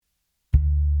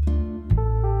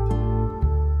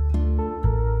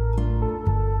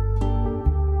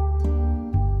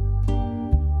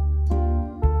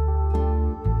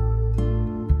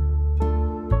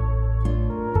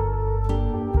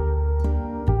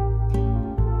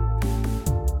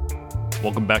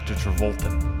Welcome back to Travolta.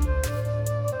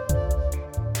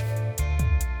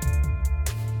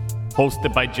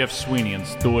 Hosted by Jeff Sweeney and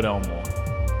Stuart Elmore.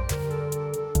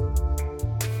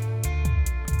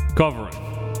 Covering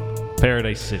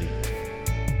Paradise City.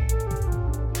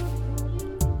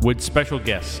 With special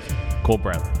guest, Cole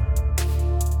Bradley.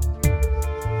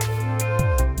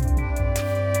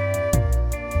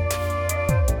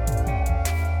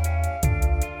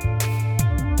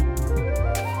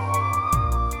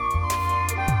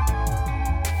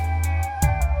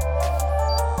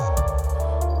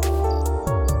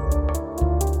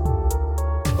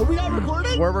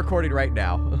 We're recording right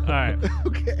now. All right.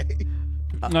 Okay.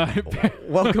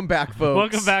 Welcome back, folks.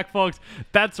 Welcome back, folks.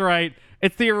 That's right.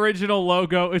 It's the original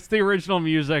logo. It's the original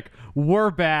music.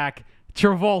 We're back.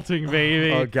 Travolting,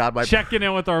 baby. Oh, God. Checking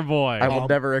in with our boy. I will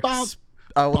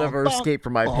never escape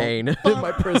from my pain in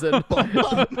my prison.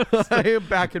 I am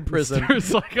back in prison.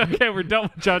 It's like, okay, we're done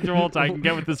with John Travolta. I can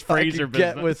get with this Fraser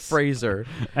business. Get with Fraser.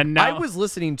 And now I was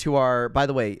listening to our, by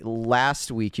the way,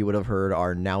 last week you would have heard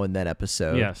our Now and Then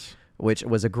episode. Yes. Which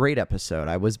was a great episode.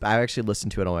 I actually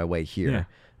listened to it on my way here. Yeah.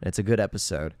 And it's a good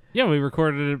episode. Yeah, we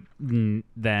recorded it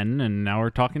then, and now we're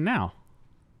talking now.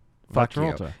 Fuck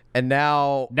Travolta. you. And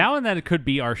now And then it could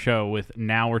be our show with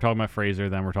now we're talking about Fraser,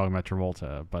 then we're talking about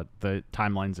Travolta, but the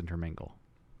timelines intermingle.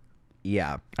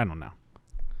 yeah. I don't know.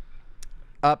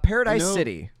 Paradise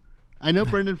City. I know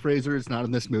Brendan Fraser is not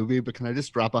in this movie, but can I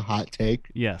just drop a hot take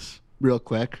Yes. real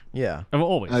quick? Yeah.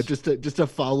 Always. Just a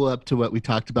follow up to what we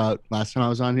talked about last time I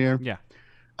was on here. Yeah.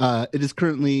 It is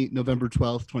currently November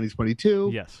 12th,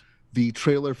 2022. Yes. The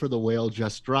trailer for The Whale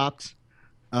just dropped.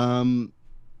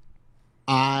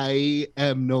 I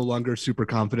am no longer super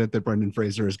confident that Brendan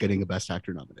Fraser is getting a Best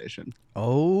Actor nomination.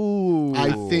 Oh.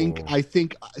 I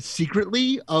think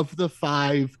secretly of the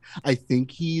five, I think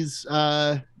he's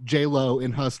J-Lo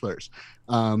in Hustlers.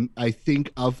 I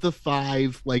think of the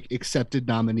five accepted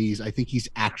nominees, I think he's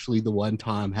actually the one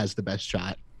Tom has the best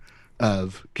shot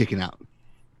of kicking out.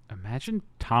 Imagine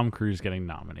Tom Cruise getting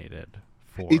nominated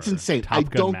for It's insane. Top I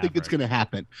Gun don't think it's Maverick. going to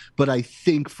happen, but I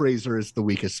think Fraser is the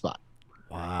weakest spot.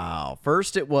 Wow.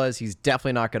 First it was he's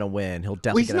definitely not going to win. He'll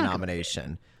definitely he's get a not gonna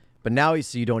nomination. But now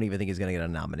you don't even think he's going to get a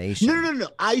nomination. No.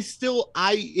 I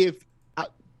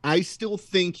still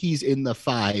think he's in the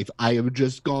five. I have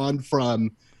just gone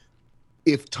from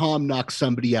if Tom knocks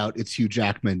somebody out, it's Hugh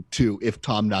Jackman, to if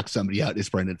Tom knocks somebody out, it's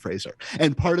Brendan Fraser.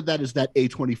 And part of that is that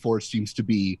A24 seems to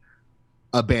be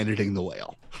abandoning The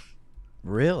Whale.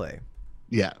 Really?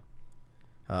 Yeah.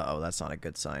 Uh-oh, that's not a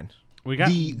good sign.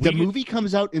 The movie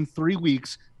comes out in 3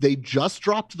 weeks. They just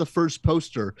dropped the first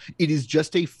poster. It is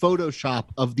just a Photoshop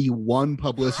of the one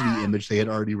publicity image they had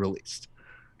already released.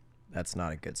 That's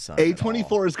not a good sign.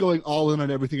 A24 is going all in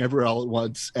on everything everywhere all at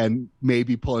once and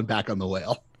maybe pulling back on The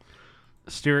Whale.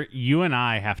 Stuart, you and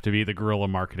I have to be the guerrilla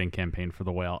marketing campaign for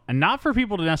The Whale, and not for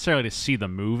people to necessarily to see the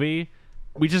movie.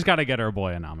 We just got to get our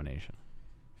boy a nomination.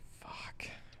 Fuck.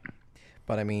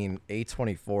 But I mean,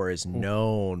 A24 is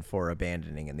known for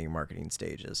abandoning in the marketing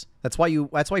stages. That's why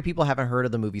people haven't heard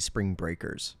of the movie Spring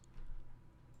Breakers.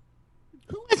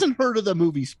 Who hasn't heard of the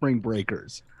movie Spring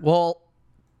Breakers? Well,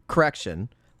 correction.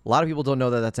 A lot of people don't know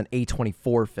that that's an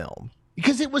A24 film.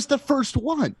 Because it was the first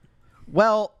one.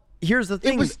 Well, here's the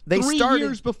thing. It was they 3 started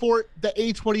years before the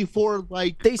A24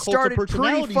 they Cult of started pretty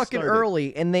Personality fucking started.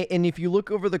 early, and if you look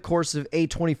over the course of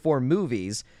A24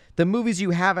 movies, the movies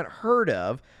you haven't heard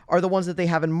of are the ones that they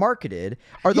haven't marketed,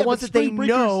 are the Yeah, ones but that they Spring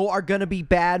Breakers- know are going to be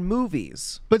bad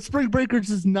movies. But Spring Breakers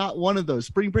is not one of those.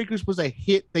 Spring Breakers was a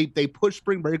hit. They pushed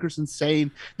Spring Breakers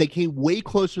insane. They came way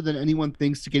closer than anyone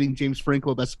thinks to getting James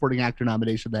Franco a Best Supporting Actor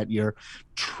nomination that year.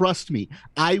 Trust me,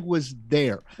 I was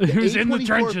there. Who's in the A24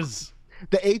 trenches?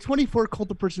 The A24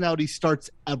 Cult of Personality starts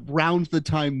around the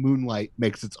time Moonlight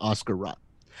makes its Oscar run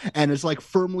and is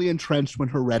firmly entrenched when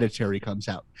Hereditary comes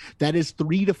out. That is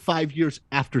 3 to 5 years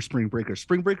after Spring Breakers.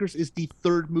 Spring Breakers is the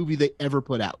third movie they ever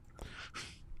put out.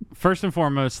 First and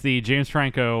foremost, the James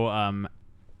Franco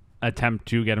attempt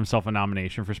to get himself a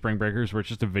nomination for Spring Breakers, where it's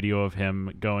just a video of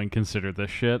him going, consider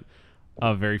this shit.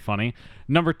 Very funny.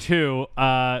 Number two,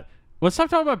 let's stop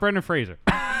talking about Brendan Fraser.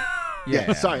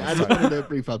 Yeah, sorry. I just wanted a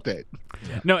brief update.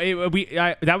 No,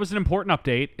 that was an important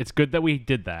update. It's good that we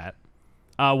did that.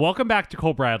 Welcome back to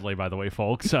Cole Bradley, by the way,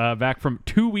 folks. Back from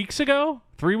 2 weeks ago?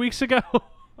 3 weeks ago?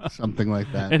 Something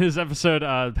like that. In his episode,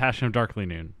 Passion of Darkly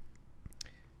Noon.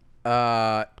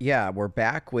 Yeah, we're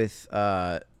back with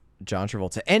John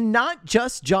Travolta. And not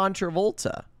just John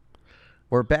Travolta.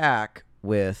 We're back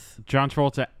with John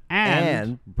Travolta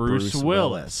and Bruce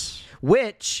Willis.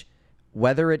 Which,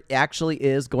 whether it actually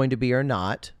is going to be or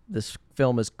not, this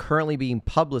film is currently being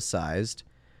publicized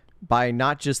by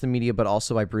not just the media, but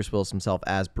also by Bruce Willis himself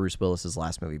as Bruce Willis's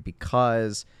last movie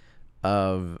because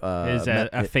of His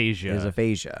aphasia. His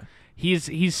aphasia.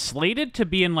 He's slated to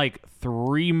be in like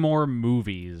 3 more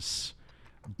movies,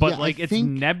 but Yeah, like I it's think-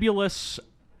 nebulous.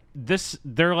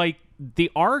 They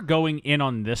are going in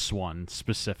on this one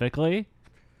specifically,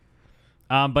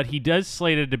 but he does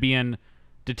slated to be in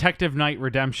Detective Knight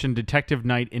Redemption, Detective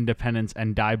Knight Independence,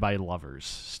 and Die by Lovers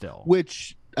still.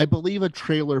 Which I believe a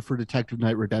trailer for Detective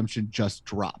Knight Redemption just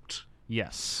dropped.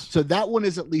 Yes. So that one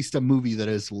is at least a movie that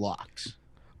is locked.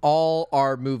 All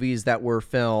are movies that were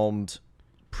filmed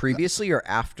previously or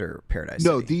after Paradise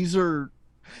No, City?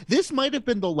 this might have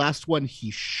been the last one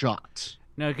he shot.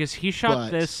 No, because he shot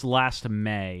But- this last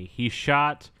May. He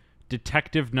shot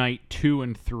Detective Knight 2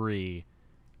 and 3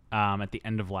 at the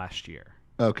end of last year.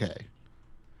 Okay.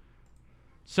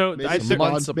 So Maybe some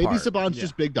months apart. Saban's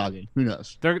just big dogging. Who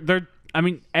knows? they're I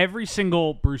mean, every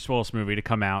single Bruce Willis movie to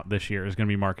come out this year is going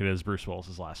to be marketed as Bruce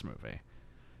Willis's last movie.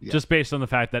 Yeah. Just based on the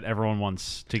fact that everyone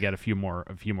wants to get a few more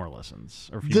listens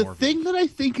or a few The more thing views. that I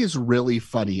think is really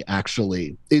funny,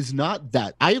 actually, is not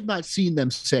that. I have not seen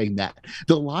them saying that.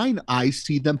 The line I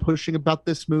see them pushing about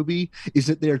this movie is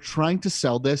that they're trying to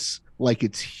sell this like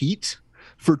it's Heat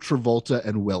for Travolta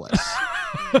and Willis.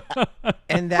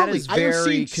 And that Really, is I have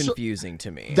very seen so- confusing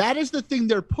to me. That is the thing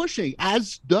they're pushing,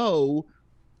 as though,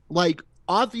 like,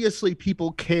 obviously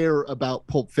people care about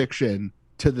Pulp Fiction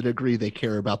to the degree they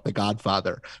care about The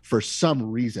Godfather for some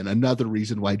reason. Another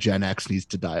reason why Gen X needs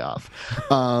to die off.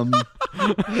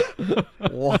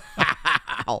 Wow.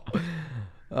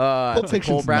 It's a Fiction's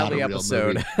Cole not Bradley a real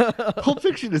episode. Pulp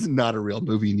Fiction is not a real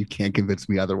movie, and you can't convince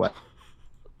me otherwise.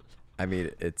 I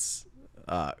mean, it's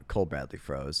Cole Bradley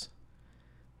froze.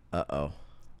 Uh-oh.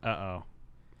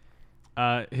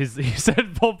 He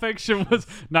said Pulp Fiction was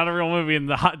not a real movie, and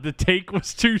the take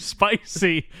was too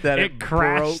spicy. That it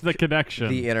crashed the broke connection.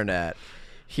 The internet.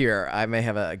 Here, I may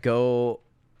have a go.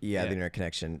 Yeah, Yeah. the internet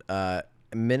connection.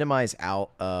 Minimize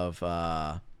out of.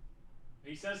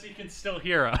 He says he can still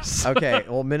hear us. Okay,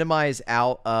 well, minimize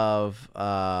out of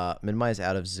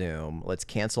Zoom. Let's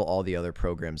cancel all the other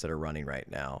programs that are running right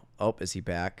now. Oh, is he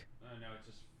back? No, it's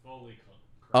just fully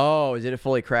Oh, did it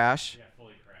fully crash?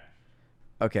 fully crashed.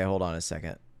 Okay, hold on a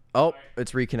second. Oh,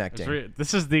 it's reconnecting.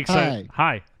 This is the exciting.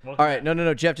 Hi. All right,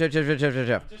 no, Jeff.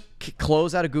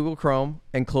 Close out of Google Chrome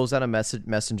and close out of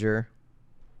Messenger.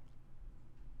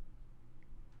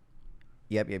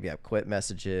 Yep. Quit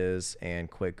messages and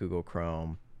quit Google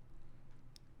Chrome.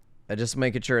 Just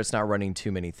making sure it's not running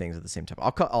too many things at the same time.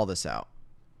 I'll cut all this out.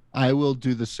 I will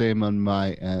do the same on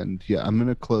my end. Yeah, I'm going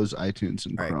to close iTunes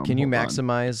and All right, Chrome. can you Hold on.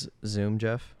 maximize Zoom,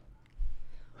 Jeff?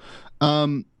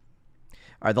 Um,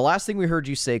 All right, the last thing we heard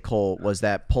you say, Cole, was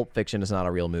that Pulp Fiction is not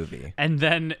a real movie. And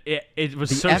then it was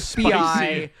The so FBI,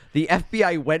 spicy. the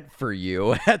FBI went for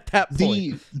you at that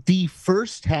point. the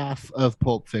first half of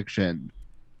Pulp Fiction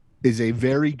is a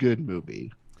very good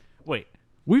movie. Wait,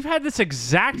 we've had this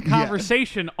exact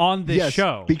conversation on this Yes,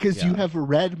 show. because you Yeah. have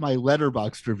read my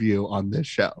Letterboxd review on this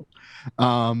show.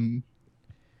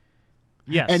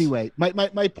 Yes. Anyway,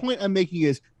 my point I'm making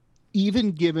is,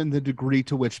 even given the degree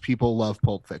to which people love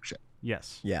Pulp Fiction,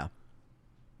 Yes. Yeah.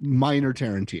 minor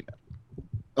Tarantino,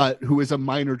 who is a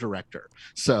minor director.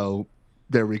 So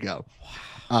there we go.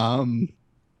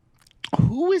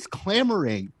 Who is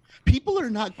clamoring? People are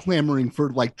not clamoring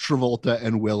for like Travolta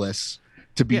and Willis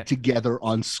to be together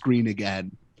on screen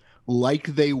again, like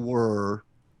they were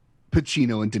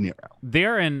Pacino and De Niro.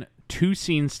 They're in 2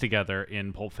 scenes together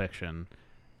in Pulp Fiction.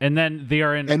 And then they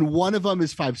are in And one of them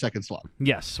is 5 seconds long.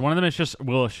 yes, one of them is just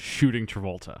Willis shooting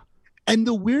Travolta. And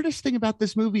the weirdest thing about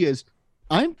this movie is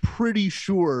I'm pretty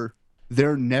sure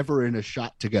they're never in a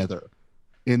shot together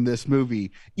in this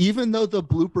movie, even though the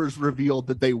bloopers revealed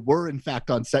that they were in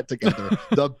fact on set together.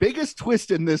 The biggest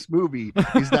twist in this movie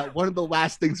is that one of the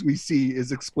last things we see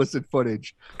is explicit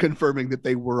footage confirming that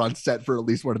they were on set for at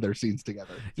least one of their scenes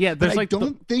together. Yeah, But there's I like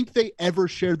don't think they ever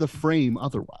share the frame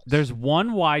otherwise. there's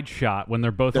one wide shot when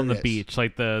they're both on There the is. beach,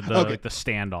 like the Okay. like the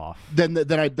standoff. Then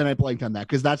I blanked on that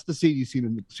because that's the scene you seen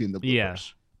in the bloopers. Yeah.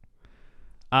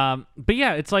 But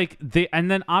yeah, it's like and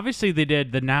then obviously they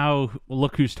did the Now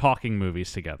Look Who's Talking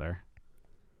movies together.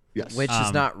 Yes. Which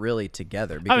is not really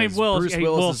together because I mean, Bruce Willis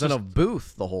Willis is in a just-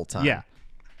 booth the whole time. Yeah.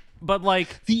 But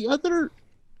like The other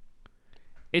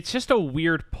it's just a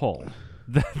weird pull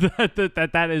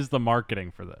that is the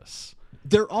marketing for this.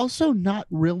 they're also not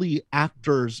really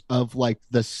actors of like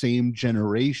the same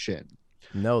generation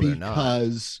No, they're not.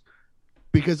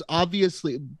 because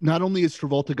obviously not only has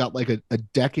Travolta got like a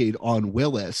decade on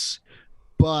Willis,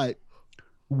 but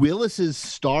Willis's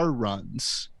star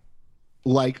runs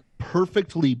like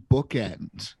perfectly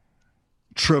bookend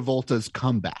Travolta's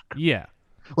comeback. Yeah.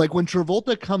 Like when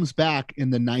Travolta comes back in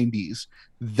the 90s,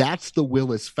 that's the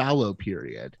Willis fallow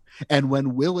period. And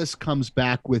when Willis comes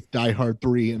back with Die Hard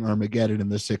 3 and Armageddon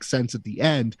and The Sixth Sense at the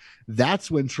end,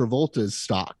 that's when Travolta's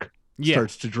stock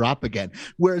starts to drop again.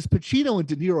 Whereas Pacino and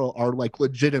De Niro are like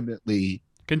legitimately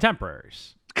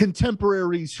contemporaries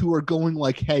who are going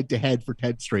like head to head for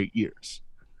 10 straight years.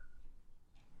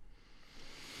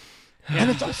 Yeah.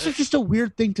 And it's also just a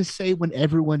weird thing to say when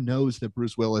everyone knows that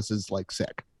Bruce Willis is like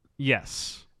sick.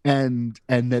 Yes. And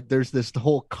that there's this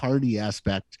whole carny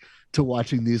aspect to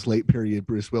watching these late period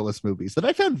Bruce Willis movies that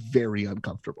I found very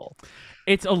uncomfortable.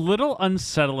 It's a little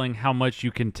unsettling how much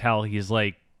you can tell he's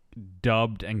like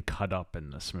dubbed and cut up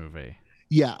in this movie.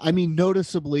 Yeah, I mean,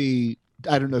 noticeably,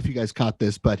 I don't know if you guys caught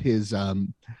this, but his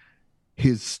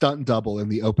stunt double in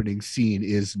the opening scene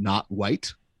is not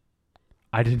white.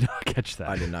 I did not catch that.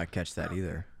 I did not catch that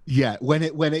either. Yeah, when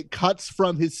it cuts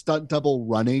from his stunt double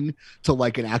running to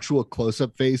like an actual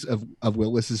close-up face of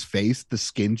Willis's face, the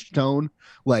skin tone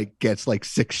like gets like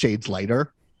 6 shades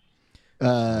lighter.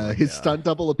 His stunt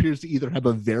double appears to either have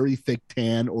a very thick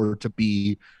tan or to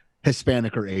be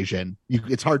Hispanic or Asian.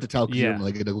 It's hard to tell because you're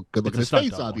like a good look at his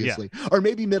face, double, obviously, or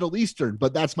maybe Middle Eastern.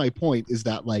 But that's my point: is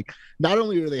that like not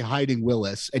only are they hiding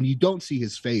Willis, and you don't see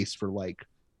his face for like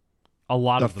a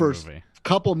lot of the first movie.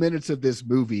 Couple minutes of this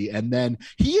movie, and then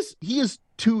he is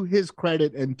to his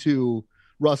credit and to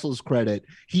Russell's credit,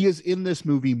 he is in this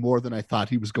movie more than I thought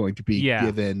he was going to be,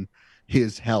 given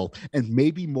his health, and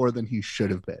maybe more than he should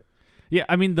have been. Yeah,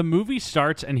 I mean, the movie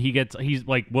starts and he's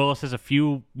like, Willis has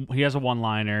he has a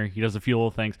one-liner, he does a few little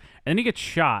things, and then he gets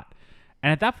shot.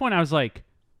 And at that point I was like,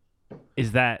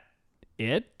 is that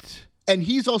it? And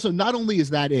he's also, not only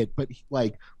is that it, but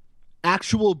like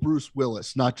actual Bruce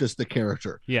Willis, not just the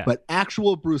character, but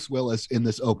actual Bruce Willis in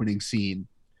this opening scene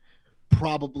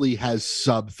probably has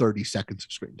sub 30 seconds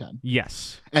of screen time.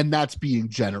 Yes. And that's being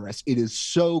generous. It is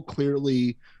so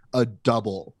clearly a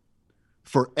double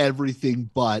for everything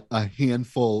but a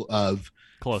handful of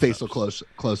facial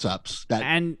close-ups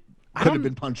that could have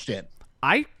been punched in.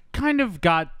 I kind of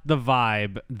got the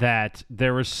vibe that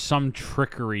there was some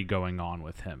trickery going on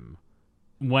with him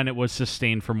when it was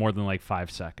sustained for more than like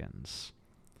 5 seconds.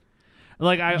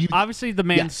 Like, obviously the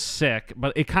man's sick,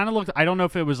 but it kind of looked, I don't know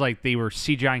if it was like they were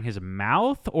CGIing his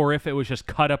mouth or if it was just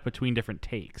cut up between different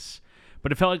takes,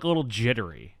 but it felt like a little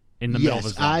jittery in the middle of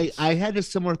his I had a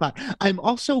similar thought. I'm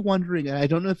also wondering, and I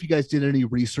don't know if you guys did any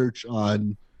research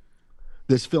on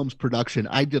this film's production.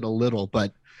 I did a little,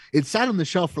 but it sat on the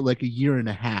shelf for like a year and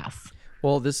a half.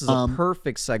 Well, this is a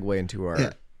perfect segue into our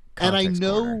and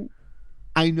corner.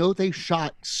 I know they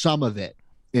shot some of it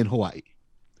in Hawaii.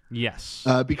 Yes.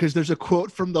 Because there's a quote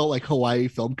from the like Hawaii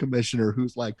film commissioner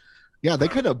who's like, yeah, they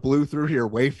kind of blew through here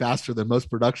way faster than most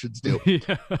productions do.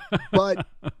 But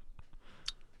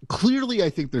clearly I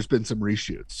think there's been some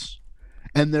reshoots.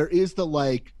 And there is the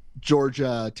like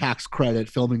Georgia tax credit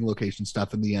filming location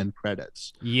stuff in the end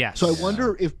credits. Yes. So I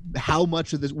wonder if how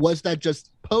much of this was that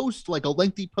just post, like a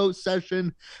lengthy post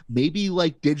session, maybe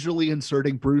like digitally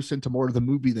inserting Bruce into more of the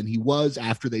movie than he was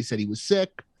after they said he was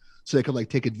sick, so they could like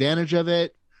take advantage of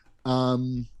it.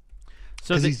 So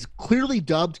he's clearly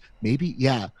dubbed, maybe,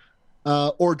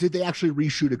 or did they actually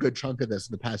reshoot a good chunk of this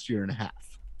in the past year and a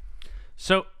half?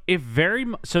 So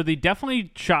so they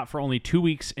definitely shot for only 2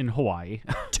 weeks in Hawaii.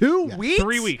 2 weeks?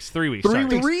 3 weeks. 3 weeks. 3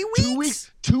 weeks. 3 weeks? 2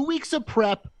 weeks. 2 weeks of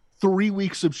prep, 3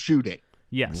 weeks of shooting.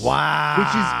 Yes. Wow. Which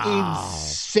is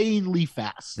insanely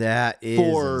fast. That is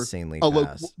insanely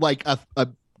fast. Like a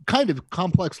kind of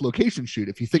complex location shoot,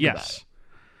 if you think about it.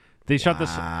 They shot this,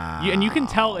 and you can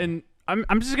tell in.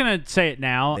 I'm just gonna say it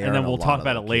now, and then we'll talk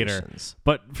about it later.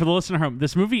 But for the listener at home,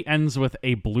 this movie ends with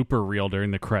a blooper reel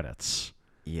during the credits.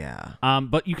 Yeah.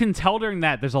 But you can tell during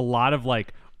that there's a lot of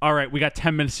like, all right, we got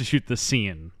 10 minutes to shoot this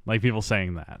scene, like people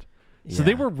saying that. So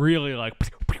they were really like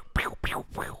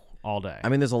all day. I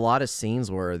mean, there's a lot of scenes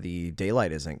where the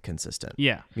daylight isn't consistent.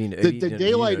 Yeah. I mean, the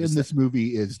daylight in this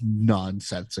movie is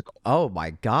nonsensical. Oh my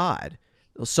God.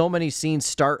 So many scenes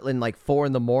start in like 4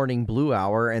 a.m. blue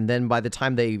hour, and then by the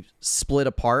time they split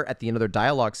apart at the end of their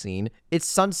dialogue scene, it's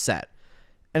sunset.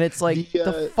 And it's like,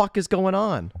 the fuck is going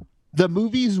on? The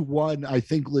movie's one, I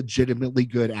think, legitimately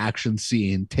good action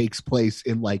scene takes place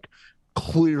in like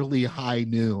clearly high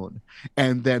noon.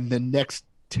 And then the next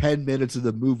 10 minutes of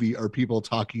the movie are people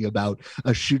talking about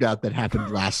a shootout that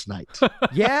happened last night.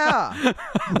 Yeah.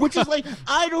 Which is like,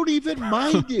 I don't even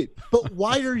mind it. But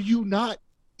why are you not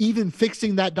even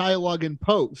fixing that dialogue in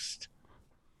post?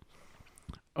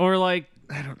 Or like,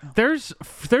 I don't know. There's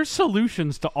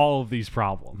solutions to all of these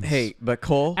problems. Hey, but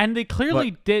Cole, and they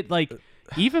clearly did like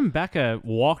even Becca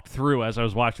walked through as I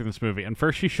was watching this movie, and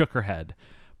first she shook her head,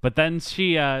 but then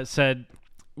she said,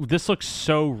 "This looks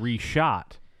so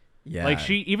reshot." Yeah. Like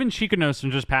she could notice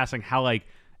from just passing how like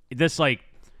this like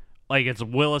it's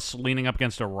Willis leaning up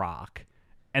against a rock,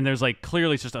 and there's like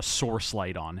clearly just a source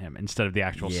light on him instead of the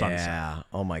actual sunset. Yeah.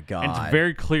 Oh my god. And it's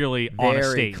very clearly on a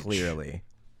stage. Very clearly.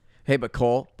 Hey, but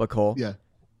Cole. Yeah.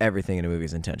 Everything in a movie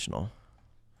is intentional.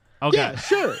 Okay. Yeah,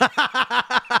 sure.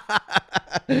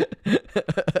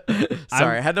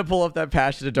 Sorry, I had to pull up that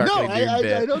Passion of Dark No, and Moon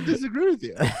bit. I don't disagree with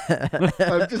you.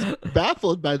 I'm just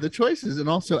baffled by the choices. And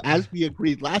also, as we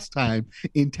agreed last time,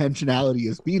 intentionality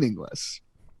is meaningless.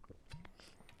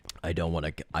 I don't want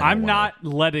to. I'm not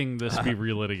letting this be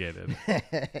relitigated.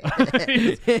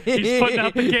 he's putting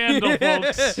out the candle,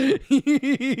 folks.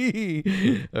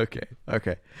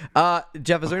 Okay.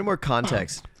 Jeff, is there any more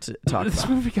context to talk This about?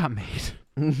 movie got made.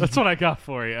 That's what I got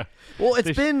for you. Well,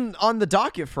 it's been on the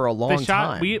docket for a long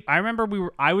time. I remember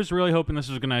I was really hoping this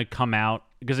was going to come out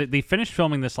because they finished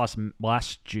filming this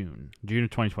last June of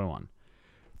 2021.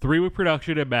 3-week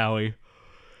production at Maui,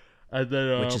 and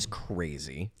then which is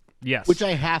crazy. Yes. Which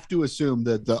I have to assume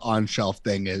that the on-shelf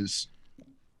thing is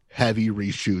heavy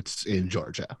reshoots in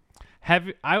Georgia.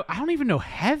 Heavy. I don't even know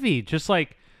heavy. Just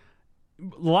like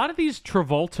a lot of these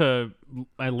Travolta,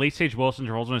 late-stage Wilson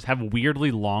Travolta ones have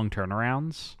weirdly long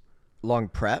turnarounds. Long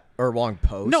prep or long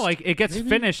post? No, like it gets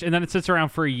finished and then it sits around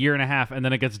for a year and a half and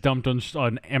then it gets dumped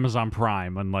on Amazon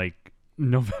Prime on like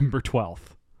November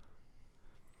 12th.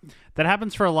 That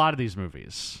happens for a lot of these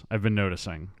movies, I've been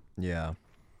noticing. Yeah.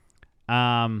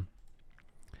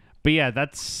 But yeah,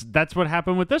 that's what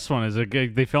happened with this one. Is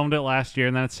they filmed it last year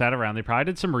and then it sat around. They probably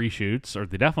did some reshoots, or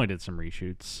they definitely did some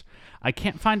reshoots. I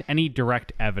can't find any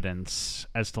direct evidence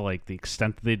as to like the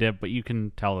extent that they did, but you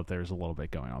can tell that there's a little bit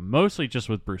going on. Mostly just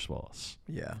with Bruce Willis.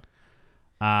 Yeah.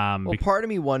 Well, part of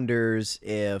me wonders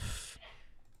if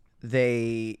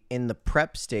they, in the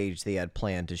prep stage, they had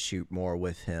planned to shoot more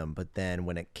with him, but then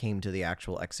when it came to the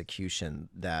actual execution,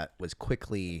 that was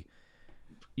quickly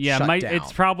shut down.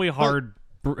 It's probably hard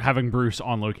having Bruce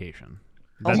on location.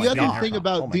 The other thing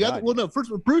about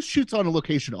first, Bruce shoots on a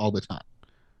location all the time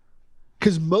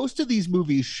because most of these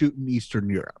movies shoot in Eastern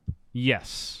Europe.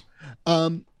 Yes.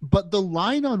 But the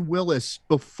line on Willis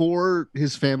before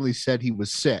his family said he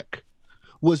was sick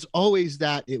was always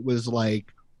that it was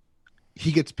like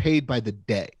he gets paid by the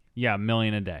day. Yeah, $1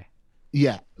 million a day.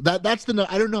 Yeah, that's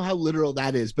I don't know how literal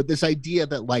that is, but this idea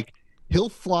that like he'll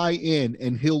fly in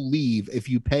and he'll leave if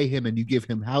you pay him and you give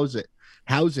him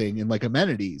housing and like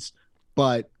amenities,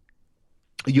 but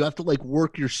you have to like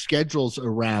work your schedules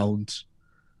around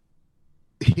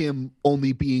him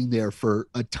only being there for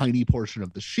a tiny portion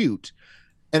of the shoot.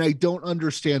 And I don't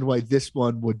understand why this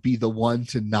one would be the one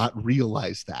to not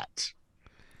realize that,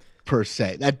 per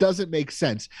se. That doesn't make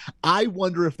sense. I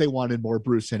wonder if they wanted more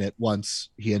Bruce in it once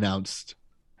he announced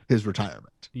his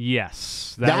retirement.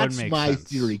 Yes, that's would make my sense.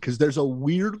 theory, because there's a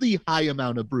weirdly high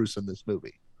amount of Bruce in this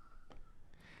movie.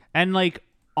 And like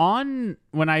when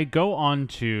I go on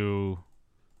to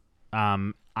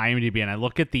IMDb and I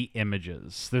look at the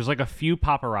images, there's like a few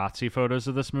paparazzi photos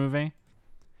of this movie,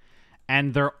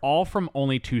 and they're all from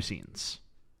only 2 scenes.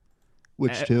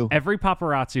 Which two? Every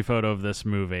paparazzi photo of this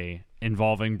movie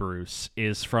involving Bruce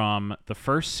is from the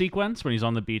first sequence when he's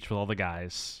on the beach with all the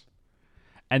guys,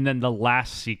 and then the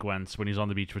last sequence when he's on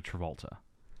the beach with Travolta.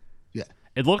 Yeah.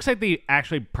 It looks like they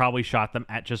actually probably shot them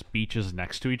at just beaches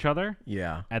next to each other.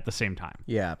 Yeah. At the same time.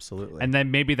 Yeah, absolutely. And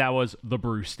then maybe that was the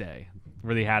Bruce day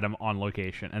where they had him on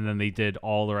location, and then they did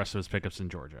all the rest of his pickups in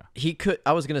Georgia. He could.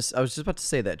 I was just about to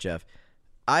say that, Jeff.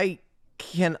 I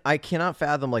cannot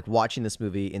fathom like watching this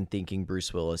movie and thinking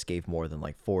Bruce Willis gave more than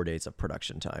like 4 days of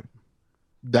production time.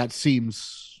 That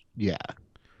seems, yeah,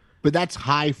 but that's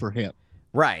high for him.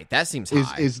 Right, that seems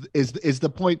high. Is the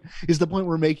point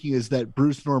we're making is that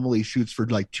Bruce normally shoots for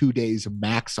like 2 days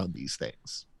max on these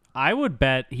things. I would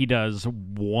bet he does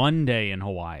 1 day in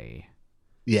Hawaii.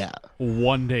 Yeah.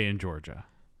 1 day in Georgia.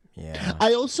 Yeah.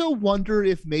 I also wonder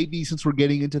if maybe, since we're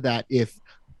getting into that, if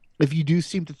you do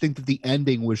seem to think that the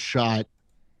ending was shot,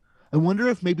 I wonder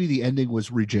if maybe the ending was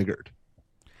rejiggered.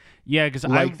 Yeah, because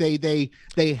like they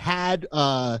had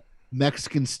a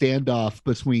Mexican standoff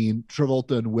between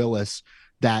Travolta and Willis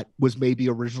that was maybe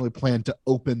originally planned to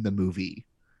open the movie,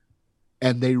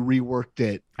 and they reworked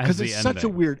it because it's such a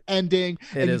weird ending.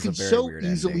 It and is you can a very so weird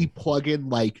easily ending. plug in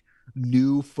like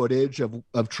new footage of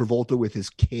Travolta with his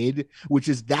kid,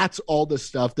 that's all the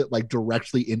stuff that like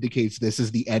directly indicates this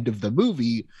is the end of the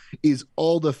movie, is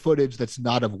all the footage that's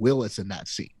not of Willis in that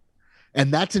scene.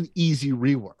 And that's an easy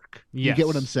rework. You Yes. get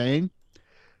what I'm saying?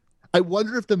 I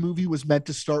wonder if the movie was meant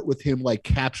to start with him like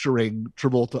capturing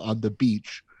Travolta on the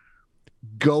beach,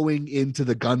 going into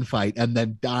the gunfight, and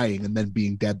then dying and then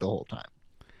being dead the whole time.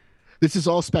 This is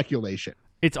all speculation.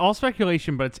 It's all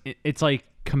speculation, but it's like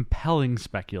compelling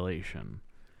speculation.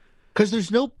 Because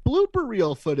there's no blooper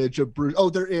reel footage of Bruce. Oh,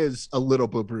 there is a little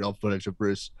blooper reel footage of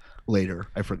Bruce later.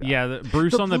 I forgot. Yeah,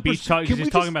 Bruce on the beach. He's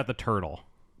just talking about the turtle.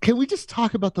 Can we just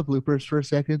talk about the bloopers for a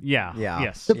second? Yeah. Yeah.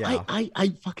 Yes.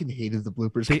 I fucking hated the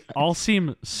bloopers. They all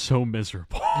seem so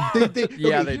miserable. They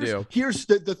do. Here's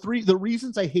the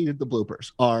reasons I hated the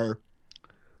bloopers are.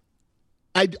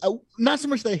 I not so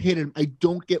much that I hated them. I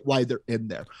don't get why they're in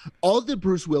there. All the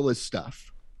Bruce Willis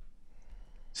stuff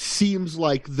seems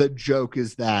like the joke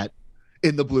is that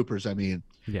in the bloopers. I mean,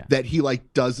 that he like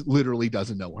literally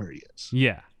doesn't know where he is.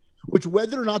 Yeah. Which,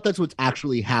 whether or not that's what's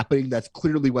actually happening, that's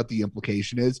clearly what the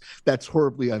implication is. That's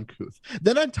horribly uncouth.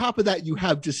 Then on top of that, you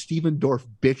have just Steven Dorff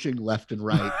bitching left and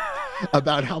right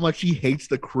about how much he hates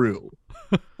the crew.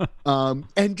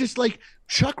 And just like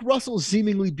Chuck Russell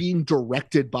seemingly being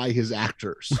directed by his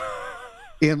actors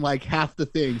in like half the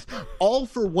things, all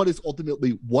for what is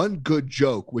ultimately one good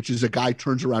joke, which is a guy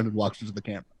turns around and walks into the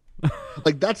camera.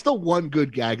 Like that's the one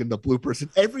good gag in the bloopers, and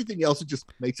everything else, it just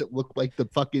makes it look like the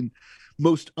fucking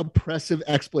most oppressive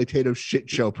exploitative shit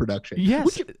show production.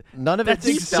 Yes, none of it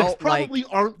felt probably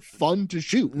aren't fun to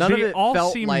shoot. None of it all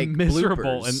felt seem like miserable.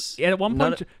 bloopers. And at one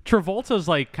point, Travolta's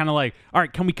like kind of like, "All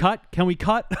right, can we cut? Can we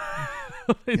cut?"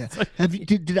 Yeah.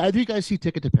 Did either of you guys see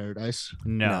Ticket to Paradise?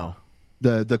 No.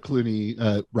 The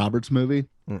Clooney Roberts movie.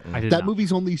 I did that not.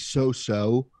 movie's only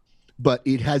so, but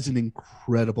it has an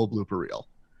incredible blooper reel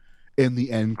in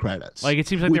the end credits. Like it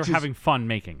seems like they were having fun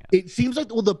making it. It seems like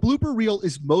the blooper reel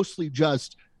is mostly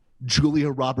just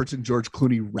Julia Roberts and George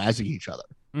Clooney razzing each other.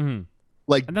 Mm-hmm.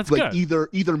 Like, and that's like good.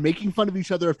 either making fun of each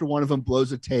other after one of them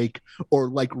blows a take, or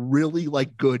like really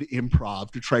like good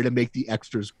improv to try to make the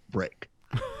extras break.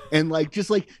 And like just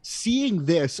like seeing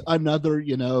this, another,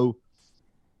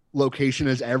 location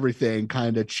is everything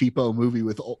kind of cheapo movie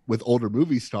with older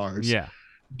movie stars. Yeah.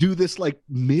 Do this like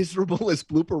miserablest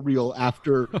blooper reel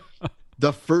after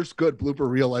the first good blooper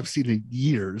reel I've seen in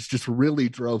years just really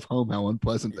drove home how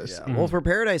unpleasant this is. Well, for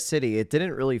Paradise City, it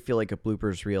didn't really feel like a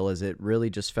bloopers reel, as it really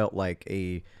just felt like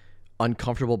a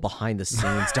uncomfortable behind the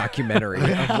scenes documentary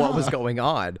of what was going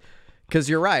on. Because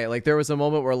you're right, like there was a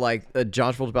moment where like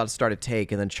John Travolta's about to start a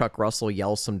take, and then Chuck Russell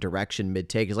yells some direction mid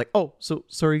take. He's like, "Oh, so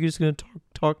are you just gonna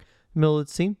talk in the middle of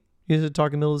the scene? You gonna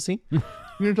talk in the middle of the scene? You're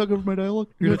gonna talk over my dialogue?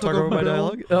 You're gonna talk over my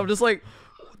dialogue?" And I'm just like,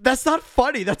 that's not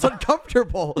funny. That's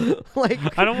uncomfortable.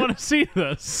 Like I don't want to see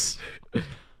this.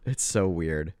 It's so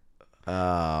weird.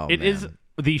 Oh, It man. is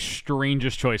the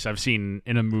strangest choice I've seen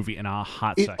in a movie in a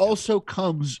hot It second. also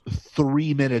comes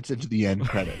 3 minutes into the end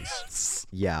credits.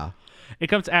 Yeah. It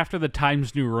comes after the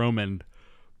Times New Roman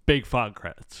big fog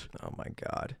credits. Oh my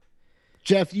god.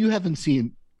 Jeff, you haven't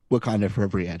seen Wakanda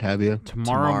Forever yet, have you?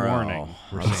 Tomorrow morning.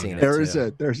 I've seen it. There's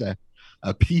too.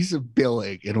 a piece of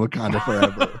billing in Wakanda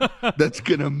Forever that's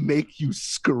gonna make you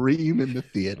scream in the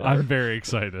theater. I'm very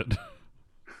excited.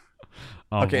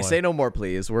 Oh, Okay, boy. say no more,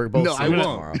 please. We're both No, seeing I it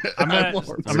won't. tomorrow. I'm I gonna, won't.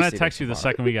 I'm gonna See text you the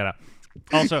tomorrow. second we get out.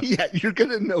 Also, Yeah, you're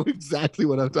gonna know exactly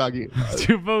what I'm talking about.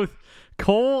 to both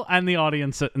Cole and the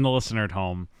audience and the listener at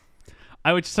home,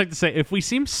 I would just like to say, if we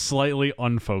seem slightly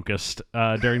unfocused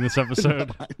during this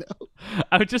episode, I know.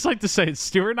 I would just like to say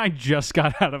Stuart and I just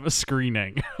got out of a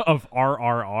screening of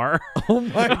RRR. Oh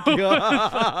my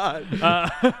god.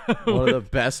 One of the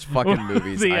best fucking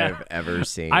movies I've ever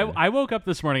seen. I woke up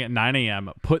this morning at 9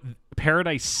 a.m., put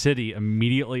Paradise City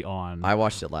immediately on. I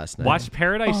watched it last night. Watched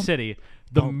Paradise City.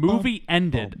 The movie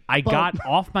ended. I got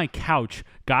off my couch,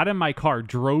 got in my car,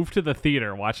 drove to the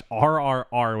theater, watched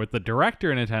RRR with the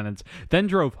director in attendance, then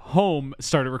drove home,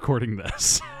 started recording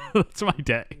this. That's my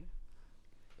day.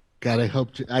 God,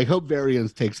 I hope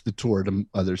Variants takes the tour to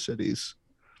other cities.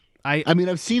 I mean,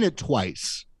 I've seen it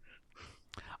twice.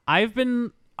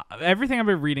 Everything I've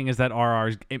been reading is that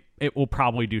RRR, it will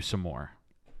probably do some more.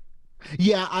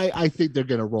 Yeah, I think they're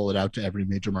gonna roll it out to every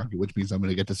major market, which means I'm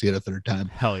gonna get to see it a third time.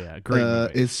 Hell yeah, great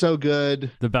movie. It's so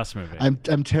good. The best movie.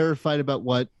 I'm terrified about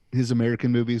what his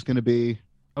American movie is gonna be.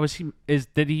 Oh,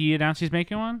 did he announce he's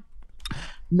making one?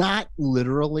 Not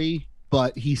literally,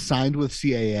 but he signed with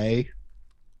CAA.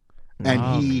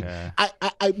 And he, Okay.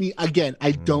 I mean, again,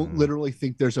 I don't literally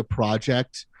think there's a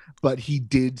project, but he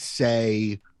did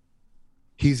say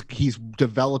he's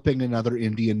developing another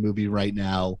Indian movie right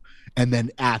now, and then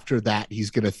after that, he's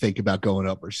gonna think about going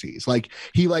overseas. Like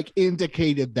he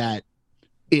indicated that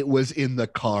it was in the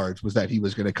cards, was that he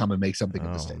was gonna come and make something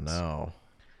in the States. No.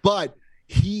 But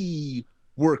he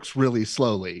works really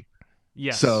slowly.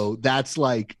 Yes. So that's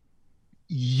like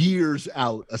years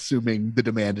out, assuming the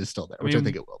demand is still there, which I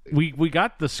think it will be. We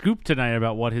got the scoop tonight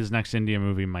about what his next India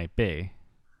movie might be.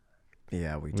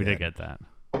 Yeah, we did get that.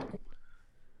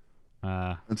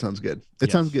 That sounds good.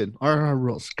 It sounds good. RRR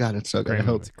rules. God, it's so good. I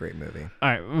hope it's a great movie. All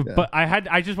right, but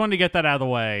I just wanted to get that out of the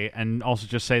way, and also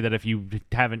just say that if you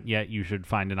haven't yet, you should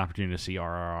find an opportunity to see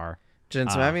RRR.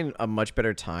 Gents, I'm having a much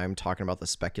better time talking about the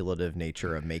speculative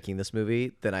nature of making this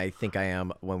movie than I think I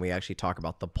am when we actually talk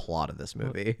about the plot of this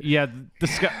movie. Yeah,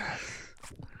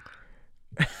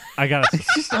 I got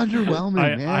it's just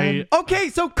underwhelming, man. Okay,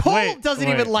 so Cole doesn't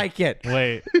even like it.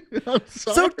 Wait. I'm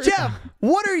sorry. So Jeff,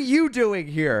 what are you doing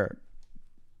here?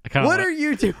 What are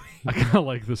you doing? I kind of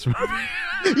like this movie.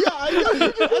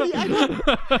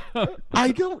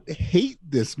 I don't hate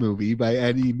this movie by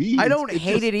any means. I don't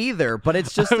hate it either, but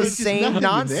it's just the same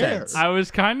nonsense. I was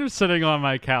kind of sitting on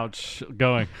my couch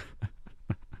going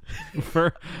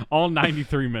for all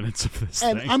 93 minutes of this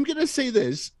and thing. I'm going to say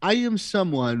this. I am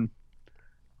someone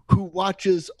who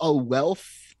watches a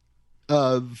wealth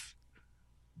of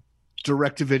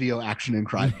direct-to-video action and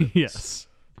crime movies. Yes.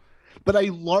 But I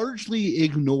largely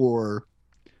ignore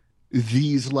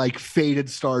these like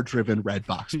faded star driven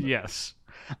Redbox movies. Yes.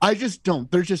 I just don't.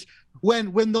 They're just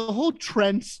when the whole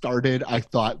trend started, I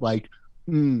thought like,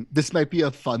 this might be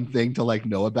a fun thing to like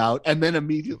know about. And then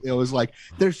immediately I was like,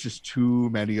 there's just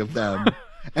too many of them.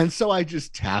 And so I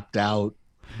just tapped out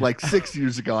like 6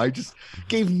 years ago. I just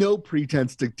gave no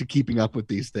pretense to keeping up with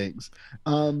these things.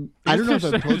 I don't know if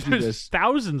I've told you this.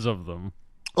 Thousands of them.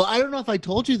 Well, I don't know if I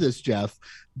told you this, Jeff,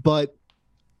 but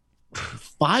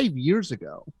 5 years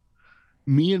ago,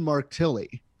 me and Mark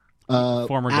Tilley,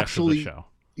 former guest of the show,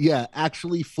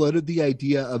 actually floated the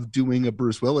idea of doing a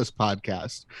Bruce Willis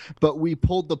podcast, but we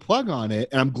pulled the plug on it,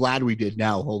 and I'm glad we did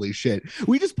now. Holy shit.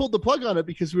 We just pulled the plug on it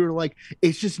because we were like,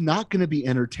 it's just not going to be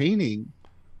entertaining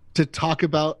to talk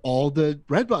about all the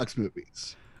Redbox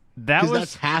movies.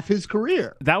 That's half his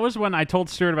career. That was when I told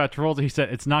Stuart about Travolta. He said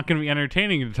it's not going to be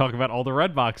entertaining to talk about all the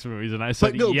Redbox movies, and I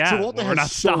said, but no, "Yeah, Travolta we're has not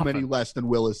so stopping. many less than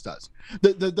Willis does."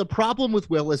 The problem with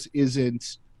Willis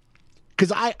isn't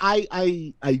because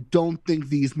I don't think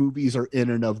these movies are in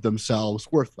and of themselves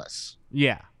worthless.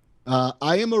 Yeah. I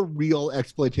am a real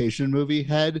exploitation movie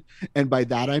head, and by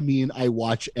that I mean I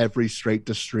watch every straight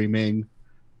to streaming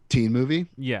teen movie.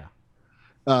 Yeah.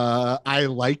 I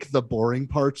like the boring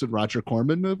parts in Roger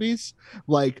Corman movies.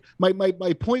 Like my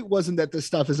point wasn't that this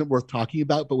stuff isn't worth talking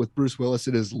about, but with Bruce Willis,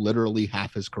 it is literally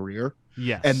half his career.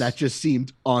 Yes. And that just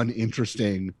seemed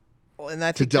uninteresting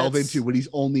to delve into when he's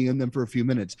only in them for a few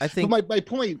minutes. I think but my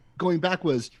point going back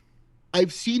was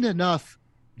I've seen enough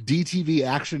DTV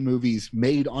action movies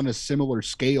made on a similar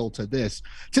scale to this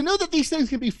to know that these things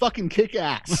can be fucking kick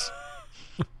ass.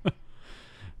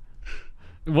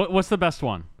 What's the best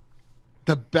one?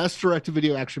 The best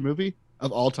direct-to-video action movie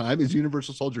of all time is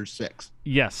Universal Soldier 6.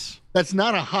 Yes. That's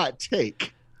not a hot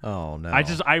take. Oh, no.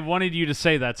 I wanted you to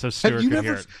say that so Stuart could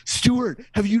hear it. Stuart,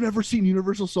 have you never seen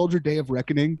Universal Soldier Day of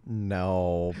Reckoning?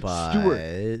 No,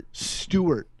 but...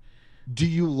 Stuart, do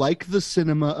you like the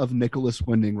cinema of Nicholas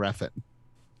Winding Refn?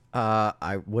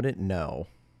 I wouldn't know.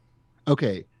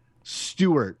 Okay.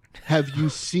 Stuart, have you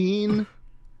seen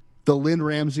the Lynn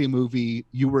Ramsey movie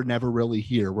You Were Never Really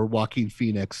Here, where Joaquin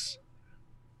Phoenix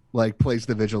like plays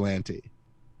the vigilante?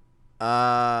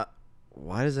 Why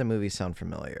does that movie sound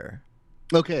familiar?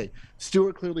 Okay,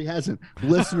 Stuart clearly hasn't.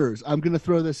 Listeners, I'm going to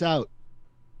throw this out.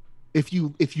 If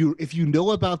you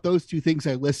know about those two things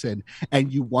I listen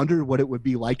and you wonder what it would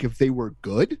be like if they were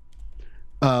good,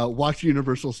 watch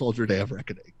Universal Soldier Day of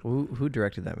Reckoning. Who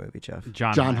directed that movie, Jeff?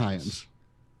 John Hyams.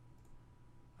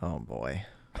 Oh boy.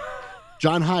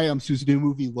 John Hyams, whose new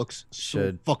movie looks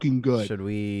so fucking good. Should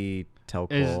we tell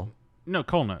Cole? No,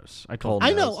 Cole knows. I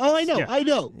know. Oh, I know. Yeah. I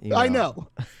know. You know. I know.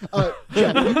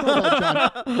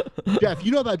 Jeff,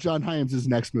 you know about John Hyams'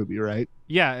 next movie, right?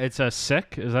 Yeah, it's a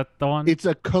Sick. Is that the one? It's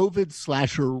a COVID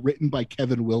slasher written by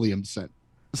Kevin Williamson.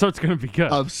 So it's going to be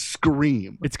good. Of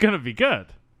Scream. It's going to be good.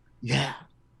 Yeah.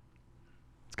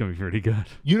 It's going to be pretty good.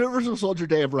 Universal Soldier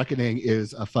Day of Reckoning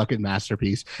is a fucking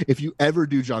masterpiece. If you ever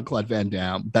do Jean-Claude Van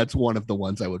Damme, that's one of the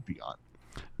ones I would be on.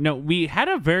 No, we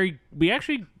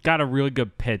actually got a really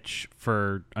good pitch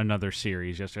for another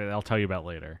series yesterday. I'll tell you about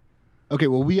later. Okay,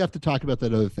 well, we have to talk about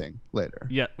that other thing later.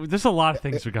 Yeah, there's a lot of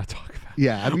things we got to talk about.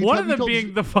 Yeah. One of them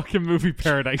being the fucking movie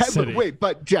Paradise City. Wait,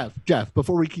 but Jeff,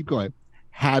 before we keep going,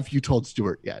 have you told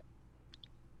Stuart yet?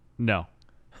 No.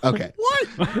 Okay. What?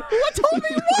 What told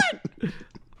me what?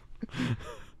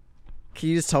 Can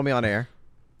you just tell me on air?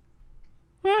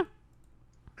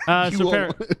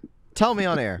 Tell me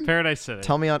on air. Paradise City.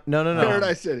 Tell me on. No.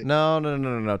 Paradise City.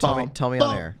 No. Tell me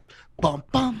on air. Bum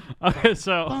bum. Okay,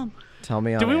 so Tell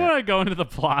me on Do we air. want to go into the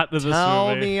plot of this Tell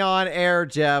movie? me on air,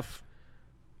 Jeff.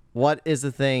 What is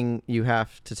the thing you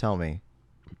have to tell me?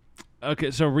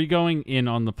 Okay, so are we going in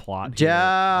on the plot here?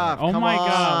 Jeff, Oh come my on.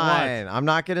 God, what? I'm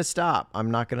not going to stop. I'm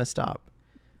not going to stop.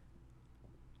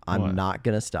 What?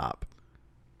 I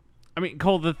I mean,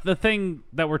 Cole, the thing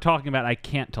that we're talking about, I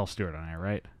can't tell Stuart on air,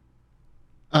 right?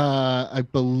 I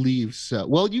believe so.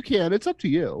 Well, you can. It's up to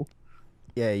you.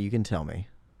 Yeah, you can tell me.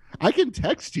 I can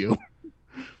text you.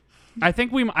 I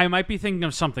think I might be thinking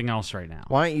of something else right now.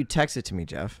 Why don't you text it to me,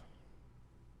 Jeff?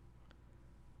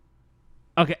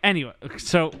 Okay, anyway,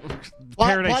 so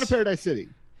Plot of Paradise City.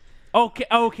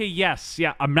 Okay, yes.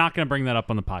 Yeah, I'm not going to bring that up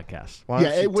on the podcast. Why don't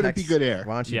Yeah, you it wouldn't be text- good air.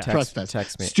 Why don't you Yeah. Trust us.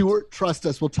 text me? Stuart, trust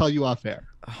us. We'll tell you off air.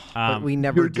 But we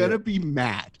never You're do. gonna be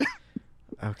mad.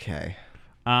 Okay.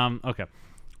 Okay.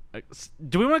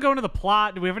 Do we want to go into the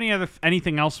plot? Do we have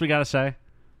anything else we got to say?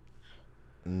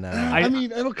 No. I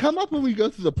mean, it'll come up when we go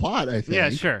through the plot, I think. Yeah,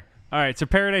 sure. All right, so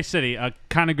Paradise City, a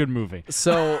kind of good movie.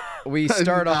 So we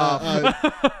start off.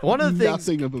 One of the things.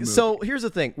 nothing of a movie. So here's the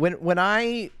thing: when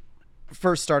I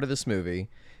first started this movie,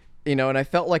 and I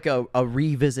felt like a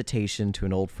revisitation to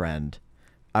an old friend.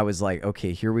 I was like,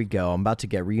 okay, here we go. I'm about to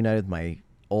get reunited with my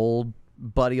old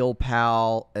buddy, old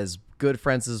pal, as good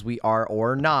friends as we are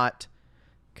or not,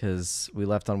 because we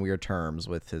left on weird terms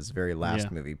with his very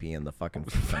last movie being the fucking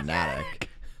Fanatic.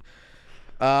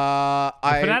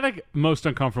 Fanatic, most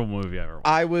uncomfortable movie I ever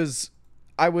watched.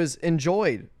 I was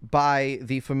enjoyed by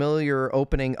the familiar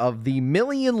opening of the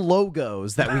million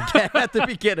logos that we get at the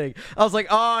beginning. I was like,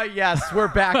 oh, yes, we're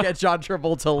back at John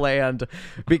Travolta land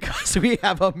because we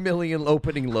have a million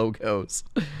opening logos.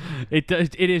 It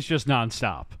is just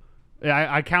nonstop.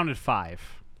 I counted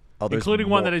 5, Oh, there's including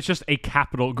one more. that is just a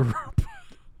capital group.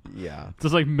 Yeah.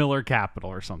 Just like Miller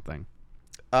Capital or something.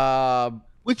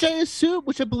 Which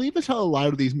I believe is how a lot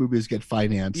of these movies get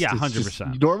financed. Yeah, It's just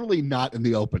 100%. Normally not in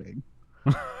the opening.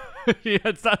 Yeah,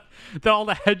 it's not. All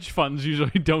the hedge funds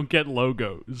usually don't get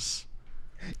logos.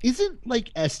 Isn't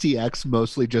like STX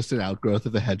mostly just an outgrowth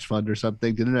of a hedge fund or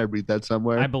something? Didn't I read that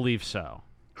somewhere? I believe so.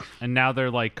 And now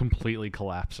they're like completely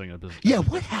collapsing. Yeah,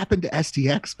 what happened to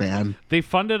STX, man? They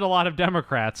funded a lot of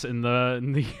Democrats in the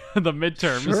the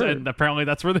midterms, Sure. and apparently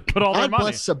that's where they put all their God money.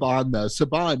 bless Saban, though.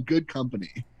 Saban, good company.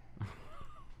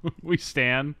 We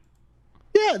stand.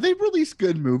 Yeah, they released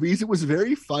good movies. It was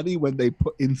very funny when they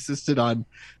insisted on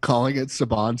calling it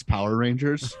Saban's Power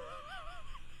Rangers.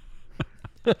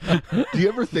 Do you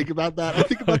ever think about that? I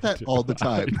think about that all the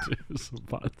time.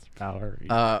 Saban's Power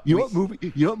Rangers. You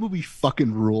know what movie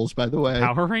fucking rules, by the way?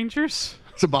 Power Rangers?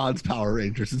 Saban's Power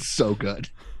Rangers. It's so good.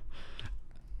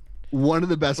 One of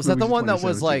the best. Was that the movies one of that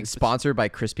was like 2017. sponsored by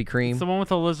Krispy Kreme It's the one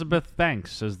with Elizabeth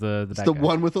Banks as the It's bad the guy.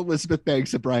 one with Elizabeth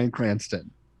Banks and Bryan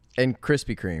Cranston. and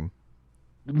Krispy Kreme?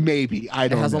 Maybe I It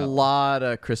don't has know. a lot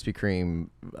of Krispy Kreme.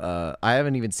 I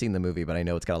haven't even seen the movie, but I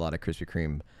know it's got a lot of Krispy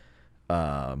Kreme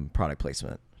product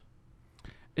placement.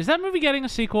 Is that movie getting a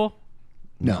sequel?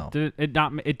 No,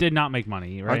 It did not make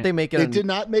money, right? Aren't they making? it did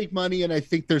not make money, and I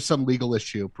think there's some legal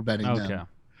issue preventing Okay. them.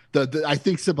 I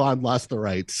think Saban lost the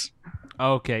rights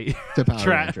Okay. to Power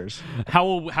Tra- Rangers. How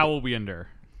will we endure?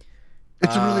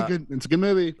 It's a really good. It's a good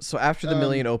movie. So after the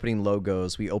million opening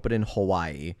logos, we open in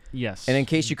Hawaii. Yes. And in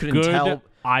case you couldn't Good tell,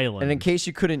 island. and in case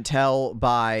you couldn't tell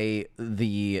by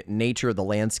the nature of the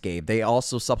landscape, they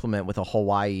also supplement with a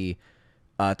Hawaii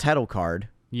title card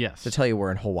yes. to tell you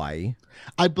we're in Hawaii.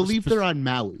 I believe they're on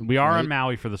Maui. We are right? on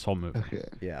Maui for this whole movie. Okay.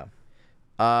 Yeah.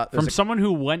 From someone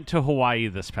who went to Hawaii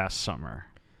this past summer,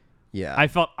 Yeah. I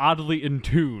felt oddly in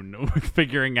tune with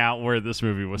figuring out where this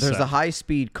movie was There's set. a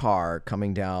high-speed car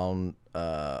coming down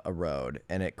a road,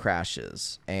 and it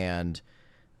crashes. And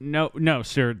No,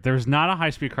 sir. There's not a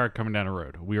high-speed car coming down a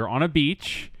road. We are on a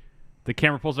beach. The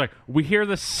camera pulls back. We hear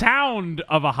the sound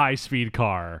of a high-speed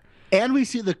car. And we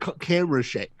see the camera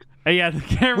shake, And yeah, the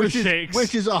camera which shakes.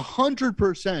 is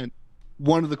 100%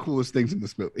 one of the coolest things in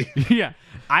this movie. Yeah,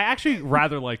 I actually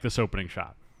rather like this opening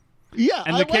shot. Yeah,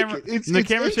 And I the like camera, it. It's, and the it's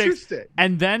camera shakes, interesting.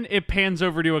 and then it pans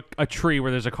over to a tree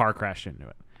where there's a car crashed into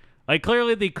it. Like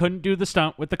clearly they couldn't do the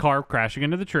stunt with the car crashing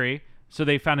into the tree, so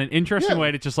they found an interesting Yeah.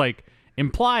 way to just like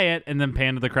imply it and then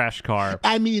pan to the crashed car.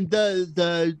 I mean,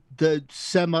 the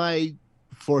semi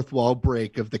fourth wall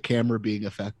break of the camera being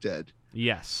affected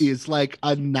Yes, is like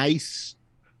a nice.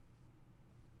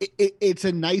 It's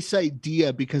a nice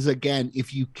idea because again,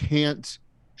 if you can't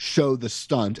show the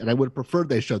stunt, and I would have preferred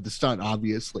they showed the stunt,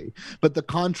 obviously, but the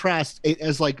contrast it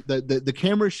as like the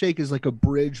camera shake is like a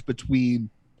bridge between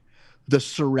the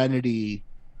serenity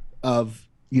of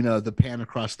the pan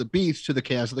across the beach to the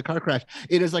chaos of the car crash.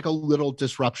 It is like a little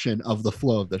disruption of the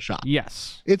flow of the shot.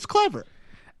 yes. It's clever.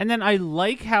 And then I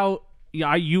like how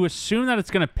you assume that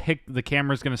it's going to the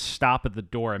camera's going to stop at the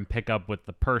door and pick up with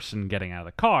the person getting out of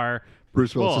the car.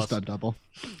 Bruce Willis' stunt double.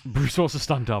 Bruce Willis'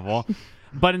 stunt double.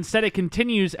 But instead it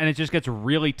continues and it just gets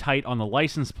really tight on the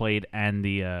license plate and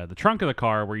the trunk of the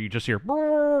car where you just hear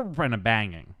and a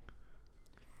banging.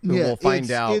 We'll find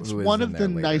out. It's one of the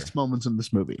nice moments in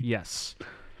this movie. Yes.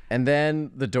 And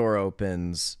then the door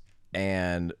opens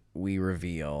and we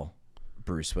reveal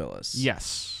Bruce Willis.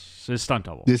 Yes. His stunt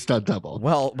double. His stunt double.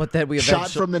 Well, but then we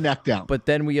shot from the neck down. But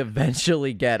then we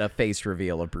eventually get a face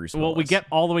reveal of Bruce Willis. Well, we get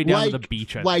all the way down to the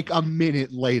beach. Like a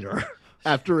minute later,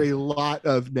 after a lot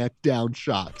of neck down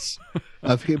shots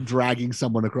of him dragging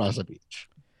someone across a beach.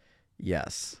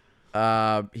 Yes.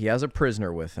 He has a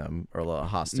prisoner with him, or a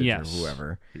hostage, or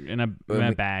whoever, in a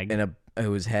bag,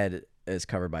 whose head is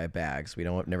covered by a bag, so we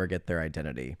never get their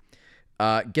identity.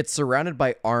 Gets surrounded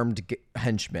by armed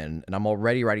henchmen, and I'm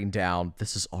already writing down,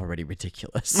 this is already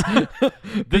ridiculous.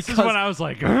 This is when I was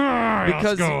like,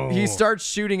 because he starts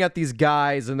shooting at these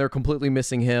guys, and they're completely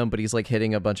missing him, but he's like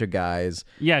hitting a bunch of guys.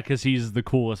 Yeah, because he's the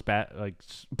coolest but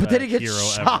then he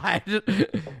gets shot,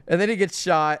 and then he gets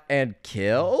shot and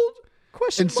killed.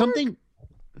 And something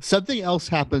else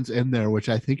happens in there, which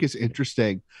I think is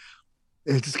interesting.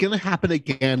 It's going to happen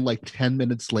again like 10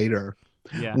 minutes later,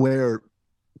 where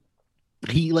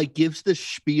he like gives this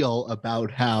spiel about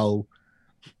how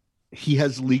he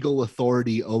has legal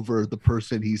authority over the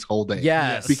person he's holding.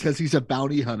 Yes. Because he's a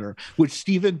bounty hunter, which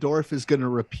Steven Dorff is going to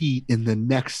repeat in the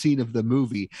next scene of the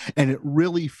movie. And it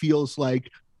really feels like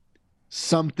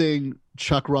something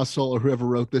Chuck Russell or whoever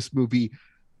wrote this movie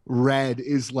read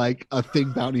is like a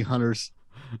thing bounty hunters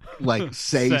like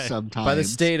say sometimes. By the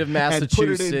state of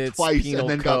Massachusetts, and put it in twice penal and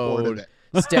then code. got bored of it.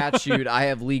 Statute, I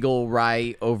have legal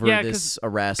right over this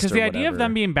arrest. Because the idea of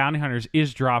them being bounty hunters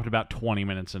is dropped about 20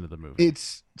 minutes into the movie.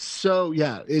 It's so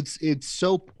it's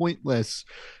so pointless.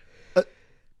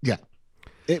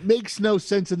 It makes no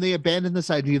sense, and they abandon this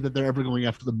idea that they're ever going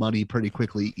after the money pretty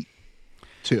quickly,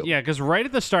 too. Yeah, because right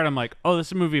at the start, I'm like, oh, this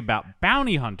is a movie about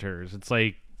bounty hunters. It's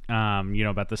like,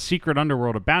 about the secret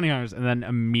underworld of bounty hunters, and then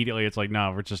immediately it's like,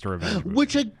 no, we're just a revenge movie.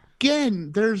 Which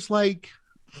again, there's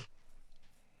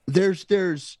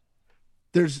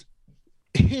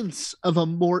hints of a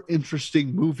more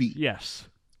interesting movie. Yes.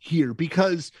 Here,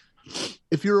 because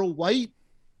if you're a white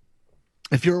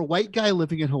guy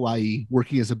living in Hawaii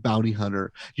working as a bounty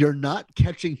hunter, you're not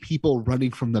catching people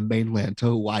running from the mainland to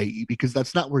Hawaii because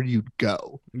that's not where you'd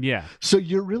go. Yeah. So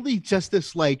you're really just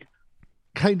this like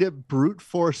kind of brute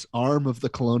force arm of the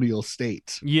colonial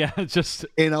state. Yeah, just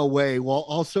in a way, while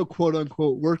also quote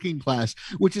unquote working class,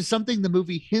 which is something the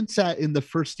movie hints at in the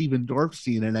first Steven Dorff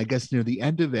scene, and I guess near the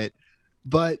end of it.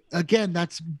 But again,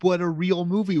 that's what a real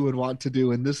movie would want to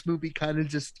do, and this movie kind of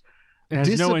just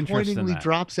disappointingly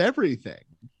drops everything.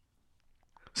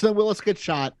 So then Willis gets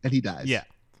shot and he dies. Yeah.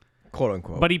 Quote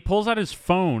unquote. But he pulls out his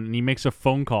phone and he makes a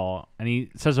phone call and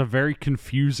he says a very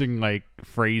confusing like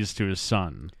phrase to his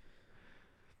son.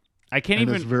 I can't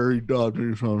even. It's very dubbed.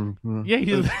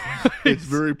 Yeah, it's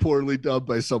very poorly dubbed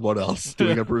by someone else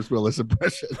doing a Bruce Willis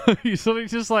impression. He's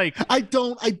just like, I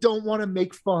don't want to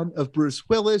make fun of Bruce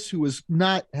Willis, who was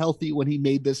not healthy when he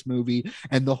made this movie,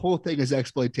 and the whole thing is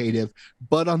exploitative.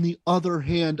 But on the other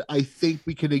hand, I think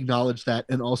we can acknowledge that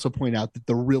and also point out that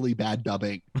the really bad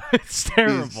dubbing, it's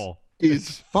terrible,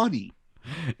 is funny.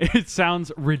 It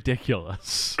sounds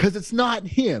ridiculous because it's not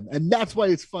him, and that's why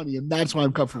it's funny, and that's why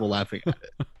I'm comfortable laughing at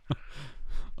it.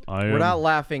 We're not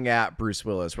laughing at Bruce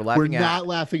Willis. We're laughing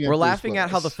at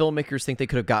how the filmmakers think they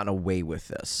could have gotten away with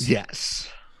this. Yes.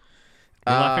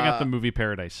 We're laughing at the movie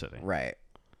Paradise City. Right.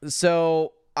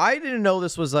 So I didn't know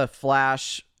this was a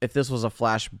flash, if this was a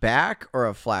flashback or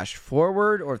a flash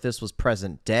forward or if this was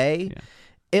present day. Yeah.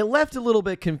 It left a little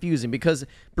bit confusing because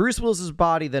Bruce Willis's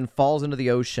body then falls into the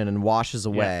ocean and washes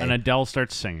away. Yeah, and Adele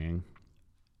starts singing.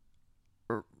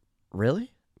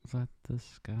 Really? Is that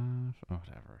this guy? Oh,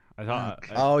 whatever.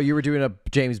 You were doing a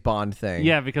James Bond thing.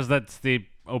 Yeah, because that's the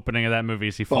opening of that movie.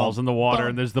 Is he falls in the water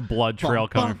and there's the blood trail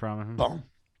coming from him.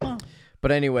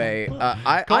 But anyway,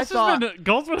 I thought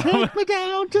Gold's been take me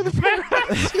down to the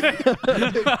paradise,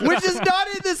 which is not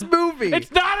in this movie.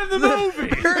 It's not in the movie.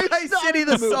 Paradise City,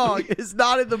 the song, is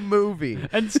not in the movie.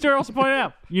 And Stuart also pointed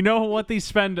out, you know what they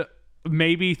spend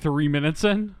maybe 3 minutes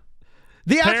in?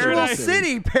 The actual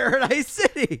city, Paradise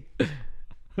City.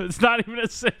 It's not even a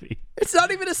city. It's not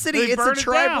even a city. It's a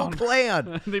tribal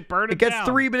clan. They burn it It gets down.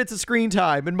 3 minutes of screen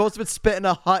time, and most of it's spent in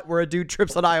a hut where a dude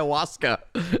trips on ayahuasca.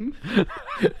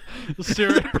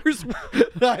 Stuart.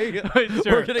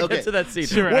 We're going to get to that scene.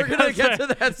 Stuart, We're going to get to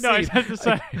that scene. No, I have to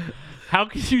say, How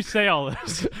can you say all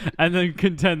this and then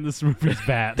contend this movie's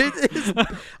bad?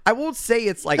 I won't say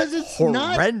it's like it's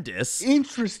horrendous.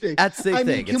 Interesting. That's the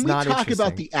thing. Can it's we not talk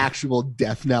about interesting. the actual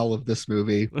death knell of this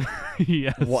movie?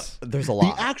 Yes. What? There's a The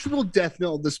lot. actual death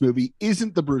knell of this movie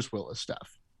isn't the Bruce Willis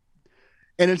stuff,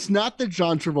 and it's not the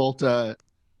John Travolta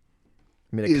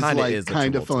I mean, it is kind of like is the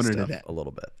kind of Travolta phoning stuff it in. a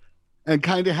little bit. and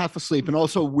kind of half asleep, and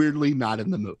also weirdly not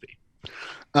in the movie.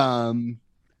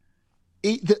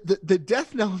 The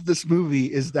death knell of this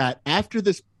movie is that after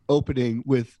this opening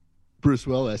with Bruce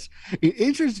Willis, it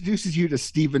introduces you to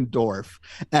Steven Dorff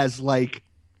as like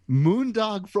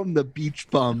Moondog from the Beach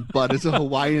Bum, but as a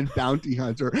Hawaiian bounty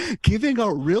hunter, giving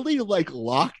a really like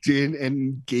locked in and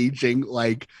engaging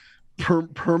like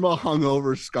perma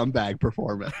hungover scumbag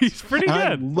performance. He's pretty And I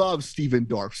good. love Steven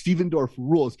Dorff. Steven Dorff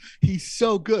rules. He's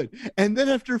so good. And then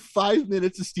after 5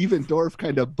 minutes of Steven Dorff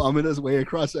kind of bumming his way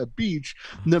across a beach,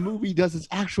 the movie does its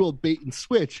actual bait and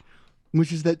switch,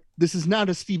 which is that this is not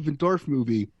a Steven Dorff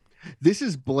movie. This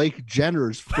is Blake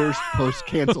Jenner's first post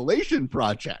cancellation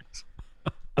project.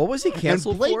 What was he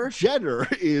canceled and Blake for? Jenner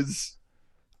is.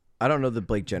 I don't know the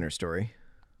Blake Jenner story.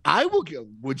 I will give.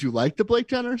 Would you like the Blake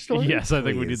Jenner story? Yes, I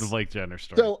think we need Please. the Blake Jenner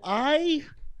story. So I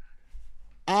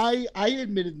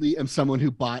admittedly am someone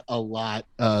who bought a lot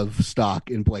of stock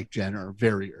in Blake Jenner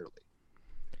very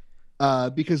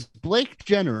early. Because Blake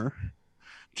Jenner,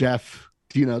 Jeff,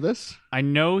 do you know this? I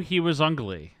know he was on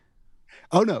Glee.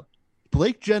 Oh no.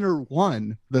 Blake Jenner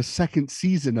won the second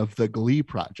season of the Glee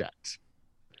Project,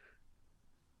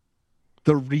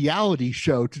 the reality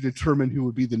show to determine who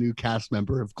would be the new cast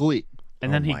member of Glee.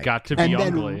 And then he my got to be And on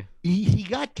then Glee. he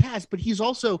got cast, but he's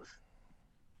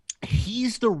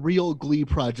the real Glee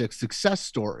Project success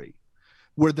story,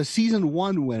 where the season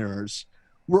 1 winners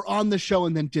were on the show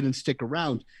and then didn't stick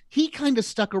around. He kind of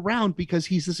stuck around because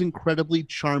he's this incredibly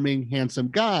charming, handsome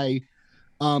guy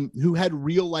who had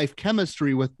real life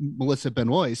chemistry with Melissa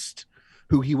Benoist,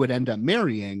 who he would end up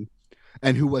marrying,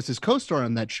 and who was his co-star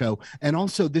on that show. And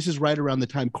also, this is right around the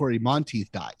time Corey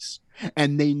Monteith dies,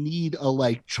 and they need a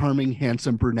like charming,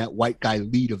 handsome, brunette, white guy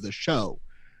lead of the show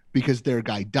because their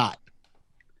guy died.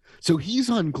 So he's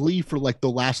on Glee for like the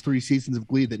last 3 seasons of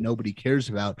Glee that nobody cares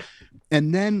about,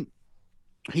 and then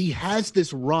he has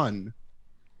this run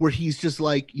where he's just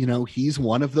like, you know, he's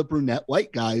one of the brunette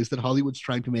white guys that Hollywood's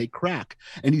trying to make crack.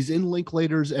 And he's in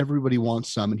Linklater's Everybody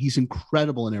Wants Some, and he's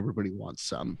incredible in Everybody Wants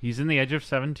Some. He's in The Edge of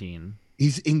 17.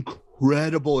 He's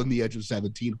incredible in The Edge of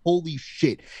 17. Holy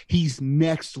shit. He's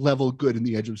next level good in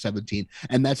The Edge of 17.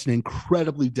 And that's an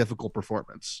incredibly difficult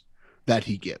performance that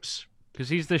he gives. Because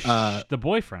he's the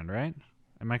boyfriend, right?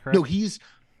 Am I correct? No, he's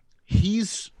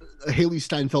Haley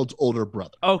Steinfeld's older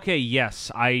brother. Okay, yes.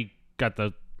 I got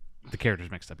the characters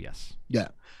mixed up, yes. Yeah.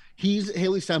 He's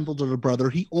Haley Steinfeld's older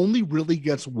brother. He only really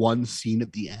gets one scene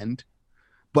at the end,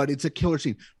 but it's a killer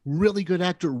scene. Really good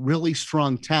actor, really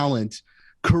strong talent.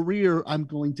 Career, I'm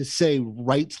going to say,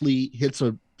 rightly hits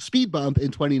a speed bump in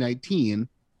 2019.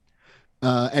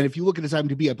 And if you look at his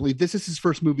IMDb, I believe this is his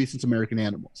first movie since American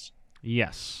Animals,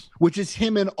 Yes. which is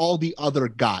him and all the other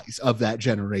guys of that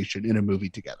generation in a movie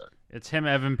together. It's him,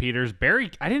 Evan Peters, Barry.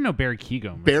 I didn't know Barry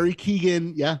Keoghan. Barry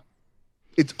Keoghan, yeah.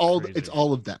 It's Crazy.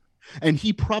 all of them. And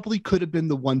he probably could have been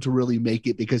the one to really make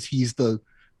it because he's the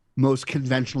most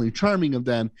conventionally charming of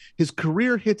them. His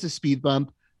career hits a speed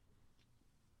bump.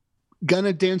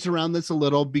 Gonna dance around this a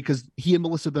little because he and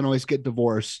Melissa Benoist get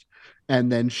divorced. And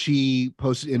then she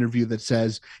posts an interview that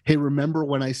says, hey, remember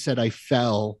when I said I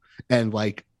fell and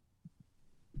like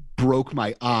broke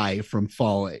my eye from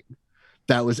falling?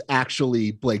 That was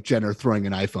actually Blake Jenner throwing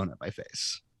an iPhone at my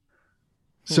face.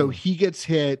 So he gets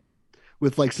hit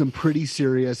with like some pretty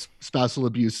serious spousal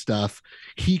abuse stuff.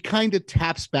 He kind of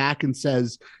taps back and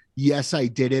says, yes, I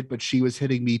did it, but she was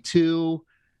hitting me too.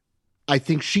 I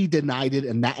think she denied it.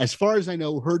 And that, as far as I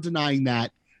know, her denying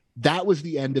that was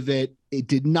the end of it. It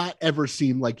did not ever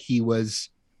seem like he was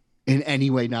in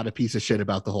any way not a piece of shit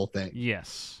about the whole thing.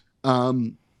 Yes.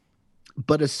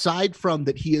 But aside from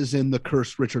that, he is in the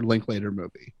cursed Richard Linklater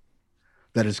movie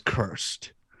that is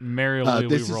cursed. Merrily we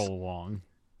this is- roll along.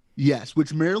 Yes,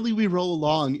 which Merrily We Roll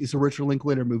Along is a Richard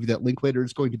Linklater movie that Linklater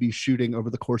is going to be shooting over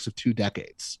the course of 2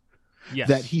 decades. Yes.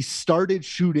 That he started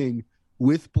shooting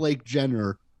with Blake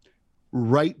Jenner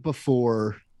right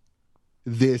before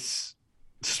this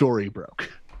story broke.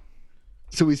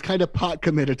 So he's kind of pot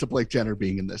committed to Blake Jenner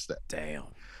being in this thing. Damn.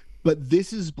 But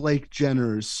this is Blake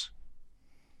Jenner's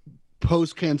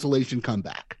post-cancellation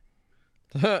comeback.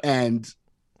 And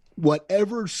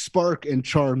whatever spark and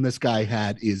charm this guy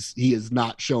had he is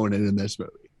not showing it in this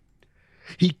movie.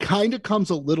 He kind of comes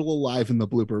a little alive in the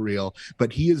blooper reel,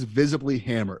 but he is visibly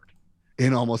hammered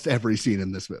in almost every scene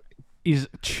in this movie. He's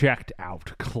checked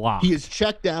out. Clocked. He is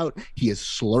checked out. He is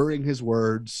slurring his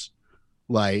words.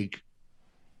 Like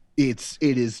it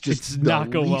is just It's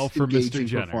not going well for Mr.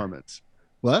 Jenner. Performance.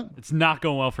 What? It's not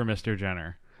going well for Mr.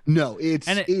 Jenner. No,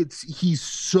 he's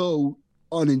so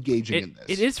unengaging in this.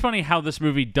 It is funny how this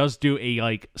movie does do a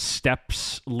like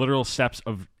literal steps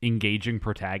of engaging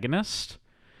protagonist.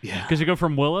 Yeah. Because you go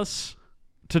from Willis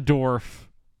to Dorff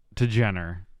to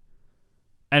Jenner.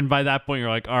 And by that point, you're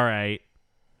like, all right,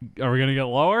 are we going to get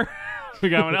lower? We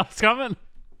got one else coming?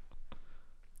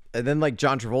 And then like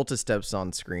John Travolta steps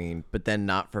on screen, but then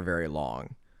not for very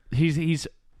long. He's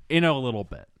in a little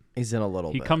bit. He's in a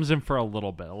little bit. He comes in for a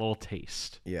little bit, a little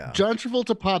taste. Yeah. John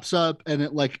Travolta pops up and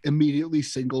it like immediately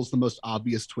singles the most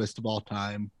obvious twist of all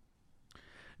time.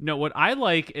 No, what I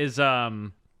like is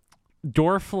Dorff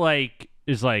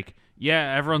is like,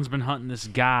 yeah, everyone's been hunting this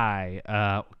guy.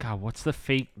 God, what's the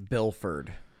fake Bilford.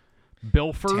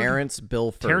 Terrence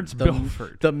Bilford.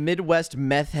 Bilford. The Midwest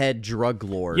meth head drug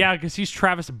lord. Yeah, because he's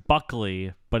Travis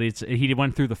Buckley, but he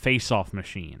went through the face-off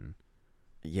machine.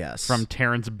 Yes. From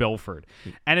Terrence Bilford.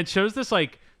 And it shows this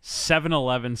like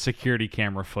 7-Eleven security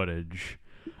camera footage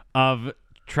of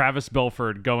Travis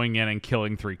Bilford going in and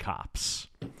killing 3 cops.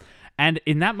 And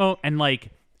in that moment, and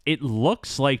like, it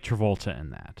looks like Travolta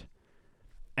in that.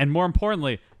 And more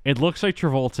importantly, it looks like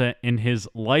Travolta in his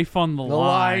life on the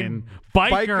line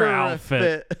biker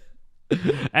outfit.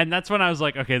 And that's when I was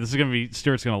like, okay, this is going to be,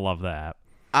 Stuart's going to love that.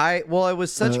 It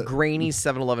was such grainy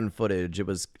 7-Eleven footage. It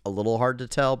was a little hard to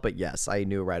tell, but yes, I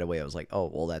knew right away. I was like, oh,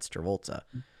 well, that's Travolta.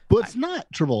 But it's not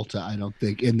Travolta, I don't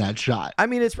think, in that shot. I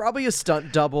mean, it's probably a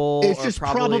stunt double. It's just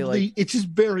probably it's just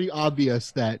very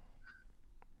obvious that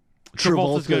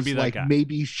Travolta's going to be that like guy.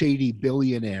 Maybe shady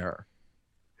billionaire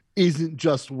isn't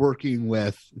just working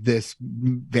with this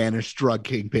vanished drug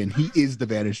kingpin. He is the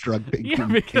vanished drug kingpin. Yeah,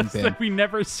 because we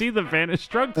never see the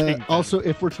vanished drug kingpin. Also,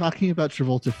 if we're talking about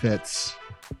Travolta fits,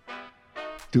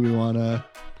 do we want to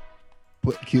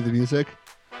cue the music?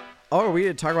 Oh, are we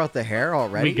going to talk about the hair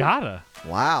already? We gotta.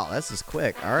 Wow, this is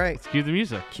quick. All right. Let's cue the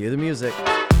music. Cue the music.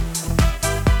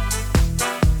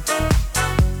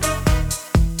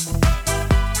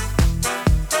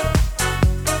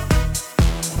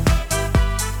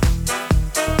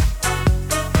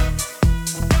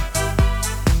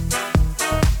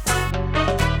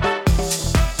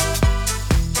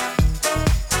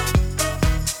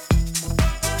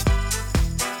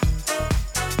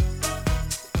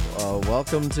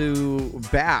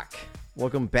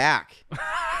 Welcome back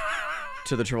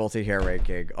to the Travolta hair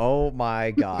ranking. Oh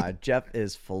my God, Jeff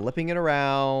is flipping it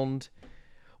around.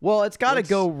 Well, it's got to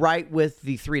go right with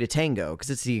the 3 to Tango because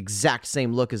it's the exact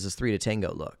same look as his 3 to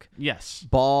Tango look. Yes,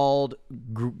 bald,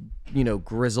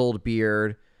 grizzled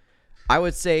beard. I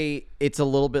would say it's a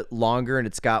little bit longer and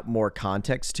it's got more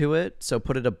context to it. So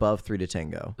put it above 3 to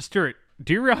Tango. Stuart,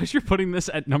 do you realize you're putting this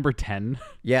at number 10?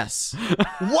 Yes.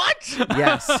 What?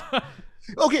 Yes.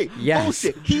 Okay, yes.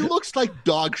 Bullshit. He looks like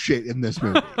dog shit in this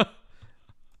movie.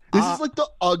 This is like the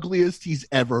ugliest he's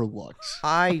ever looked.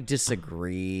 I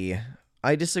disagree.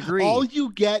 All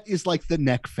you get is like the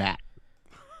neck fat.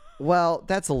 Well,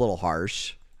 that's a little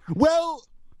harsh. Well,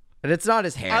 and it's not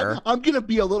his hair. I'm going to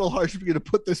be a little harsh if you're going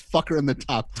to put this fucker in the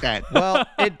top 10. Well,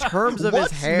 in terms of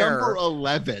his hair. Number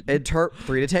 11? 3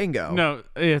 to Tango. No,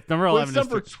 number 11 What's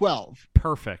number 12?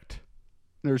 Perfect.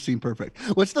 Never seen Perfect.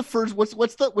 What's the first?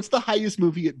 What's the highest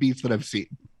movie it beats that I've seen?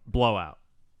 Blowout.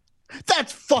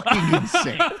 That's fucking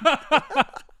insane.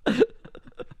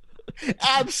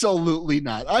 Absolutely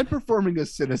not. I'm performing a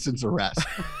citizen's arrest.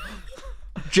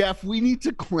 Jeff, we need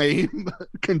to claim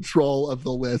control of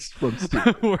the list from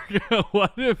Steve.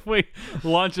 What if we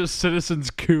launch a citizen's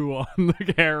coup on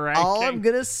the hair ranking? All I'm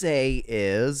gonna say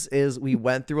is we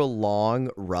went through a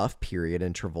long, rough period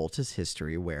in Travolta's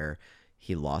history where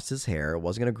he lost his hair. It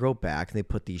wasn't going to grow back. And they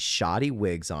put these shoddy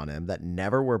wigs on him that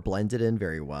never were blended in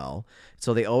very well.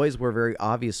 So they always were very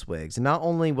obvious wigs. And not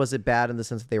only was it bad in the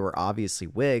sense that they were obviously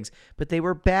wigs, but they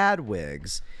were bad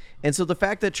wigs. And so the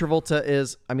fact that Travolta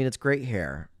it's great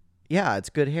hair. Yeah, it's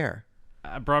good hair.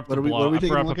 I brought up what are we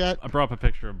taking a look at? I brought up a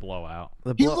picture of Blowout.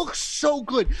 He looks so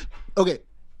good. Okay.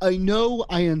 I know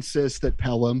I insist that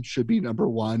Pelham should be number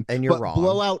 1, and you're but wrong.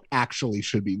 Blowout actually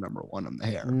should be number 1 on the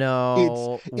hair.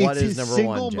 No, it's his number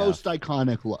single 1, Jeff? most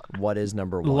iconic look. What is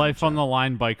number 1? Life Jeff? on the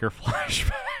Line biker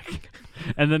flashback,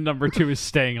 and then number 2 is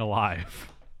Staying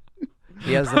Alive.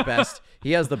 He has the best.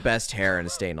 He has the best hair in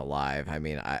Staying Alive. I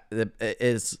mean,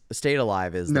 Staying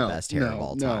Alive is the best hair of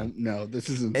all time. No, this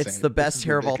is insane. It's the best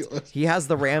hair ridiculous. of all time. He has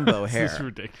the Rambo hair. This is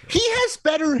ridiculous. He has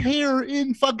better hair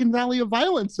in fucking Valley of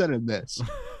Violence than in this.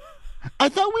 I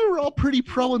thought we were all pretty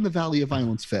pro in the Valley of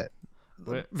Violence fit.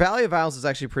 Valley of Violence is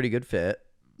actually a pretty good fit.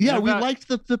 Yeah, What we about- liked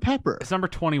the pepper. It's number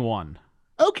 21.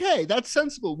 Okay, that's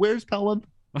sensible. Where's Pelham?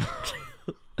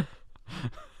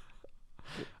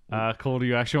 Cole, do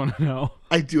you actually want to know?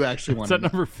 I do actually It's want to at know.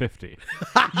 number 50.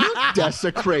 You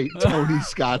desecrate Tony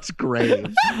Scott's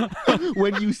grave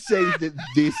when you say that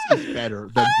this is better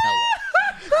than Pelham.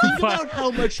 Think about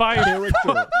how much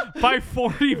character. By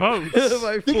 40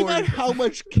 votes. Think about how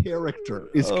much character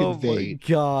is Oh my conveyed.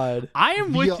 god. I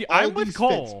am Via with you. all I'm with these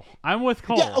Cole. I'm with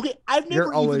Cole. Yeah, okay. I've You're never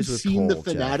even always with seen the Cole,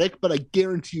 Jeff. Fanatic, but I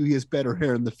guarantee you he has better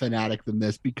hair in the Fanatic than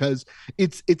this because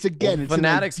it's again it's an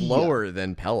Fanatic's idea. lower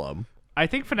than Pelham. I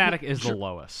think Fanatic is the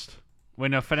lowest.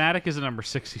 Wait, no, Fanatic is at number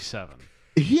 67.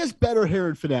 He has better hair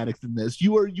in Fanatic than this.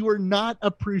 You are not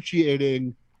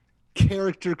appreciating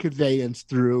character conveyance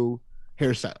through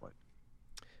hairstyling.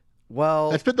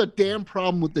 Well, That's been the damn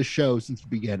problem with the show since the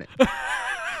beginning.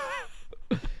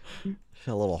 a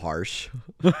little harsh.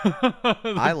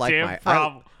 I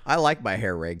I like my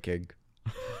hair ranking.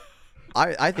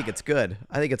 I think it's good.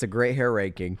 I think it's a great hair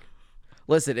ranking.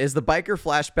 Listen, is the biker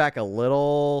flashback a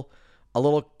little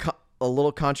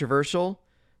controversial?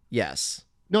 Yes.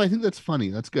 No, I think that's funny.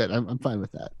 That's good. I'm fine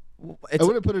with that. I It's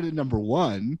wouldn't put it at number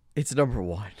one. it's number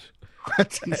one.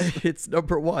 That's- It's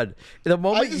number one. The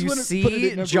moment just you wouldn't put it see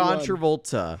at number John one.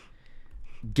 Travolta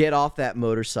get off that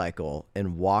motorcycle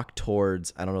and walk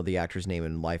towards, I don't know the actor's name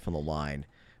in Life on the Line,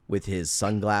 with his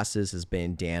sunglasses, his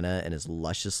bandana, and his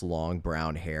luscious long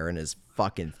brown hair and his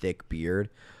fucking thick beard.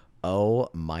 Oh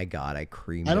my god, I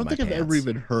creamed. I don't in my think I've ever pants.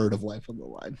 even heard of Life on the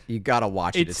Line. You gotta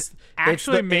watch it. It's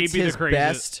actually it's maybe the his craziest-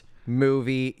 best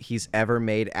movie he's ever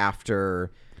made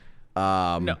after.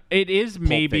 No, it is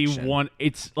maybe Fiction. one.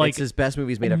 It's like it's his best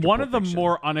movies made after one Pulp of the Fiction.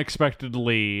 more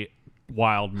unexpectedly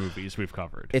wild movies we've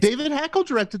covered. David Hackle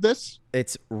directed this.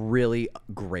 It's really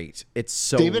great. It's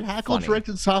so David Hackle funny.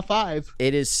 directed Saw 5.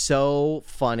 It is so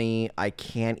funny. I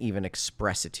can't even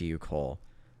express it to you, Cole,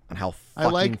 on how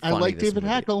fucking I funny like this David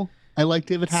movie. Hackle. I like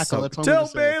David Hackle. So, That's all I'm tell gonna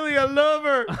say. Bailey I love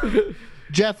her.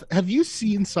 Jeff, have you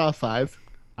seen Saw 5?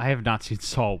 I have not seen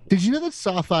Saw. Did you know that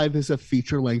Saw 5 is a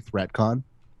feature-length retcon?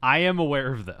 I am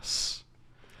aware of this.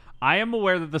 I am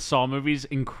aware that the Saw movies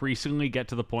increasingly get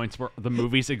to the points where the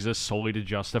movies exist solely to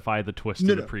justify the twist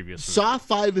of the previous movie. Saw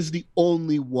 5 is the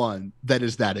only one that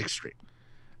is that extreme.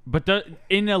 But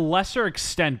in a lesser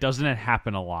extent, doesn't it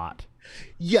happen a lot?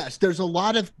 Yes, there's a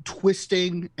lot of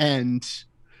twisting and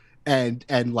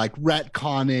like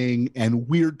retconning and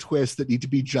weird twists that need to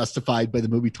be justified by the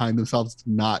movie tying themselves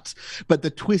to knots. But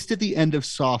the twist at the end of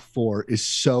Saw 4 is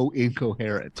so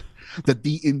incoherent that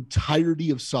the entirety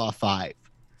of Saw 5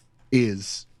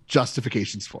 is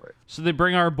justifications for it. So they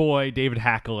bring our boy David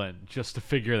Hackle in just to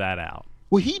figure that out.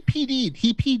 Well, he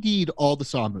PD'd all the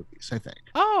Saw movies, I think.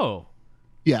 Oh,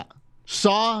 Yeah.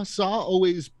 Saw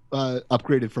always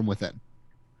upgraded from within.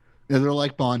 And they're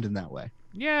like Bond in that way.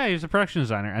 yeah, he's a production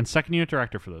designer and second unit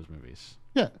director for those movies.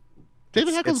 Yeah.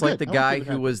 David Hackle's It's like good. the I guy David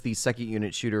who Hackle. was the second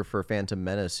unit shooter for Phantom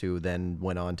Menace, who then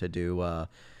went on to do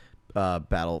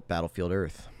Battlefield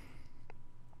Earth.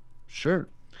 Sure.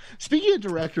 Speaking of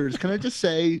directors, can I just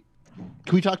say,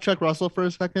 can we talk Chuck Russell for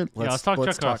a second? Let's talk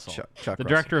Chuck Russell, Chuck the Russell.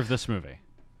 director of this movie.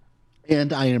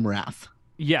 And I Am Wrath.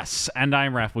 Yes, and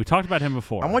I'm Raph. We talked about him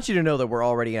before. I want you to know that we're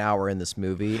already an hour in this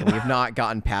movie, and we've not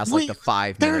gotten past like the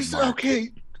 5 minute There's mark. okay.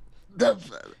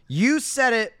 You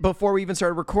said it before we even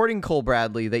started recording, Cole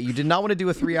Bradley, that you did not want to do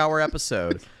a 3-hour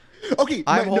episode. Okay,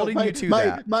 I'm holding you to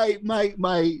that.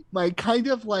 My kind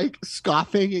of like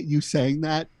scoffing at you saying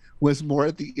that was more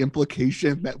at the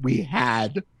implication that we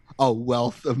had a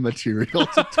wealth of material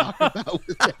to talk about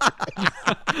with it.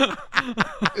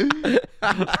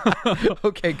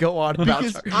 Okay, go on about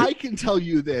Because Chuck. I can tell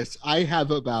you this, I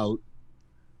have about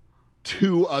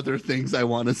 2 other things I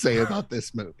want to say about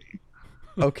this movie.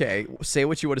 Okay, say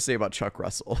what you want to say about Chuck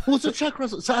Russell. Well, so Chuck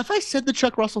Russell. So if I said the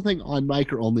Chuck Russell thing on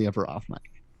mic or only ever off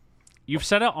mic? You've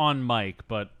said it on mic,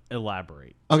 but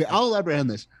elaborate. Okay, I'll elaborate on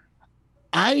this.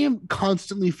 I am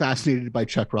constantly fascinated by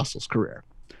Chuck Russell's career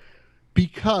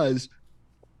because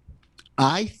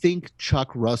I think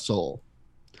Chuck Russell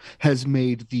has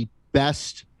made the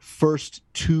best first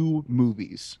 2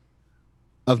 movies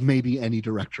of maybe any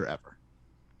director ever.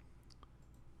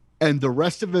 And the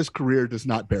rest of his career does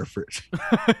not bear fruit,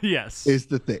 Yes. is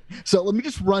the thing. So let me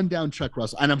just run down Chuck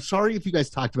Russell. And I'm sorry if you guys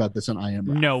talked about this on I Am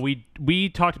Wrath. No, we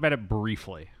talked about it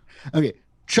briefly. Okay,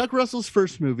 Chuck Russell's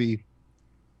first movie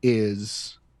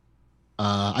is,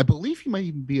 I believe he might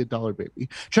even be a dollar baby.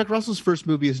 Chuck Russell's first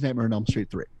movie is Nightmare on Elm Street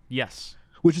 3, Yes.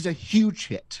 which is a huge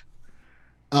hit,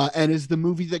 and is the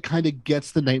movie that kind of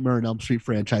gets the Nightmare on Elm Street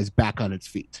franchise back on its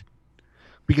feet.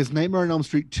 Because Nightmare on Elm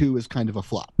Street 2 is kind of a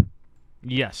flop.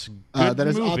 Yes, good that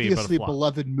is movie, obviously a but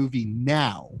beloved movie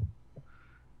now.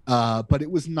 But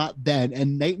it was not then.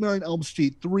 And Nightmare on Elm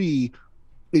Street 3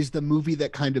 is the movie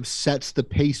that kind of sets the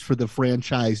pace for the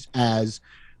franchise as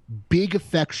big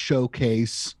effects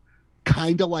showcase,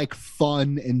 kind of like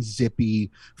fun and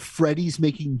zippy. Freddy's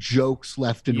making jokes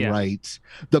left and right.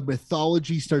 The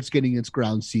mythology starts getting its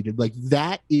ground seated. Like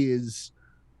that is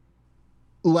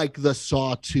like the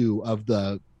Saw 2 of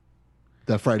the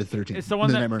Friday the 13th. It's the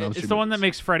one that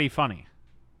makes Freddy funny.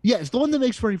 Yeah, it's the one that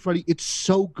makes Freddy funny. It's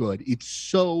so good. It's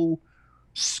so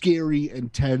scary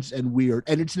and tense and weird,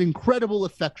 and it's an incredible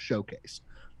effect showcase,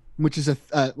 which is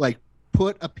like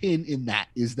put a pin in that.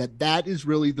 That is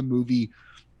really the movie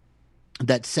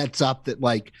that sets up that,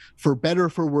 like, for better or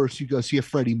for worse, you go see a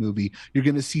Freddy movie, you're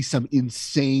going to see some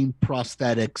insane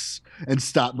prosthetics and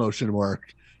stop motion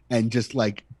work and just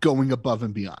like going above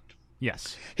and beyond.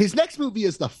 Yes. His next movie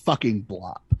is The fucking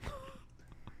Blob.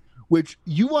 Which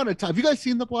you want to talk. Have you guys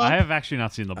seen The Blob? I have actually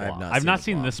not seen The Blob. I've not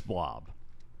seen this Blob.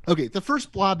 Okay, the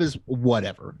first Blob is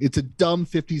whatever. It's a dumb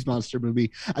 50s monster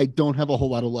movie. I don't have a whole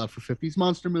lot of love for 50s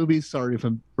monster movies. Sorry if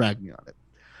I'm bragging on it.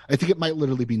 I think it might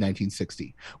literally be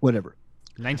 1960. Whatever.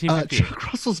 1958. Chuck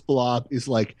Russell's Blob is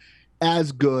like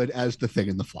as good as The Thing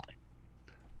and the Fly.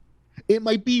 It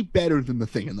might be better than The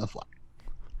Thing and the Fly.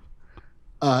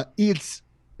 It's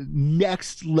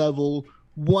next level,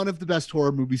 one of the best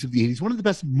horror movies of the 80s, one of the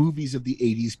best movies of the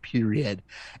 80s, period.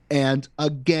 And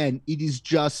again, it is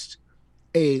just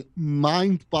a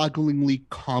mind-bogglingly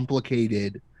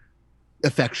complicated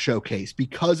effects showcase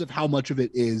because of how much of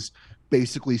it is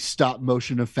basically stop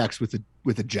motion effects with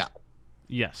a gel.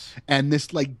 Yes. And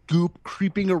this like goop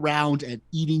creeping around and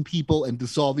eating people and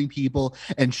dissolving people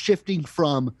and shifting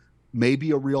from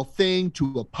maybe a real thing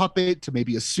to a puppet to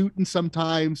maybe a suit, and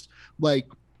sometimes like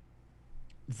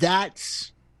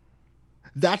that's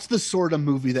the sort of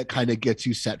movie that kind of gets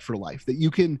you set for life, that you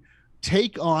can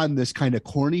take on this kind of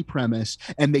corny premise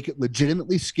and make it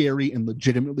legitimately scary and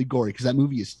legitimately gory, because that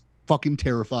movie is fucking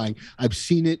terrifying. I've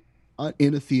seen it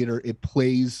in a theater. It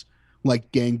plays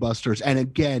like gangbusters. And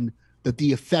again, that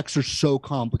the effects are so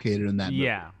complicated in that movie.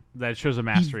 Yeah, that shows a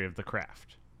mastery of the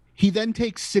craft. He then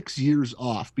takes 6 years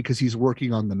off because he's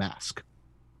working on The Mask.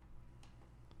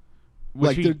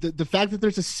 The fact that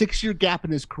there's a 6-year gap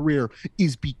in his career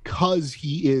is because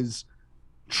he is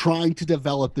trying to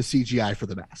develop the CGI for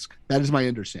The Mask. That is my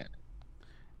understanding.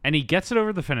 And he gets it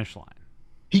over the finish line.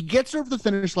 He gets over the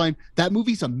finish line. That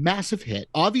movie's a massive hit,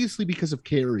 obviously because of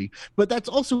Carrie, but that's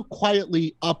also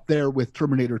quietly up there with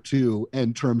Terminator 2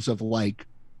 in terms of like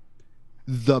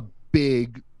the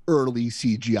big early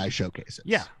CGI showcases.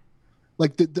 Yeah.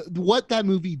 Like what that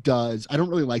movie does, I don't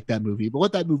really like that movie, but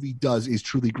what that movie does is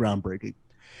truly groundbreaking.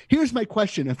 Here's my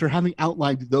question after having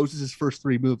outlined those as his first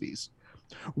 3 movies.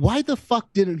 Why the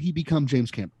fuck didn't he become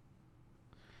James Cameron?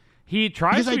 He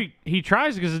tries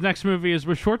because his next movie is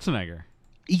with Schwarzenegger.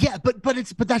 Yeah, but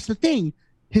that's the thing.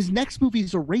 His next movie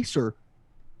is Eraser.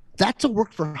 That's a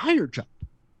work for hire job.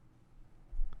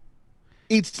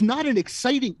 It's not an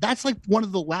exciting. That's like one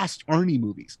of the last Arnie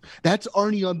movies. That's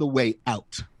Arnie on the way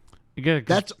out.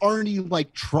 That's Arnie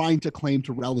like trying to claim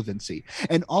to relevancy.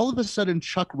 And all of a sudden,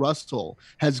 Chuck Russell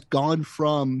has gone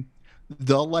from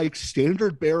the like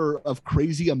standard bearer of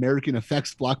crazy American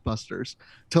effects blockbusters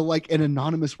to like an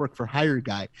anonymous work for hire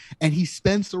guy. And he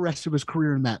spends the rest of his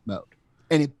career in that mode.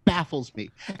 And it baffles me.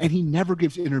 And he never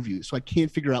gives interviews, so I can't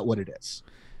figure out what it is.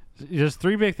 There's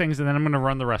 3 big things, and then I'm going to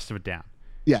run the rest of it down.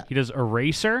 Yeah. He does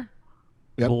Eraser,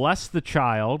 Bless the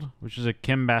Child, which is a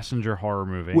Kim Basinger horror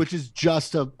movie. Which is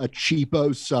just a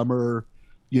cheapo summer,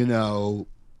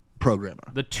 programmer.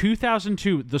 The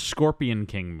 2002 The Scorpion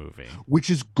King movie. Which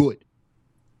is good.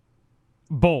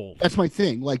 Bold. That's my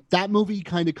thing. Like, that movie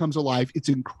kind of comes alive. It's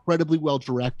incredibly well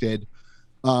directed.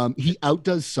 He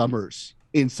outdoes Summers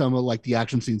in some of like the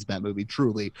action scenes of that movie,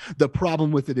 truly. The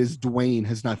problem with it is Dwayne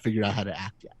has not figured out how to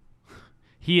act yet.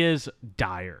 He is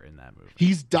dire in that movie.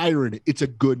 He's dire in it. It's a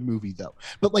good movie though.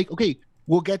 But like, okay,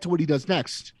 we'll get to what he does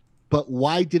next. But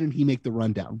why didn't he make The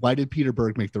Rundown? Why did Peter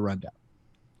Berg make The Rundown?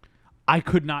 I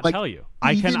could not tell you.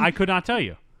 I could not tell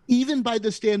you. Even by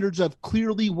the standards of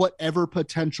clearly whatever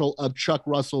potential of Chuck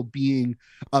Russell being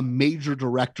a major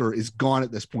director is gone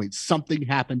at this point. Something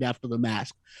happened after The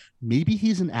Mask. Maybe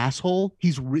he's an asshole.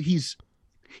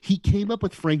 He came up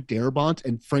with Frank Darabont,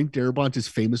 and Frank Darabont is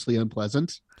famously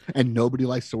unpleasant, and nobody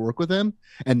likes to work with him,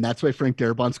 and that's why Frank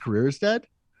Darabont's career is dead.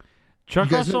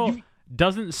 Chuck Russell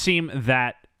doesn't seem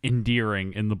that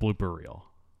endearing in the blooper reel.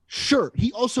 Sure.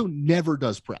 He also never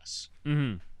does press.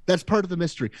 Mm-hmm. That's part of the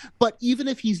mystery. But even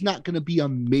if he's not going to be a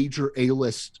major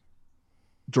A-list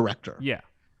director,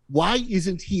 Why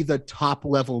isn't he the top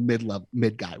level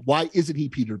mid guy? Why isn't he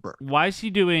Peter Berg? Why is he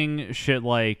doing shit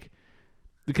like?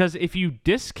 Because if you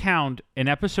discount an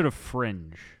episode of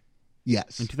Fringe,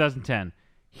 Yes, in 2010,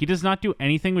 he does not do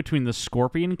anything between The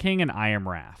Scorpion King and I Am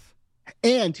Wrath.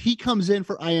 and he comes in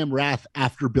for I Am Wrath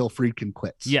after Bill Friedkin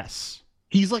quits. Yes.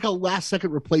 He's like a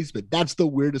last-second replacement. That's the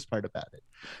weirdest part about it.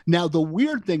 Now, the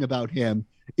weird thing about him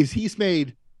is he's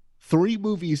made 3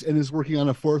 movies and is working on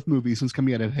a 4th movie since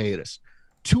coming out of hiatus.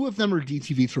 2 of them are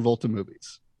DTV Travolta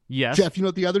movies. Yes. Jeff, you know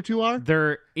what the other 2 are?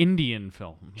 They're Indian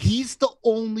films. He's the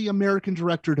only American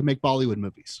director to make Bollywood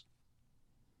movies.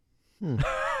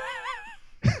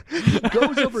 He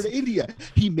goes over to India.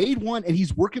 He made one and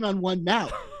he's working on one now.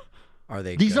 Are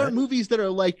they These good? aren't movies that are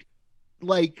like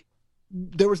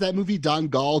there was that movie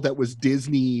Dangal that was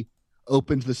Disney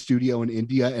opened the studio in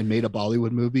India and made a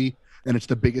Bollywood movie, and it's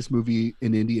the biggest movie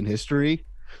in Indian history.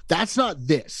 That's not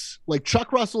this. Like,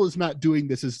 Chuck Russell is not doing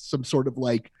this as some sort of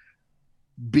like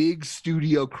big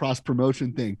studio cross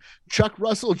promotion thing. Chuck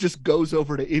Russell just goes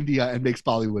over to India and makes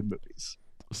Bollywood movies.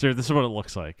 So this is what it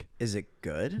looks like. Is it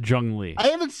good? Jung Lee. I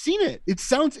haven't seen it. It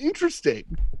sounds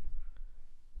interesting.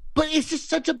 But it's just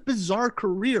such a bizarre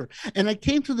career. And I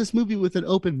came to this movie with an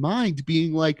open mind,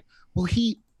 being like, well,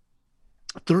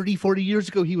 30, 40 years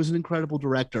ago, he was an incredible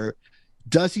director.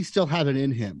 Does he still have it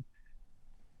in him?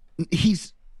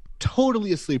 He's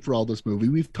totally asleep for all this movie.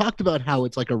 We've talked about how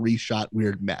it's like a reshot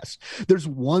weird mess. There's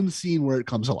one scene where it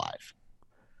comes alive.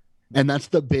 And that's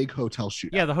the big hotel shootout.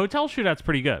 Yeah, the hotel shootout's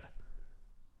pretty good.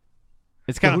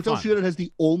 It's The kind of hotel fun. shootout has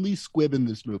the only squib in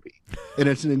this movie. And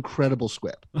it's an incredible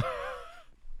squib.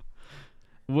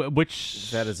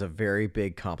 Which That is a very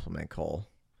big compliment, Cole.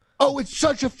 Oh, it's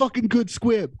such a fucking good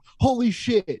squib. Holy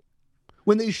shit.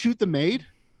 When they shoot the maid.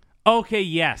 Okay,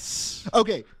 yes.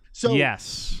 Okay, so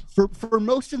yes. for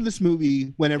most of this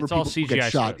movie, whenever It's all people CGI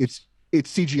get shot, scripts.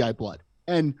 it's CGI blood.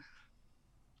 And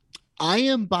I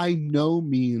am by no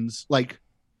means like,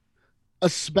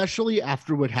 especially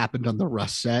after what happened on the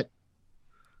Rust set,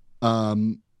 I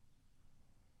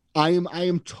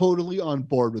am totally on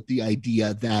board with the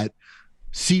idea that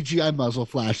CGI muzzle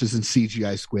flashes and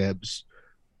CGI squibs,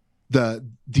 the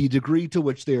degree to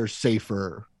which they are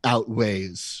safer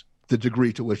outweighs the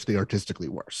degree to which they are artistically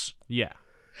worse. Yeah.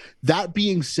 That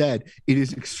being said, it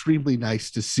is extremely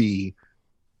nice to see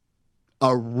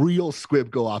a real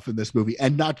squib go off in this movie,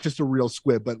 and not just a real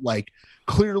squib, but like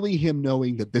clearly him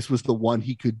knowing that this was the one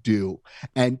he could do.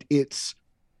 And it's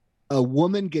a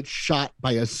woman gets shot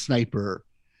by a sniper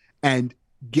and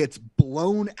gets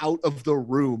blown out of the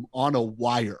room on a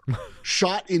wire,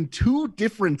 shot in 2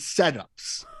 different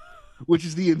setups, which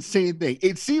is the insane thing.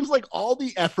 It seems like all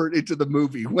the effort into the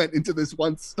movie went into this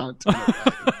one stunt.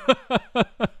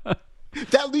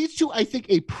 That leads to, I think,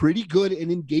 a pretty good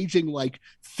and engaging like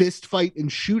fist fight and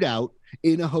shootout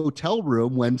in a hotel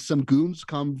room when some goons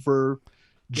come for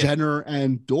Jenner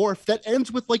and Dorf. That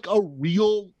ends with like a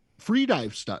real free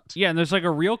dive stunt. Yeah, and there's like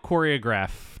a real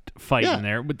choreographed fight Yeah. in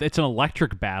there. It's an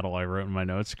electric battle, I wrote in my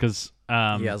notes, because He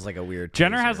has like a weird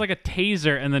Jenner taser. has like a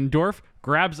taser, and then Dorf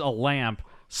grabs a lamp,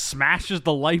 smashes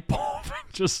the light bulb,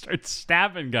 and just starts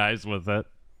stabbing guys with it.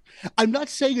 I'm not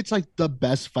saying it's like the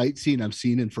best fight scene I've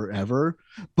seen in forever,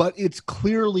 but it's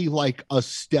clearly like a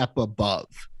step above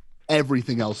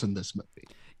everything else in this movie.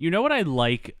 You know what I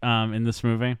like in this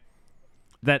movie?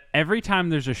 That every time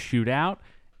there's a shootout,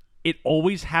 it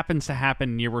always happens to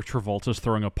happen near where Travolta's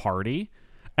throwing a party.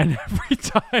 And every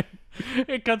time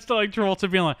it cuts to like Travolta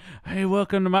being like, "Hey,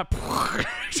 welcome to my,"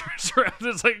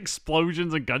 there's like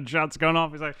explosions and gunshots going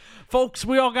off. He's like, "Folks,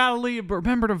 we all gotta leave, but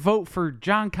remember to vote for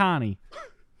John Connie."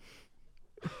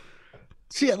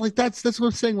 See, yeah, like that's what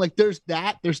I'm saying. Like there's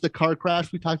the car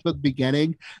crash we talked about at the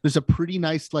beginning. There's a pretty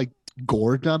nice like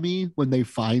gore dummy when they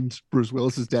find Bruce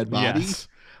Willis's dead body. Yes.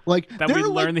 Like That there we are,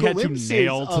 like, learned they had to glimpses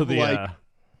nail to of, the. like,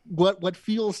 what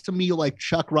feels to me like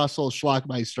Chuck Russell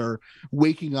Schlockmeister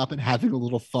waking up and having a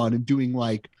little fun and doing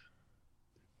like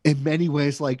in many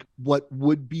ways like what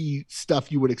would be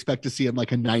stuff you would expect to see in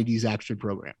like a 90s action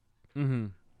program. Mm-hmm.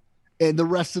 And the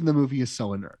rest of the movie is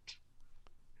so inert.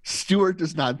 Stewart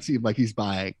does not seem like he's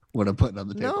buying what I'm putting on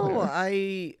the table. No,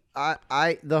 here.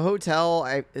 I the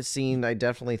hotel scene I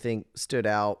definitely think stood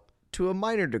out to a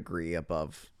minor degree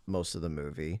above most of the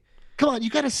movie. Come on, you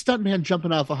got a stuntman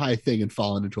jumping off a high thing and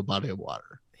falling into a body of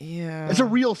water. Yeah, It's a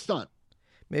real stunt.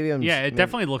 maybe I'm. Yeah, it maybe,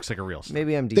 definitely looks like a real. Stunt.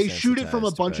 Maybe I'm. They shoot it from a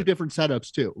desensitized, bunch of but different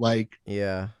setups too. Like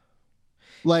Yeah.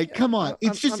 come on.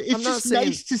 It's I'm not just saying-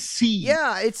 nice to see.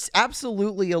 Yeah, it's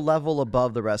absolutely a level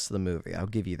above the rest of the movie. I'll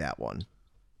give you that one.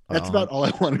 That's about all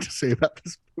I wanted to say about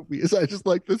this movie. Is I just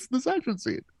like this action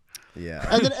scene. Yeah.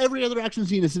 And then every other action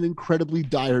scene is an incredibly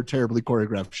dire, terribly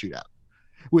choreographed shootout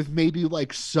with maybe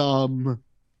like some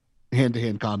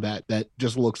hand-to-hand combat that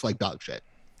just looks like dog shit.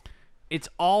 It's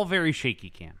all very shaky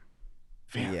cam.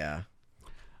 Yeah.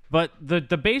 But the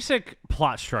basic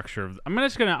plot structure, I'm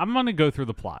gonna go through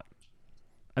the plot.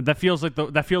 And that feels like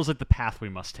the path we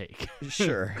must take.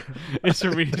 Sure. It's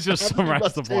for me to just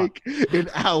summarize the plot. Take an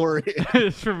hour.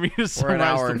 It's for me to We're summarize an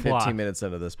hour the and plot. 15 minutes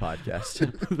into this podcast.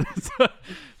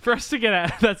 For us to get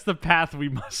at, that's the path we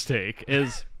must take.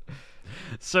 Is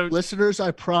so Listeners,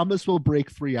 I promise we'll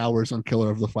break 3 hours on Killer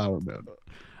of the Flower Moon.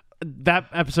 that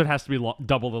episode has to be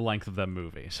double the length of that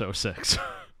movie, so 6.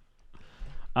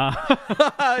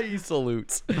 He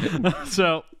salutes.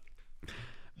 So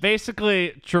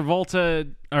basically,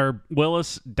 Travolta or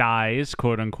Willis dies,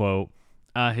 quote unquote.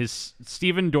 His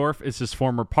Steven Dorff is his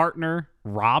former partner,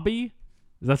 Robbie.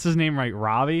 That's his name, right?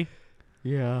 Robbie.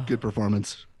 Yeah. Good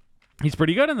performance. He's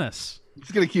pretty good in this.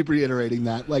 Just gonna keep reiterating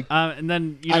that. Like, And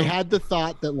then I had the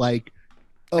thought that like,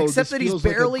 Except this that he's feels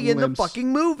like a barely in the glimpse- fucking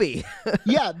movie.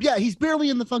 yeah, he's barely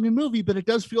in the fucking movie, but it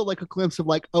does feel like a glimpse of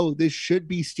like, oh, this should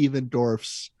be Steven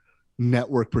Dorff's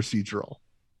network procedural.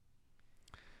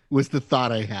 Was the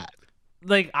thought I had.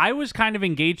 like I was kind of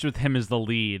engaged with him as the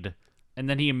lead, and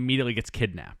then he immediately gets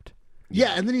kidnapped.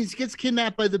 Yeah, and then he gets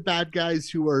kidnapped by the bad guys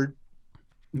who are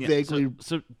Yeah, vaguely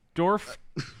so Dorff.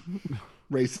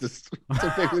 racist. It's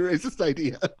a vaguely racist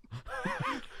idea.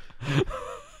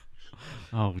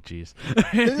 Oh, jeez.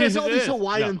 And there's all It these is.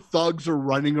 Hawaiian thugs are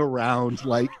running around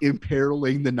like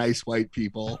imperiling the nice white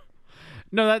people.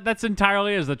 No, that's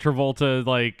entirely is the Travolta.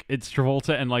 Like it's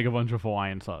Travolta and like a bunch of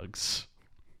Hawaiian thugs.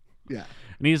 Yeah.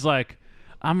 And he's like,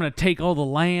 I'm going to take all the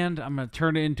land. I'm going to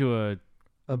turn it into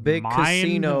A big Mine?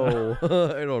 casino.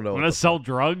 I don't know. I'm going to sell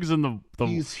drugs in the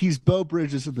He's Bo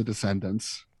Bridges of the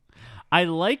Descendants. I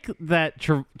like that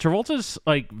Travolta's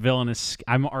like villainous.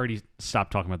 I'm already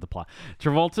stopped talking about the plot.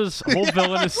 Travolta's whole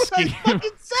villainous scheme.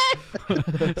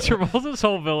 Travolta's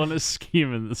whole villainous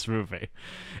scheme in this movie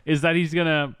is that he's going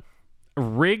to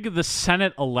rig the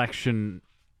Senate election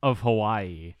of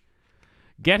Hawaii,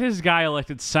 get his guy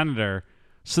elected senator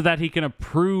so that he can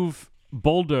approve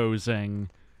bulldozing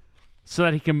so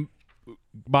that he can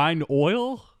mine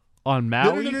oil on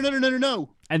Maui. No.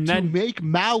 And To then make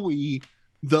Maui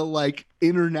the like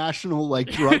international like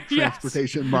drug Yes.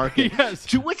 transportation market. Yes.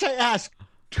 To which I ask,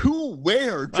 to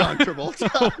where, John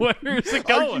Travolta? where is it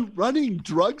Are going? you running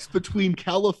drugs between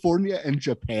California and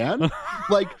Japan?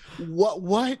 Like,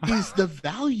 what is the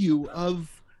value of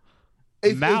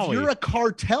if Maui. you're a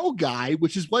cartel guy,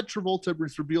 which is what Travolta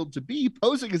was revealed to be,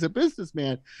 posing as a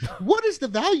businessman? What is the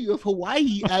value of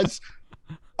Hawaii as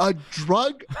a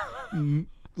drug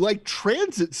like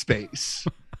transit space?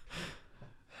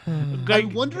 I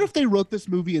wonder if they wrote this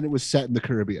movie and it was set in the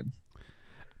Caribbean.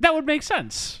 That would make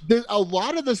sense. A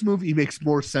lot of this movie makes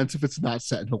more sense if it's not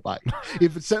set in Hawaii.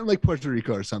 If it's set in like Puerto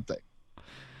Rico or something.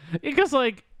 Because,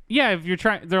 like, yeah, if you're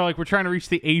trying, they're like, we're trying to reach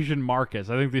the Asian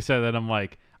markets. I think they said that. I'm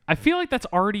like, I feel like that's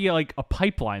already like a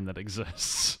pipeline that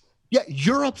exists. Yeah,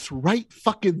 Europe's right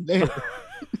fucking there.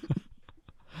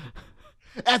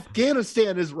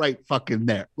 Afghanistan is right fucking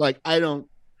there. Like, I don't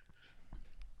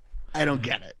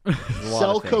get it.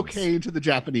 Sell of things. cocaine to the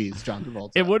Japanese, John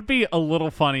Travolta. It would be a little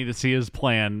funny to see his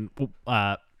plan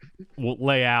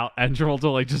lay out, and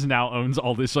Travolta like just now owns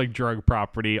all this like drug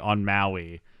property on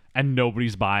Maui, and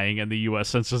nobody's buying, and the U.S.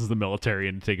 senses the military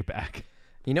and to take it back.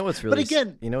 You know what's really? But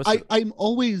again, you know, what's I'm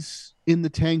always in the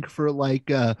tank for like,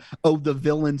 the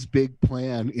villain's big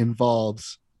plan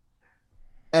involves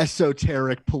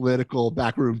esoteric political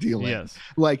backroom dealing. Yes.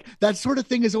 Like that sort of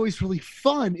thing is always really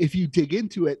fun if you dig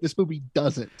into it. This movie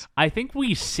doesn't. I think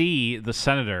we see the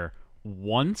senator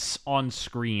once on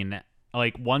screen,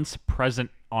 like once present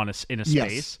on us in a Yes.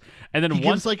 space, and then He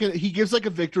once gives like a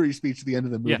victory speech at the end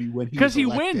of the movie when because he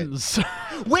elected. wins.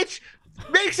 Which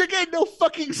makes again no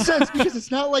fucking sense because it's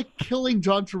not like killing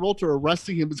John Travolta or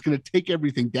arresting him is going to take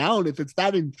everything down if it's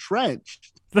that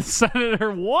entrenched. The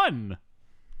senator won.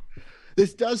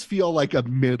 This does feel like a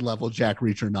mid-level Jack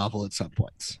Reacher novel at some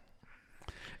points.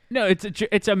 No,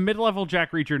 it's a mid-level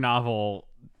Jack Reacher novel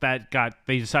that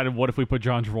they decided, what if we put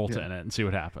John Travolta in it and see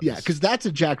what happens? Yeah, because that's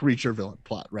a Jack Reacher villain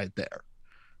plot right there.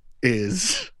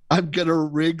 Is I'm gonna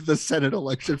rig the Senate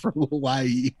election from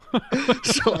Hawaii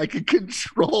so I can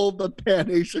control the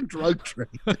Pan-Asian drug trade.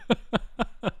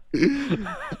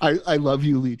 I love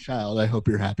you, Lee Child. I hope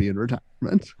you're happy in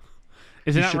retirement.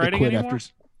 Is he You not should have writing quit anymore?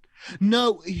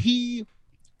 No,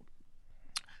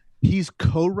 he's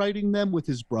co-writing them with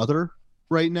his brother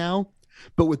right now,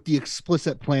 but with the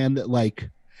explicit plan that like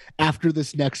after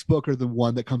this next book or the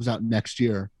one that comes out next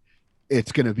year,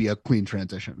 it's going to be a clean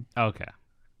transition. Okay.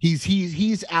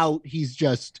 He's out. He's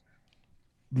just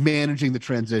managing the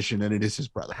transition, and it is his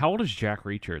brother. How old is Jack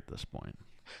Reacher at this point?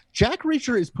 Jack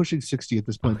Reacher is pushing 60 at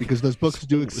this point because those books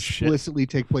do explicitly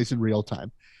take place in real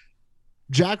time.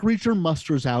 Jack Reacher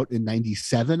musters out in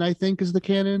 97, I think, is the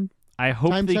canon. I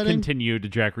hope they continue to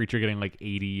Jack Reacher getting like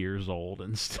 80 years old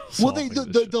and still. Well,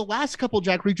 the last couple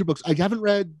Jack Reacher books, I haven't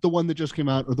read the one that just came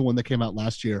out or the one that came out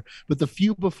last year, but the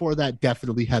few before that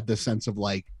definitely had the sense of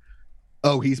like,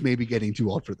 oh, he's maybe getting too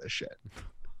old for this shit.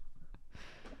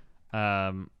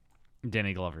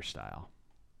 Danny Glover style.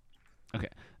 Okay,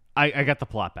 I got the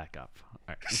plot back up.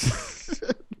 All right.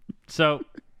 So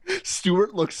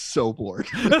Stuart looks so bored.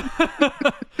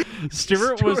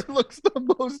 Stuart looks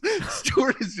the most.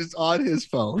 Stuart is just on his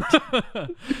phone.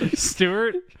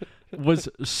 Stuart was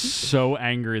so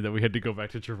angry that we had to go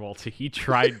back to Travolta. He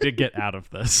tried to get out of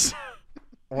this.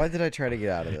 Why did I try to get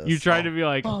out of this? You tried to be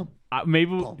like,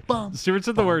 maybe. Stuart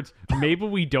said the words, maybe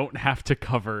we don't have to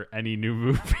cover any new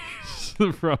movies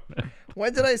from it.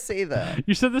 When did I say that?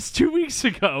 You said this 2 weeks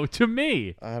ago to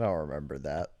me. I don't remember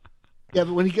that. Yeah,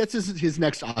 but when he gets his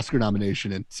next Oscar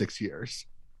nomination in 6 years,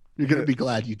 you're going to be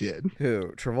glad you did.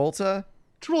 Who? Travolta?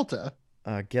 Travolta.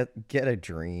 Get a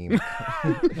dream.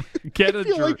 Get a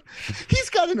dream. Like he's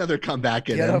got another comeback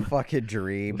in him. Get a fucking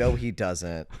dream. No, he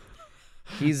doesn't.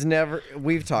 He's never.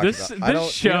 We've talked about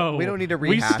this show. We don't need to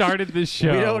rehash. We started this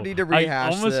show. We don't need to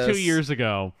rehash almost this. 2 years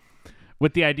ago,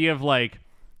 with the idea of like,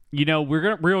 you know,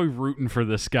 we're really rooting for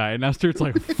this guy, and now Stuart's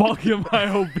like, "Fuck him! I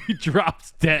hope he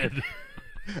drops dead."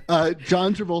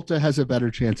 John Travolta has a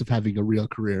better chance of having a real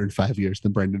career in 5 years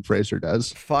than Brendan Fraser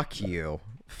does. Fuck you,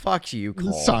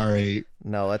 Cole. Sorry.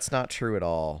 No, that's not true at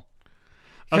all.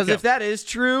 Because if that is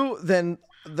true, then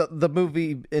the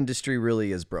movie industry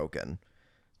really is broken.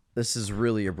 This is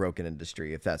really a broken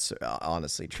industry, if that's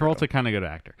honestly true. Travolta, kind of good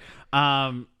actor.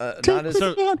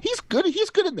 He's good. He's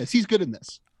good in this. He's good in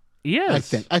this. He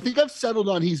is. I think I've settled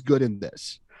on he's good in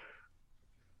this.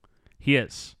 He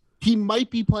is. He might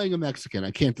be playing a Mexican.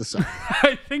 I can't decide.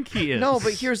 I think he is. No,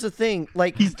 but here's the thing.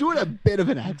 Like he's doing a bit of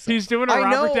an accent. He's doing a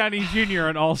Robert Downey Jr.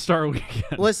 on All-Star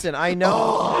Weekend. Listen, I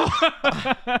know.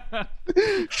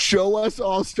 Show us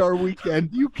All-Star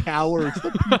Weekend, you cowards. The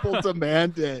people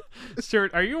demand it.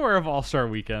 Stuart, are you aware of All-Star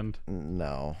Weekend?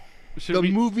 No.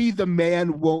 Movie the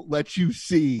man won't let you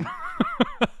see.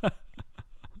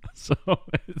 So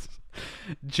it's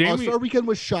Jamie. All-Star Weekend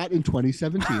was shot in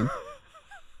 2017.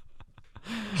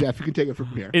 Jeff, you can take it from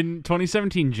here. In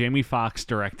 2017, Jamie Foxx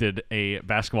directed a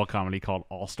basketball comedy called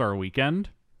All-Star Weekend,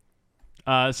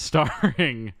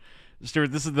 starring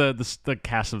Stuart. This is the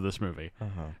cast of this movie.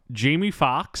 Jamie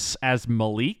Foxx as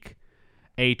Malik,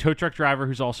 a tow truck driver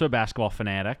who's also a basketball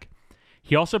fanatic.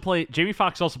 Jamie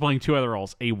Foxx also playing two other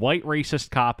roles: a white racist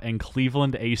cop and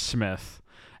Cleveland A. Smith,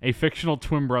 a fictional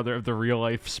twin brother of the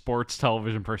real-life sports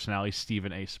television personality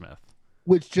Stephen A. Smith.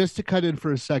 Which, just to cut in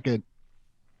for a second,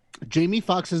 Jamie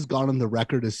Foxx has gone on the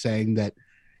record as saying that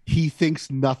he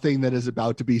thinks nothing that is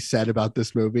about to be said about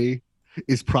this movie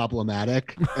is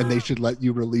problematic and they should let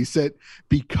you release it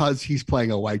because he's playing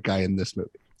a white guy in this movie.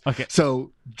 Okay.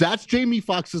 So that's Jamie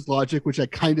Foxx's logic, which I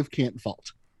kind of can't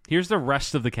fault. Here's the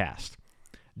rest of the cast.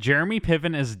 Jeremy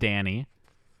Piven as Danny,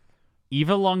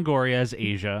 Eva Longoria as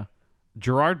Asia,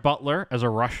 Gerard Butler as a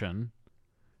Russian,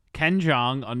 Ken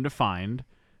Jeong, undefined,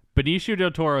 Benicio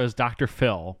del Toro as Dr.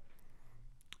 Phil,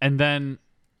 and then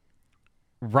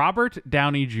Robert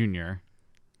Downey Jr.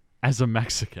 as a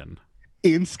Mexican.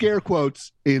 In scare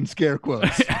quotes.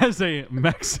 As a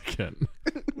Mexican.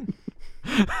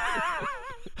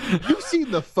 You've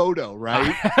seen the photo, right?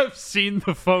 I have seen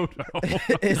the photo.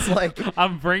 It's like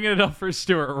I'm bringing it up for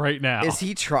Stuart right now. Is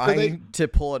he trying to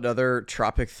pull another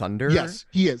Tropic Thunder? Yes,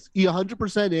 he is. He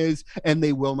 100% is, and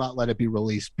they will not let it be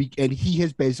released. And he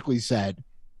has basically said,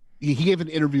 he gave an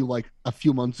interview like a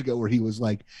few months ago where he was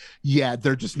like, yeah,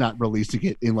 they're just not releasing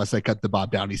it unless I cut the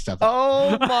Bob Downey stuff out.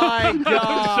 Oh my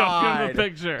God. Show him the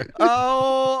picture.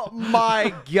 Oh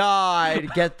my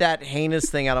God. Get that heinous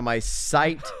thing out of my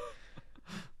sight.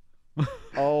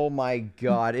 Oh my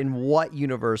God. In what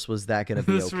universe was that going to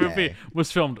be This movie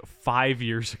was filmed 5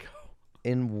 years ago.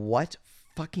 In what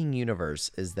fucking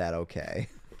universe is that okay?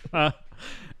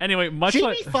 Anyway,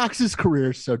 Jamie Foxx's career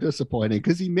is so disappointing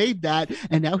because he made that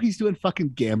and now he's doing fucking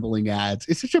gambling ads.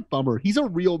 It's such a bummer. He's a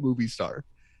real movie star.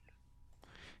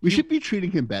 We should be treating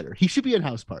him better. He should be in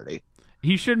House Party.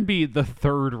 He shouldn't be the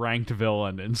third ranked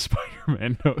villain in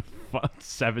Spider-Man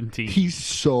 17. He's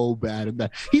so bad at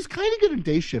that. He's kind of good in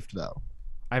Day Shift, though.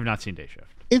 I have not seen Day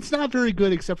Shift. It's not very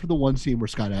good except for the one scene where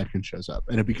Scott Adkins shows up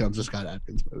and it becomes a Scott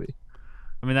Adkins movie.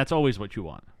 I mean, that's always what you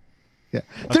want. Yeah.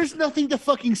 There's nothing to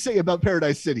fucking say about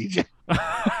Paradise City.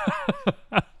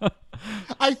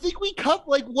 I think we cut,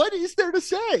 like, what is there to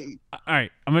say? All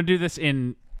right, I'm going to do this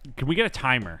in... Can we get a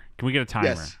timer?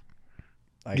 Yes.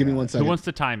 Give me 1 second. Who wants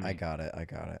to time me? I got it. I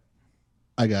got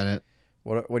it.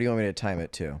 What do you want me to time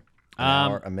it to? An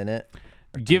hour, a minute?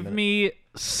 Give me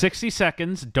 60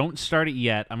 seconds. Don't start it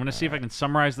yet. I'm going to see if I can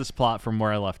summarize this plot from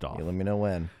where I left off. You let me know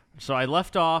when. So I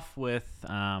left off with...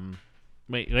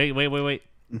 Wait.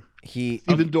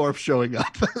 Steven Dorff showing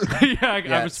up.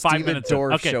 I was 5 minutes in.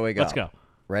 Dorff Okay, showing let's up. go.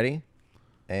 Ready?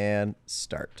 And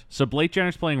start. So Blake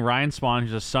Jenner's playing Ryan Swan,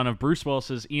 who's a son of Bruce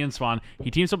Willis's Ian Swan.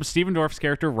 He teams up with Steven Dorff's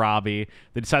character, Robbie.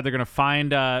 They decide they're going to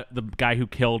find the guy who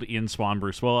killed Ian Swan,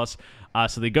 Bruce Willis.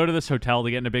 So they go to this hotel.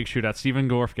 They get in a big shootout. Steven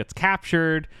Dorff gets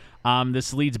captured.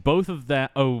 This leads both of them...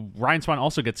 Oh, Ryan Swan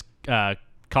also gets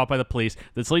caught by the police.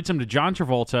 This leads him to John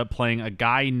Travolta playing a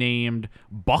guy named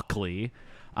Buckley,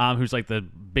 who's like the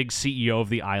big CEO of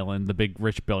the island, the big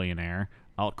rich billionaire,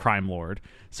 crime lord.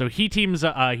 So he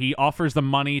offers the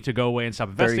money to go away and stop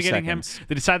investigating him.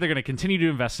 They decide they're going to continue to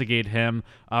investigate him.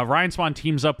 Ryan Swan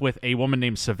teams up with a woman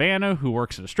named Savannah who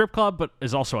works at a strip club but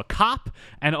is also a cop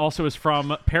and also is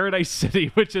from Paradise City,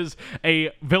 which is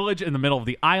a village in the middle of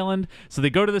the island. So they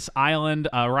go to this island.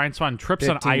 Ryan Swan trips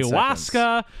on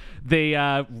ayahuasca. They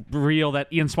reveal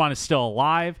that Ian Swan is still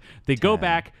alive. They go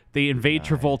back. They invade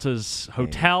Travolta's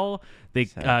hotel. They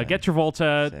get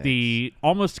Travolta. They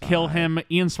almost kill him.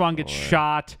 Ian Swan gets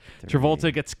shot.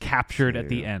 Travolta gets captured at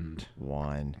the end.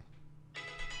 1. Do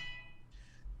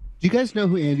you guys know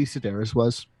who Andy Sedaris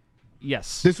was?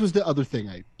 Yes. This was the other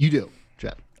thing you do,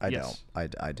 Jeff. I don't. I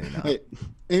do not.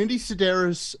 Andy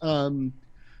Sedaris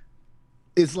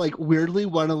is like weirdly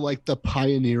one of like the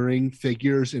pioneering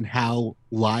figures in how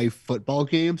live football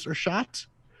games are shot.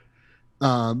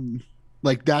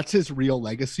 Like that's his real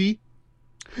legacy.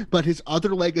 But his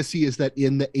other legacy is that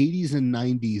in the 80s and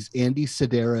 90s, Andy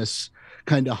Sedaris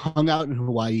kind of hung out in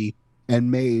Hawaii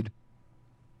and made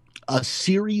a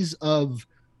series of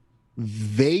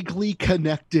vaguely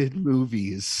connected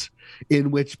movies in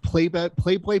which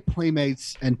Playboy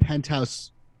Playmates and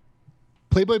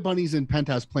Playboy Bunnies and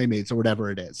Penthouse Playmates or whatever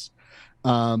it is.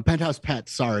 Penthouse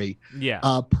Pets, sorry.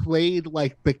 Yeah. Played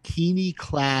like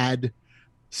bikini-clad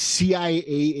CIA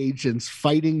agents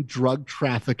fighting drug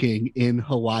trafficking in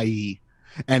Hawaii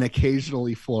and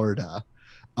occasionally Florida.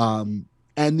 And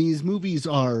these movies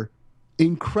are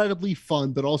incredibly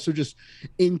fun, but also just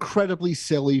incredibly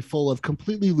silly, full of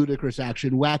completely ludicrous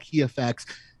action, wacky effects,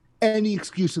 any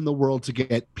excuse in the world to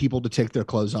get people to take their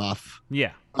clothes off.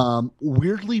 Yeah.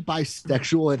 Weirdly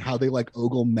bisexual in how they like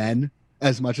ogle men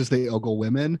as much as they ogle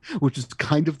women, which is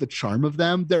kind of the charm of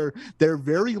them. They're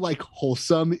very like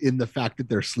wholesome in the fact that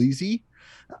they're sleazy.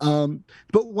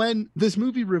 But when this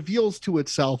movie reveals to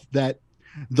itself that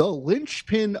the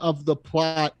linchpin of the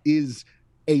plot is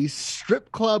a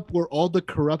strip club where all the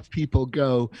corrupt people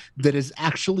go, that is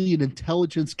actually an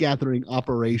intelligence gathering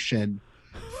operation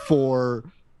for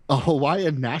a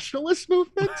Hawaiian nationalist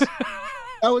movement,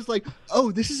 I was like,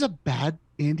 oh, this is a bad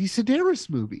Andy Sedaris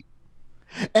movie.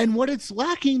 And what it's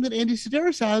lacking that Andy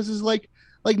Sedaris has is like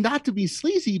not to be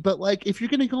sleazy, but like if you're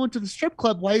going to go into the strip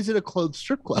club, why is it a closed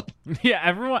strip club?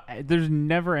 Yeah, there's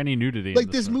never any nudity.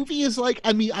 Like this movie is like,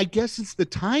 I mean, I guess it's the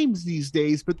times these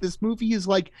days, but this movie is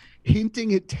like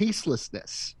hinting at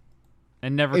tastelessness.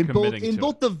 And never committing in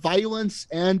both the violence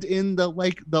and in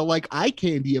the eye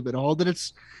candy of it all, that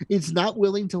it's not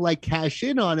willing to like cash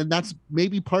in on, and that's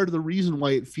maybe part of the reason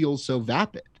why it feels so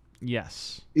vapid.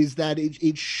 Yes. Is that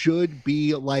it should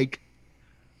be like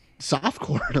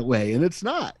softcore in a way, and it's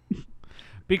not.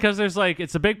 Because there's like,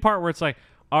 it's a big part where it's like,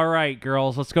 all right,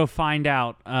 girls, let's go find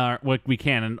out what we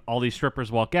can, and all these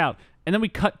strippers walk out. And then we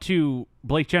cut to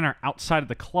Blake Jenner outside of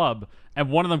the club,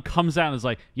 and one of them comes out and is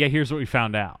like, yeah, here's what we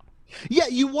found out. Yeah,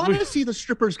 you want to see the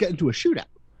strippers get into a shootout.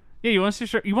 Yeah, you want to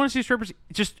see strippers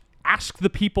just ask the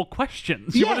people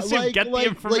questions. You want to see them get the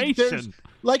information.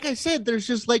 Like I said, there's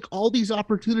just like all these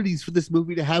opportunities for this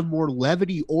movie to have more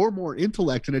levity or more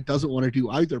intellect, and it doesn't want to do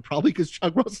either, probably because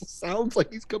Chuck Russell sounds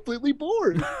like he's completely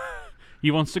bored.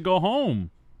 He wants to go home.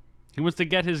 He wants to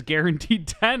get his guaranteed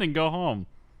 10 and go home.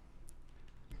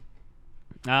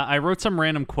 I wrote some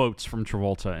random quotes from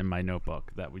Travolta in my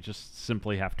notebook that we just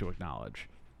simply have to acknowledge.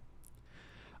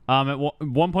 At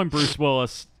one point, Bruce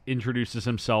Willis introduces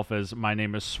himself as, "My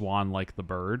name is Swan like the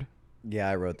bird." Yeah,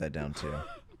 I wrote that down too.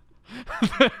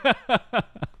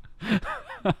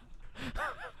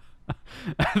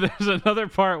 There's another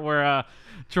part where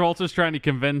Travolta's trying to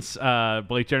convince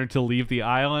Blake Jenner to leave the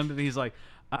island, and he's like,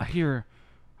 I hear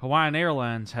Hawaiian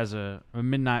Airlines has a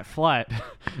midnight flight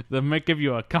that might give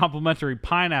you a complimentary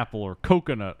pineapple or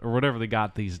coconut or whatever they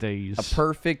got these days. A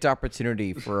perfect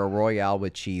opportunity for a Royale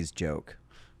with cheese joke.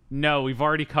 No, we've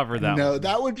already covered that No, one.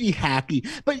 that would be hacky.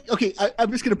 But okay,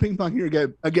 I'm just gonna ping pong here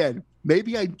again. Again,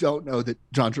 maybe I don't know that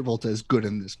John Travolta is good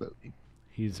in this movie,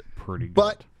 He's pretty good.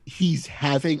 but he's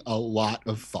having a lot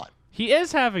of fun. He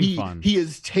is having fun. He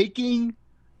is taking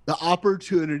the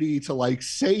opportunity to like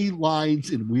say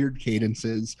lines in weird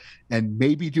cadences and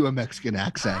maybe do a Mexican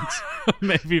accent.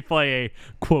 Maybe play a,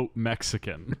 quote,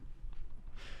 Mexican.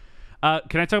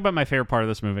 Can I talk about my favorite part of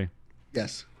this movie?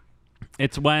 Yes.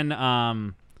 It's when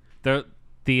the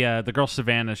girl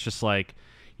Savannah is just like,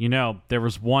 there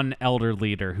was one elder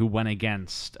leader who went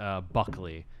against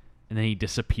Buckley, and then he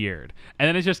disappeared, and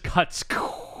then it just cuts,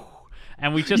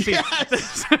 and we just see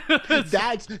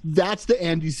that's the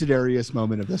Andy Sedaris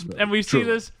moment of this movie, and we see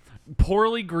this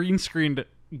poorly green screened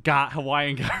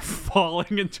Hawaiian guy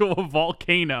falling into a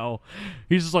volcano.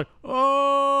 He's just like,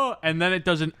 oh, and then it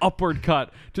does an upward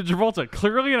cut to Travolta,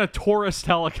 clearly in a tourist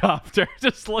helicopter,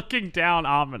 just looking down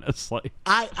ominously.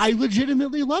 I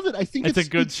legitimately love it. I think it's a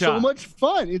good shot. So much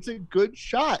fun. It's a good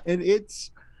shot, and it's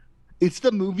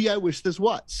the movie I wish this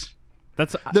was.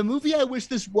 That's the movie I wish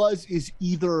this was is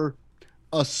either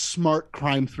a smart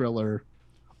crime thriller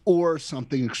or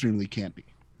something extremely campy.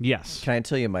 Yes. Can I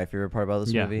tell you my favorite part about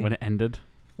this movie? When it ended.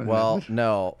 Well,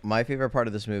 no. My favorite part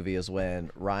of this movie is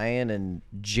when Ryan and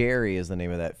Jerry is the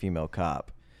name of that female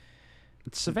cop.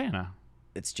 It's Savannah.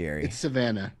 It's Jerry. It's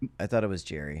Savannah. I thought it was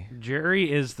Jerry.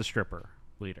 Jerry is the stripper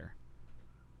leader.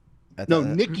 No,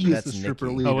 Nikki is the stripper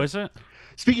leader. Oh, is it?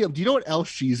 Speaking of, do you know what else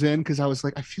she's in? Because I was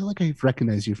like, I feel like I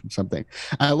recognize you from something.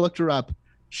 I looked her up.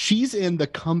 She's in The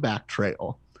Comeback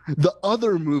Trail, the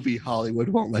other movie Hollywood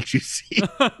won't let you see.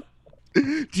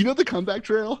 Do you know The Comeback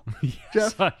Trail, Yes,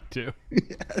 Jeff? I do.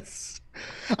 Yes.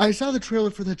 I saw the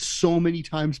trailer for that so many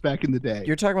times back in the day.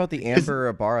 You're talking about the Amber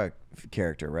Ibarra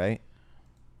character, right?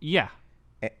 Yeah.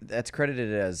 That's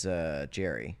credited as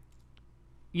Jerry.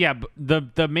 Yeah, but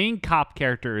the main cop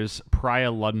character is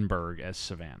Priya Luddenberg as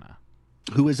Savannah.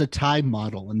 Who is a Thai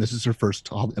model, and this is her first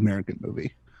American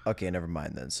movie. Okay, never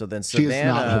mind then. So then She is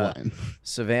not Hawaiian.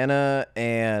 Savannah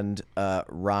and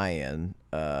Ryan,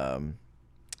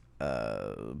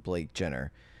 Blake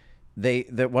Jenner,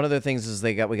 one of their things is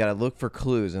we got to look for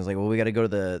clues, and it's like, well, we got to go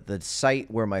to the site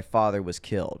where my father was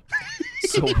killed.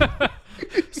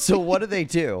 So what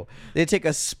do? They take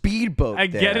a speedboat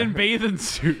And there. get in bathing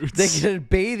suits. They get in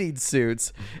bathing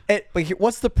suits. But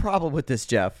what's the problem with this,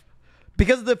 Jeff?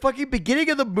 Because at the fucking beginning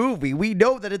of the movie, we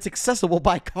know that it's accessible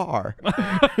by car.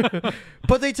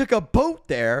 But they took a boat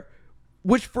there,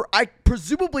 which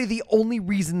presumably the only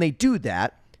reason they do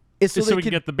that is so we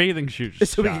can get the bathing suits.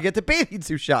 So we can get the bathing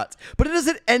suit shots. But it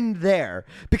doesn't end there.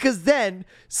 Because then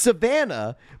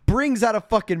Savannah brings out a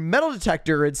fucking metal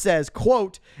detector and says,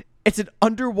 quote, it's an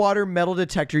underwater metal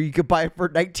detector you could buy for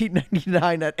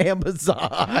 $19.99 at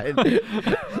Amazon.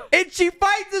 And she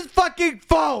finds his fucking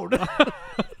phone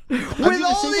with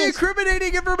all the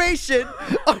incriminating information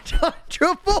on John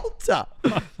Travolta.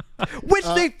 Which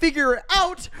they figure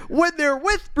out when they're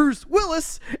with Bruce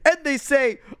Willis, and they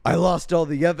say, I lost all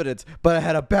the evidence, but I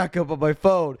had a backup on my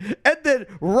phone. And then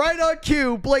right on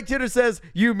cue, Blake Jenner says,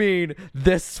 you mean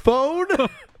this phone?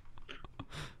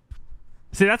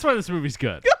 See, that's why this movie's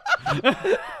good.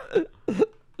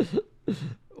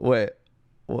 Wait,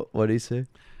 what did he say?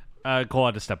 Cole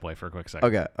had to step away for a quick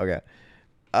second. Okay.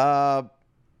 I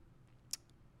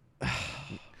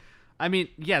mean,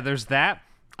 yeah, there's that.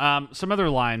 Some other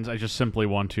lines I just simply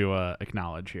want to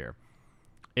acknowledge here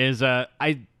is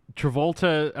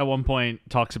Travolta at one point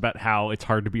talks about how it's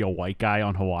hard to be a white guy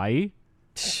on Hawaii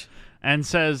and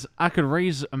says, I could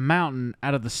raise a mountain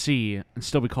out of the sea and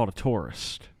still be called a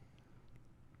tourist.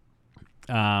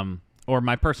 Or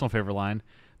my personal favorite line,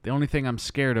 the only thing I'm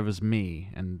scared of is me,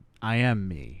 and I am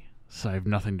me, so I have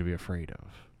nothing to be afraid of.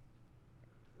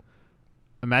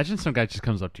 Imagine some guy just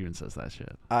comes up to you and says that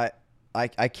shit. I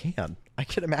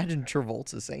can imagine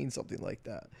Travolta saying something like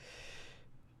that.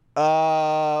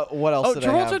 What else? Did I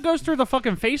Travolta have? goes through the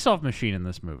fucking face-off machine in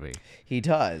this movie. He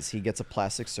does. He gets a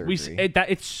plastic surgery.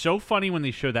 It's so funny when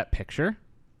they show that picture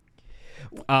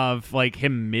of like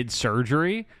him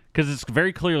mid-surgery, because it's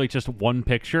very clearly just one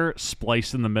picture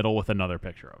spliced in the middle with another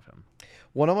picture of him.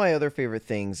 One of my other favorite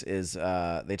things is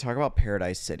they talk about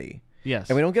Paradise City. Yes,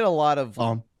 and we don't get a lot of.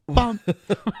 Bum, bum,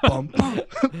 bum,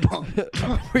 bum.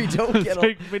 We don't get.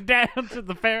 Take me down to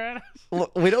the paradise.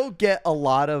 We don't get a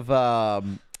lot of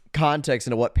context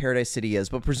into what Paradise City is,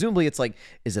 but presumably it's like,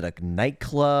 is it a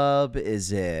nightclub?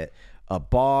 Is it a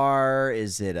bar?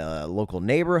 Is it a local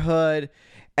neighborhood?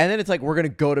 And then it's like, we're going to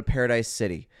go to Paradise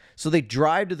City. So they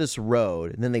drive to this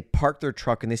road, and then they park their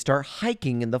truck, and they start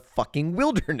hiking in the fucking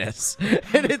wilderness.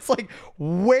 And it's like,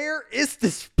 where is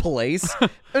this place?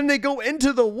 And they go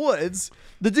into the woods.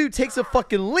 The dude takes a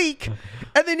fucking leak,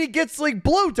 and then he gets like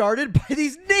blow darted by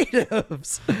these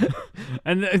natives.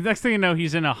 And the next thing you know,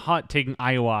 he's in a hut taking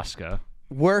ayahuasca.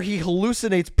 Where he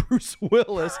hallucinates Bruce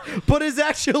Willis, but is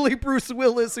actually Bruce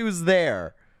Willis who's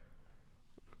there.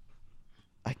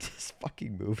 Like, this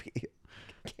fucking movie.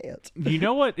 I can't. You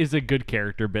know what is a good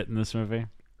character bit in this movie?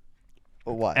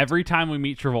 What? Every time we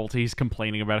meet Travolta, he's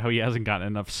complaining about how he hasn't gotten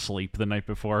enough sleep the night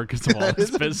before because of all That his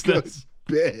is a business.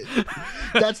 Bit.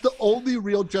 That's the only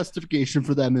real justification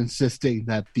for them insisting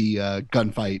that the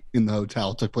gunfight in the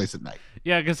hotel took place at night.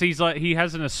 Yeah, because he's like, he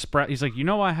has an espresso. He's like, you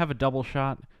know, I have a double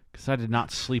shot because I did not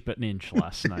sleep an inch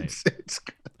last night. It's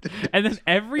good. And then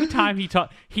every time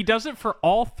he does it for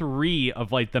all three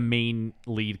of like the main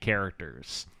lead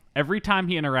characters. Every time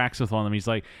he interacts with one of them, he's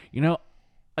like, you know,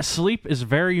 sleep is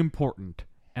very important,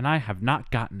 and I have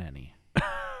not gotten any.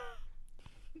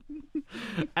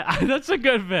 That's a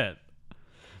good bit.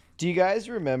 Do you guys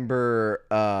remember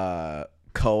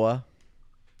Koa?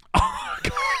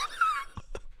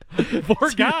 Poor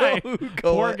guy. You know who Poor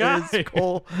Koa guy. is,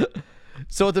 Cole?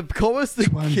 So Koa's the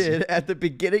kid at the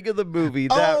beginning of the movie.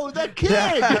 That kid!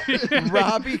 That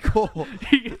Robbie Cole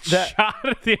He gets shot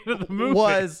at the end of the movie.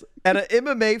 was at an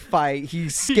MMA fight. He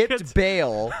skipped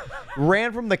bail,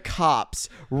 ran from the cops,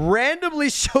 randomly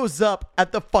shows up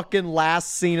at the fucking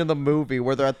last scene of the movie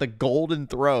where they're at the Golden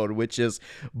Throne, which is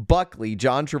Buckley,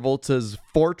 John Travolta's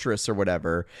fortress or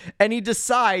whatever. And he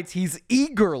decides he's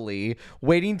eagerly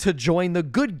waiting to join the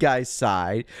good guy's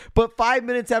side. But 5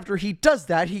 minutes after he does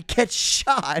that, he gets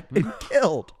shot and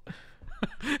killed.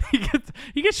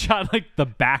 he gets shot in, like the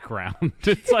background.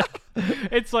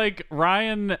 It's like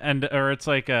Ryan it's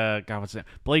like God, what's it?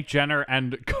 Blake Jenner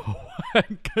and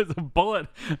because the bullet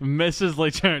misses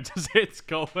Blake Jenner, just hits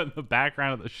Cole in the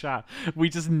background of the shot. We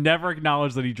just never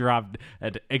acknowledge that he dropped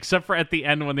it, except for at the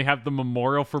end when they have the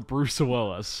memorial for Bruce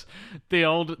Willis. The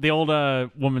old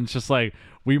woman's just like,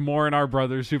 we mourn our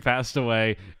brothers who passed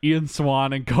away, Ian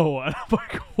Swan and Koa. I'm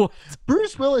like, what?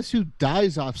 Bruce Willis, who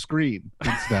dies off screen,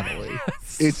 incidentally.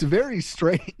 It's very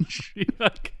strange.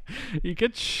 He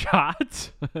gets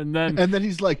shot, and then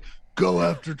he's like, go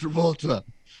after Travolta.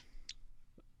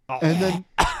 And then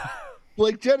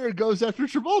Blake Jenner goes after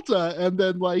Travolta, and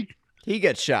then like He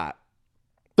gets shot.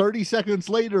 30 seconds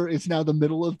later, it's now the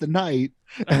middle of the night,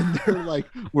 and they're like,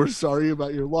 we're sorry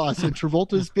about your loss. And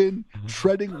Travolta's been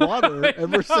treading water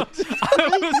ever since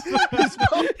his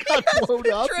boat got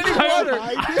blown up. Treading water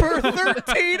for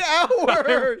 13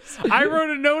 hours. I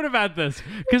wrote a note about this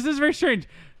because this is very strange.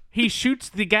 He shoots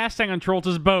the gas tank on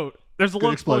Travolta's boat. There's a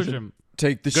little explosion.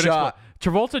 Take the shot.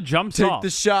 Travolta jumps Take off.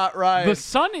 the shot, Ryan. The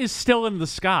sun is still in the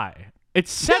sky. It's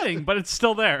setting, but it's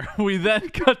still there. We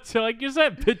then cut to, like you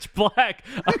said, pitch black.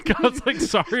 God's like,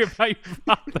 sorry about your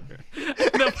father.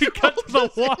 And then we cut to the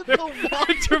water.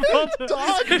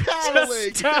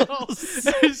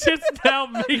 Travolta is just now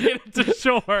making it to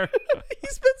shore.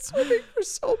 He's been swimming for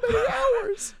so many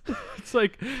hours. It's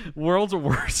like world's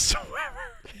worst swimmer.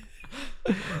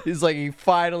 He's like, he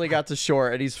finally got to shore,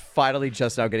 and he's finally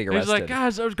just now getting arrested. He's like,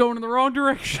 guys, I was going in the wrong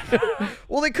direction.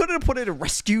 Well, they couldn't have put in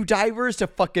rescue divers to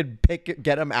fucking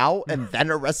get him out and then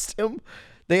arrest him.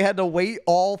 They had to wait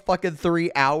all fucking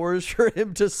 3 hours for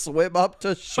him to swim up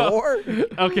to shore.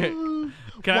 Okay.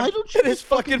 Why don't you his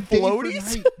fucking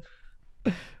floaties?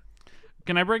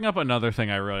 Can I bring up another thing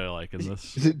I really like in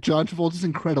this? Is it John Travolta's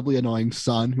incredibly annoying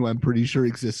son, who I'm pretty sure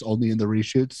exists only in the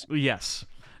reshoots? Yes.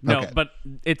 No, Okay. but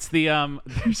it's the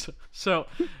so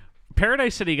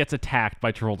Paradise City gets attacked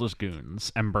by Travolta's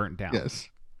goons and burnt down. Yes.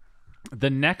 The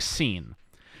next scene,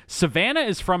 Savannah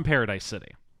is from Paradise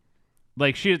City.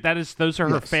 Like those are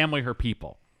her Yes. family, her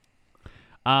people.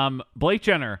 Blake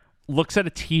Jenner looks at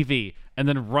a TV and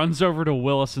then runs over to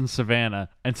Willis and Savannah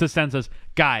and sits down and says,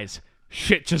 "Guys,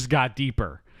 shit just got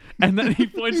deeper." And then he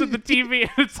points at the TV,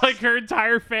 and it's like her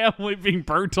entire family being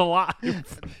burnt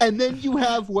alive. And then you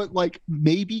have what like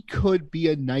maybe could be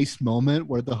a nice moment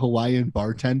where the Hawaiian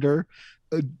bartender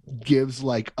gives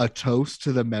like a toast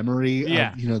to the memory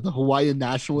Yeah. of the Hawaiian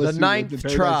nationalists, The who lived in ninth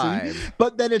Paradise City. tribe.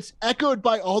 But then it's echoed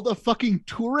by all the fucking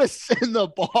tourists in the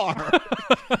bar.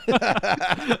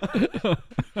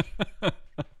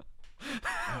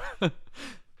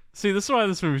 See, this is why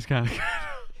this movie's kind of good.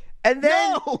 And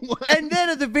then, No! and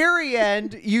then at the very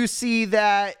end, you see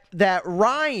that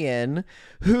Ryan,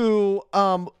 who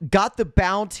got the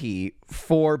bounty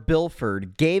for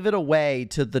Bilford, gave it away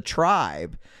to the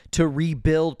tribe to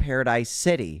rebuild Paradise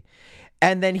City.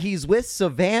 And then he's with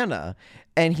Savannah,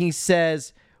 And he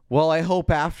says, well, I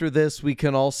hope after this we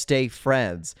can all stay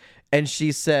friends. And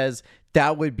she says,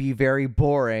 that would be very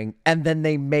boring. And then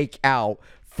they make out.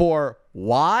 For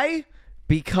why?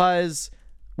 Because,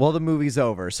 well, the movie's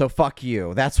over. So fuck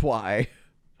you. That's why.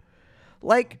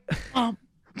 Like, and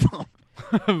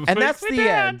that's the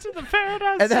end.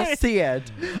 And that's the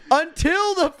end.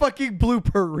 Until the fucking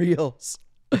blooper reels.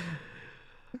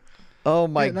 Oh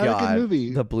my not god. a good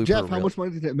movie. The blooper Jeff, how reel. much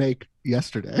money did it make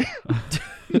yesterday?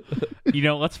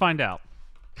 Let's find out.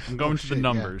 I'm going to the shit,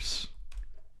 numbers.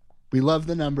 We love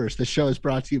the numbers. The show is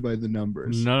brought to you by the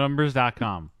numbers.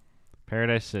 NoNumbers.com.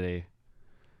 Paradise City.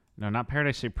 No, not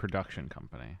Paradise City Production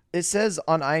Company. It says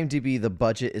on IMDb the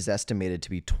budget is estimated to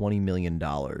be $20 million.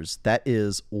 That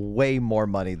is way more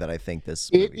money than I think this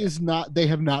It movie is not. They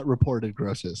have not reported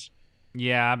grosses.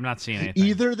 Yeah, I'm not seeing anything.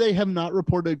 Either they have not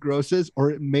reported grosses,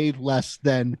 or it made less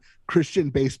than Christian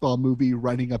baseball movie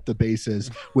Running Up the Bases,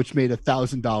 which made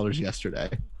 $1,000 yesterday.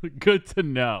 Good to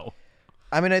know.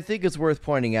 I mean, I think it's worth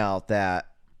pointing out that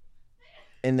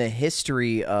in the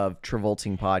history of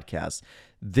Travolting podcasts,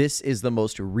 this is the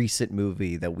most recent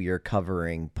movie that we are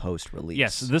covering post-release.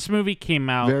 Yes, this movie came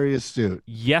out Very astute.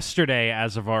 yesterday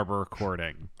as of our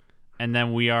recording. And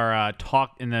then we are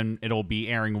and then it'll be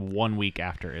airing 1 week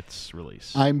after its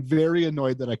release. I'm very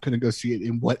annoyed that I couldn't go see it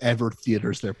in whatever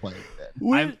theaters they're playing it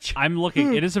in. I'm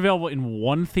looking. It is available in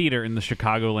one theater in the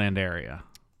Chicagoland area.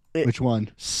 Which one?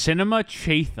 Cinema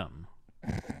Chatham.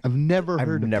 I've never I've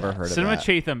heard of never that. heard of Cinema that.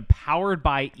 Chatham, powered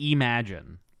by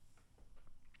Imagine.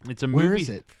 It's a movie. Where is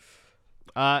it?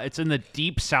 It's in the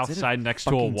deep south Is it side next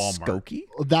to a fucking Walmart. Skokie?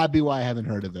 Well, that'd be why I haven't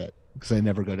heard of it, because I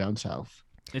never go down south.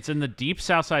 It's in the deep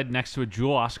south side next to a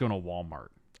Jewel Osco and a Walmart.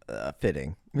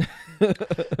 Fitting.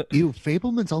 Ew,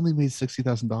 Fableman's only made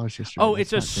 $60,000 yesterday. Oh,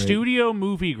 it's a That's not great. studio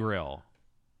movie grill.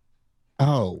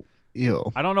 Oh,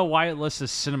 ew. I don't know why it lists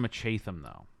as Cinema Chatham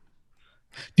though.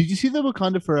 Did you see that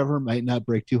Wakanda Forever might not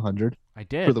break 200 I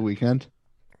did. for the weekend?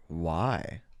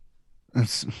 Why?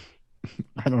 That's,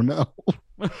 I don't know.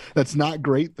 That's not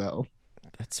great, though.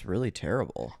 That's really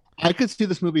terrible. I could see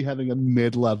this movie having a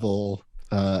mid-level.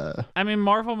 I mean,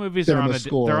 Marvel movies are Cinema on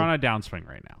score. they're on a downswing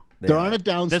right now. They're on a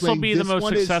downswing. This will be the most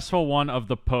one successful one of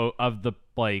the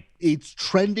It's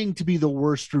trending to be the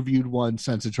worst reviewed one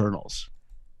since Eternals.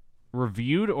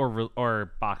 reviewed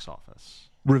or box office.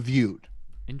 Reviewed.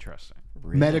 Interesting.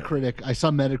 Really? Metacritic. I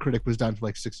saw Metacritic was down to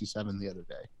like 67 the other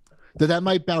day. That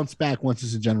might bounce back once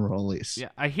it's a general release. Yeah,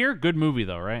 I hear good movie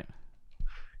though, right?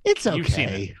 It's okay. You've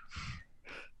seen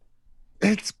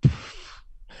it.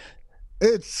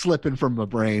 It's slipping from my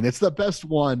brain. It's the best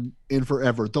one in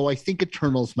forever, though I think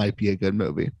Eternals might be a good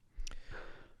movie.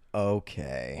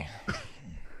 Okay.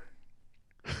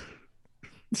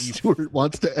 Stuart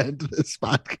wants to end this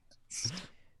podcast.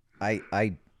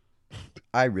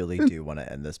 I really do want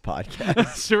to end this podcast.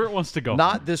 Stuart wants to go.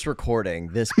 Not this recording,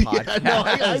 this Yeah,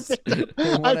 podcast.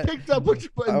 no, I picked up what you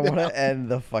put I want down. to end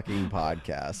the fucking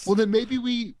podcast. Well, then maybe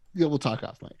we'll talk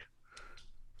off mic.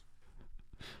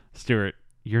 Stuart,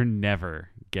 you're never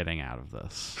getting out of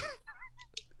this.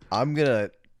 I'm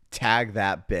gonna tag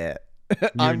that bit.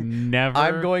 I'm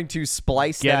going to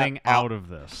splice getting that out of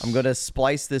this. I'm gonna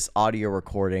splice this audio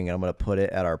recording and I'm gonna put it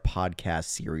at our podcast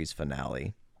series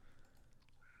finale.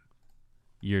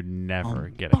 You're never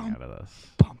getting out of this.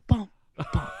 Bum, bum.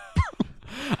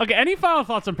 Okay, any final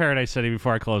thoughts on Paradise City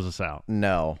before I close this out?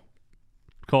 No.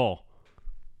 Cole.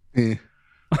 Eh.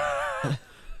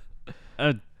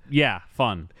 Yeah,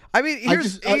 fun. I mean,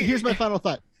 Here's my final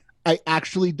thought. I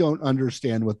actually don't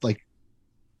understand what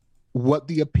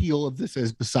the appeal of this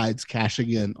is besides cashing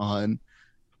in on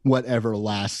whatever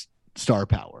last star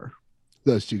power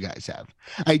those two guys have.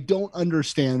 I don't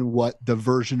understand what the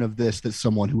version of this that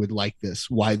someone who would like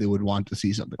this, why they would want to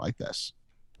see something like this.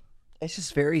 It's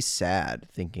just very sad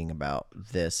thinking about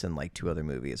this and like two other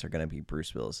movies are going to be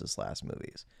Bruce Willis's last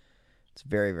movies. It's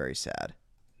very, very sad.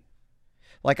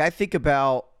 Like I think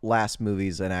about last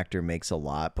movies an actor makes a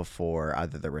lot before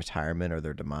either their retirement or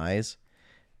their demise.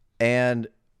 And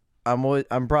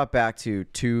I'm brought back to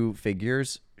two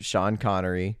figures, Sean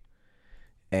Connery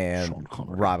and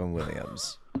Robin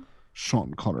Williams.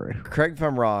 Sean Connery. Correct if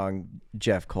I'm wrong,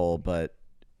 Jeff Cole, but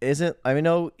I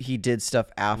know he did stuff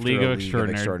after League of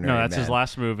Extraordinary Extraordinary. No, that's his Men.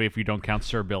 last movie if you don't count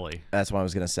Sir Billy. That's what I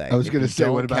was going to say. I was If going to you say,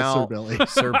 don't what about Sir count Billy?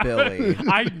 Sir Billy.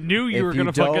 I knew you If were you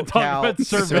going to fucking don't talk count about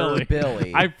Sir Billy.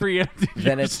 Billy, I preempted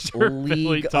then your it's Sir Billy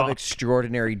League of talk.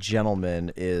 Extraordinary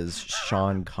Gentlemen is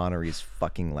Sean Connery's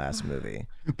fucking last movie.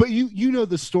 But you know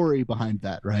the story behind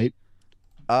that, right?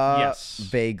 Yes.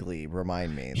 Vaguely.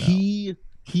 Remind me, though.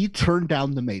 He turned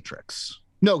down The Matrix.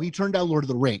 No, he turned down Lord of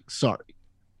the Rings. Sorry.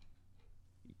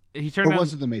 He turned Or down,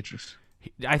 was it The Matrix?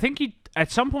 I think he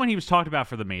at some point he was talked about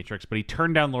for The Matrix, but he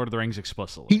turned down Lord of the Rings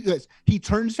explicitly. He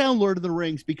turns down Lord of the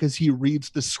Rings because he reads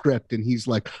the script and he's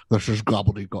like, this is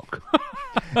gobbledygook.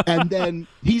 And then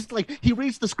he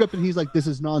reads the script and he's like, this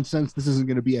is nonsense. This isn't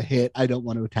going to be a hit. I don't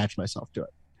want to attach myself to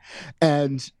it.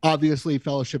 And obviously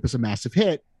Fellowship is a massive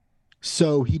hit.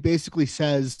 So he basically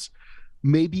says,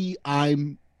 maybe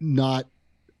I'm not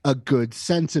a good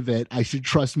sense of it. I should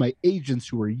trust my agents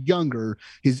who are younger.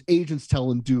 His agents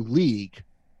tell him do League.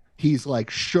 He's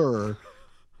like, sure.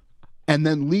 And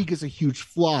then League is a huge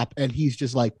flop. And he's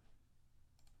just like,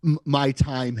 my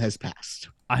time has passed.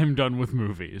 I'm done with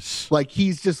movies. Like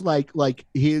he's just like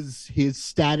his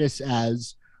status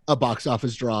as a box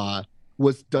office draw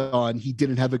was done. He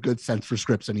didn't have a good sense for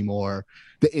scripts anymore.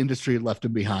 The industry had left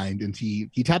him behind and he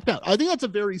tapped out. I think that's a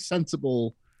very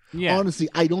sensible. Yeah. Honestly,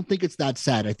 I don't think it's that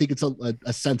sad. I think it's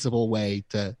a sensible way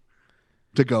to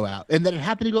go out. And then it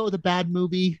happened to go with a bad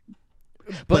movie,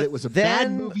 but it was a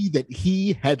bad movie that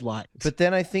he headlined. But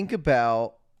then I think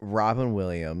about Robin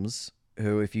Williams,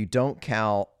 who, if you don't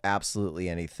count absolutely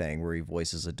anything where he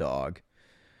voices a dog,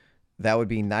 that would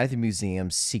be Night at the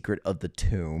Museum, Secret of the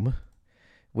Tomb,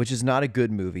 which is not a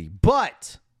good movie,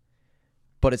 but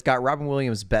it's got Robin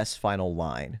Williams' best final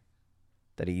line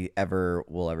that he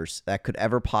that could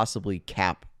ever possibly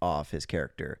cap off his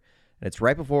character. And it's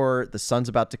right before the sun's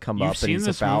about to come up. You've seen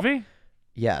this movie?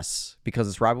 Yes, because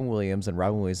it's Robin Williams, and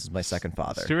Robin Williams is my second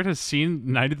father. Stuart has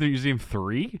seen Night at the Museum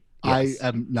 3? Yes. I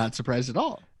am not surprised at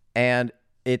all. And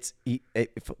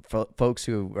for folks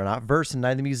who are not versed in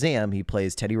Night at the Museum, he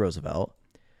plays Teddy Roosevelt.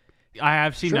 I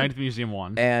have seen Night at the Museum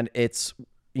 1. And it's,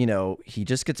 he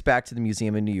just gets back to the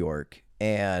museum in New York,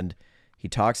 and he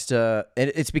talks to,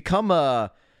 and it's become a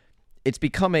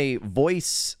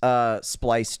voice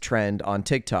splice trend on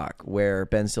TikTok where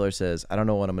Ben Stiller says, I don't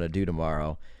know what I'm going to do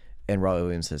tomorrow. And Robin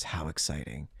Williams says, how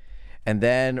exciting. And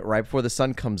then right before the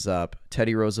sun comes up,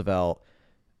 Teddy Roosevelt,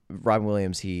 Robin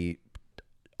Williams, he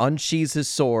unsheathes his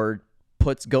sword,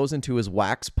 goes into his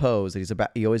wax pose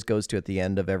that he always goes to at the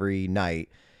end of every night.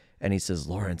 And he says,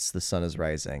 Lawrence, the sun is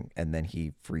rising. And then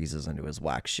he freezes into his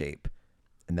wax shape.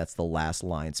 And that's the last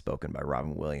line spoken by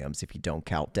Robin Williams, if you don't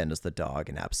count Dennis the dog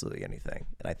and absolutely anything.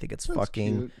 And I think it's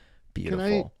fucking cute.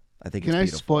 Beautiful. Can I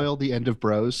spoil the end of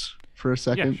Bros for a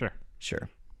second? Yeah, sure.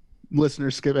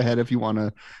 Listeners, skip ahead if you want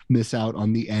to miss out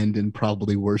on the end and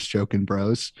probably worst joke in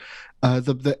Bros.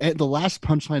 The last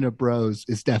punchline of Bros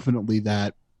is definitely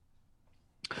that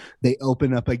they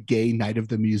open up a gay Night of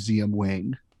the Museum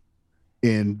wing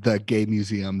in the gay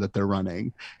museum that they're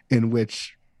running, in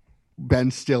which Ben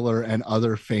Stiller and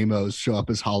other famos show up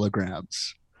as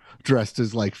holograms dressed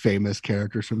as like famous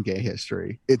characters from gay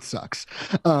history. It sucks.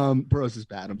 Bros is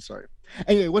bad. I'm sorry.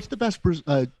 Anyway, what's the best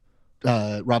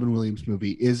Robin Williams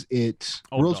movie? Is it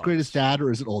World's Greatest Dad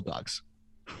or is it Old Dogs?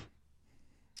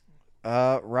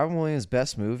 Robin Williams'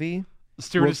 best movie?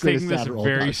 Stuart is taking this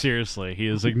very seriously. He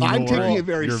is ignoring. I'm taking it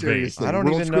very seriously. I don't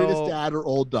World's even know. Greatest Dad or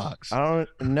Old Dogs? I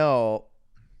don't know.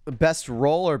 Best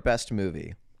role or best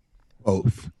movie?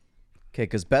 Both. Okay,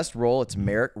 because best role, it's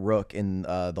Merrick Rook in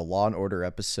the Law & Order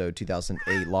episode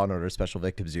 2008, Law & Order Special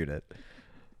Victims Unit.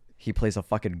 He plays a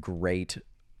fucking great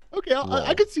Okay,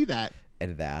 I could see that.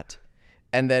 And that.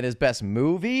 And then his best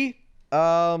movie,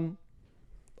 I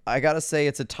gotta say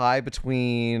it's a tie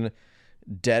between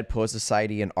Dead Poet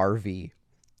Society and RV.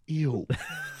 Ew.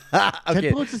 Okay.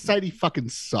 Dead Poet Society fucking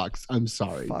sucks. I'm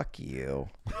sorry. Fuck you.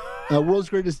 World's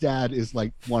Greatest Dad is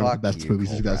like one of the best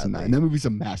movies of 2009. Bradley. That movie's a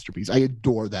masterpiece. I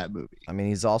adore that movie. I mean,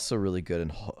 he's also really good in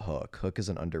Hook. Hook is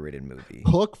an underrated movie.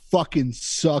 Hook fucking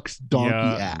sucks donkey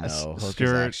ass. No, Hook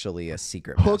is actually a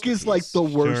secret Hook is like the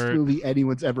worst movie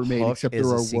anyone's ever made, Hook except is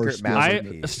there a are secret worse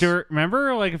masterpiece. Stuart,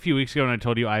 remember like a few weeks ago when I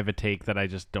told you I have a take that I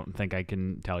just don't think I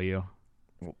can tell you?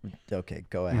 Okay,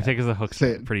 go My ahead. take is that Hook's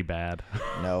Say it. pretty bad.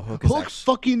 No, Hook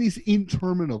fucking is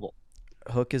interminable.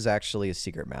 Hook is actually a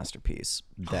secret masterpiece.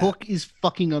 Hook is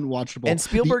fucking unwatchable. And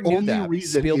Spielberg knew that. The only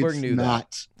reason Spielberg it's knew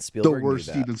not that. Spielberg the worst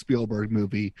knew that. Steven Spielberg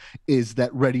movie is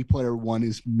that Ready Player One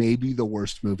is maybe the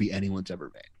worst movie anyone's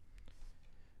ever made.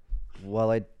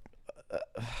 Well, I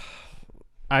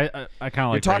kind of like.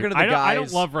 You're talking to the guys. I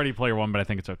don't love Ready Player One, but I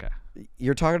think it's okay.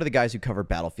 You're talking to the guys who cover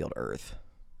Battlefield Earth.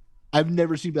 I've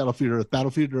never seen Battlefield Earth.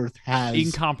 Battlefield Earth has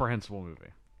incomprehensible movie.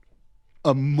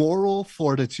 A moral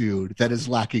fortitude that is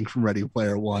lacking from Ready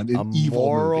Player One. An evil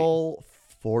moral movie.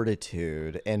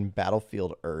 Fortitude and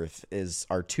Battlefield Earth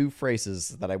are two phrases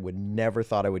that I would never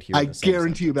thought I would hear. I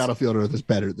guarantee you, Battlefield Earth is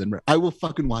better than. I will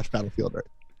fucking watch Battlefield Earth.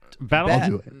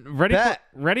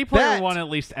 Ready Player One at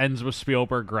least ends with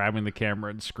Spielberg grabbing the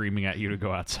camera and screaming at you to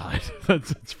go outside.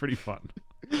 It's pretty fun.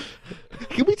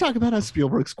 Can we talk about how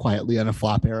Spielberg's quietly on a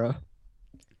flop era?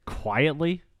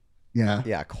 quietly. Yeah,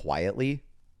 Yeah, quietly.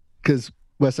 because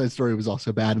West Side Story was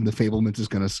also bad, and The Fablemans is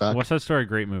going to suck. What's that story?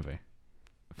 Great movie.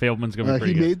 Fableman's gonna be He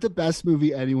pretty good. made the best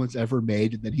movie anyone's ever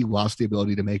made, and then he lost the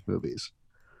ability to make movies.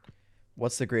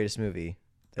 What's the greatest movie?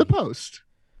 The Post.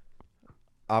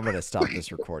 I'm gonna stop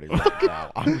this recording right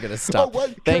now. I'm gonna stop.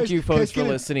 what- can Thank I- you, folks, can for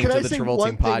I- listening can to I the say Travolting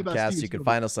one thing about Podcast. Steven You can Spielberg?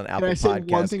 find us on Can Apple I say one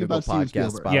Podcasts, thing Google about Steven Podcasts,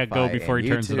 Spielberg? Yeah, go Spotify, before and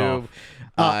he turns it YouTube. off.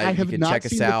 I You have can not check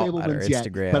seen us The out on our Fablemans yet,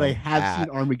 Instagram, but I have at seen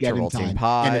Armageddon Travolting Time.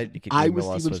 Pod. And You if can I email was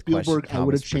us Steven with questions, Spielberg, I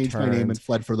would have comments, changed my name returns and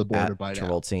fled for the border at by now.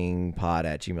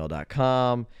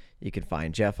 TravoltingPod@gmail.com. You can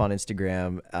find Jeff on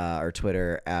Instagram or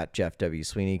Twitter at Jeff W.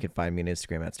 Sweeney. You can find me on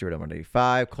Instagram at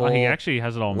Stuart185. Cole, Oh, he actually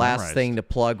has it all last memorized. thing to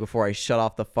plug before I shut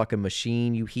off the fucking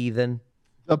machine, you heathen.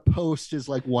 The Post is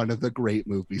like one of the great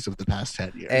movies of the past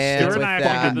 10 years. And Stuart with and I that-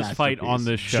 actually did this fight on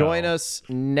this show. Join us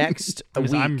next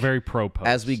Because week I'm very pro Post.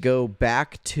 as we go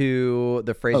back to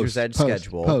the Fraser's Edge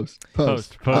schedule. Post.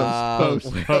 Post.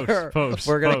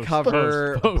 We're going to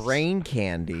cover post. Brain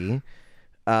Candy.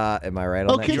 Am I right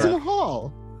on Oh, that? Kids Jeff? in the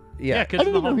Hall. Yeah, Yeah, Kids I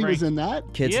in the didn't know Hall he Brain- was in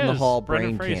that. Kids He in the is, Hall,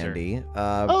 Brendan Brain Fraser. Candy.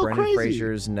 Oh, Brendan crazy.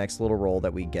 Fraser's next little role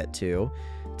that we get to.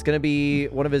 It's gonna be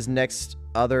one of his next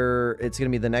other. It's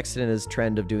gonna be the next in his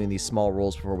trend of doing these small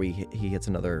roles before he hits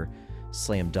another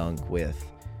slam dunk with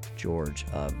George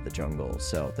of the Jungle.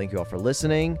 So thank you all for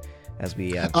listening as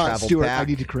we travel Stuart, back. I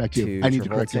need to correct you. to I need to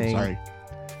correct you. I'm Travolting. sorry.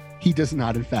 He does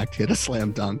not, in fact, hit a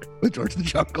slam dunk with George the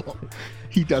Jungle.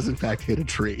 He does, in fact, hit a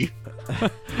tree.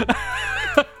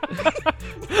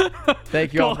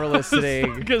 Thank you all for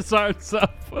listening.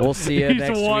 We'll see you He's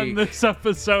next won week. this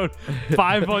episode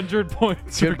 500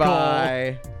 points. for Cole.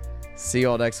 Goodbye. See you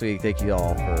all next week. Thank you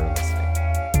all for listening.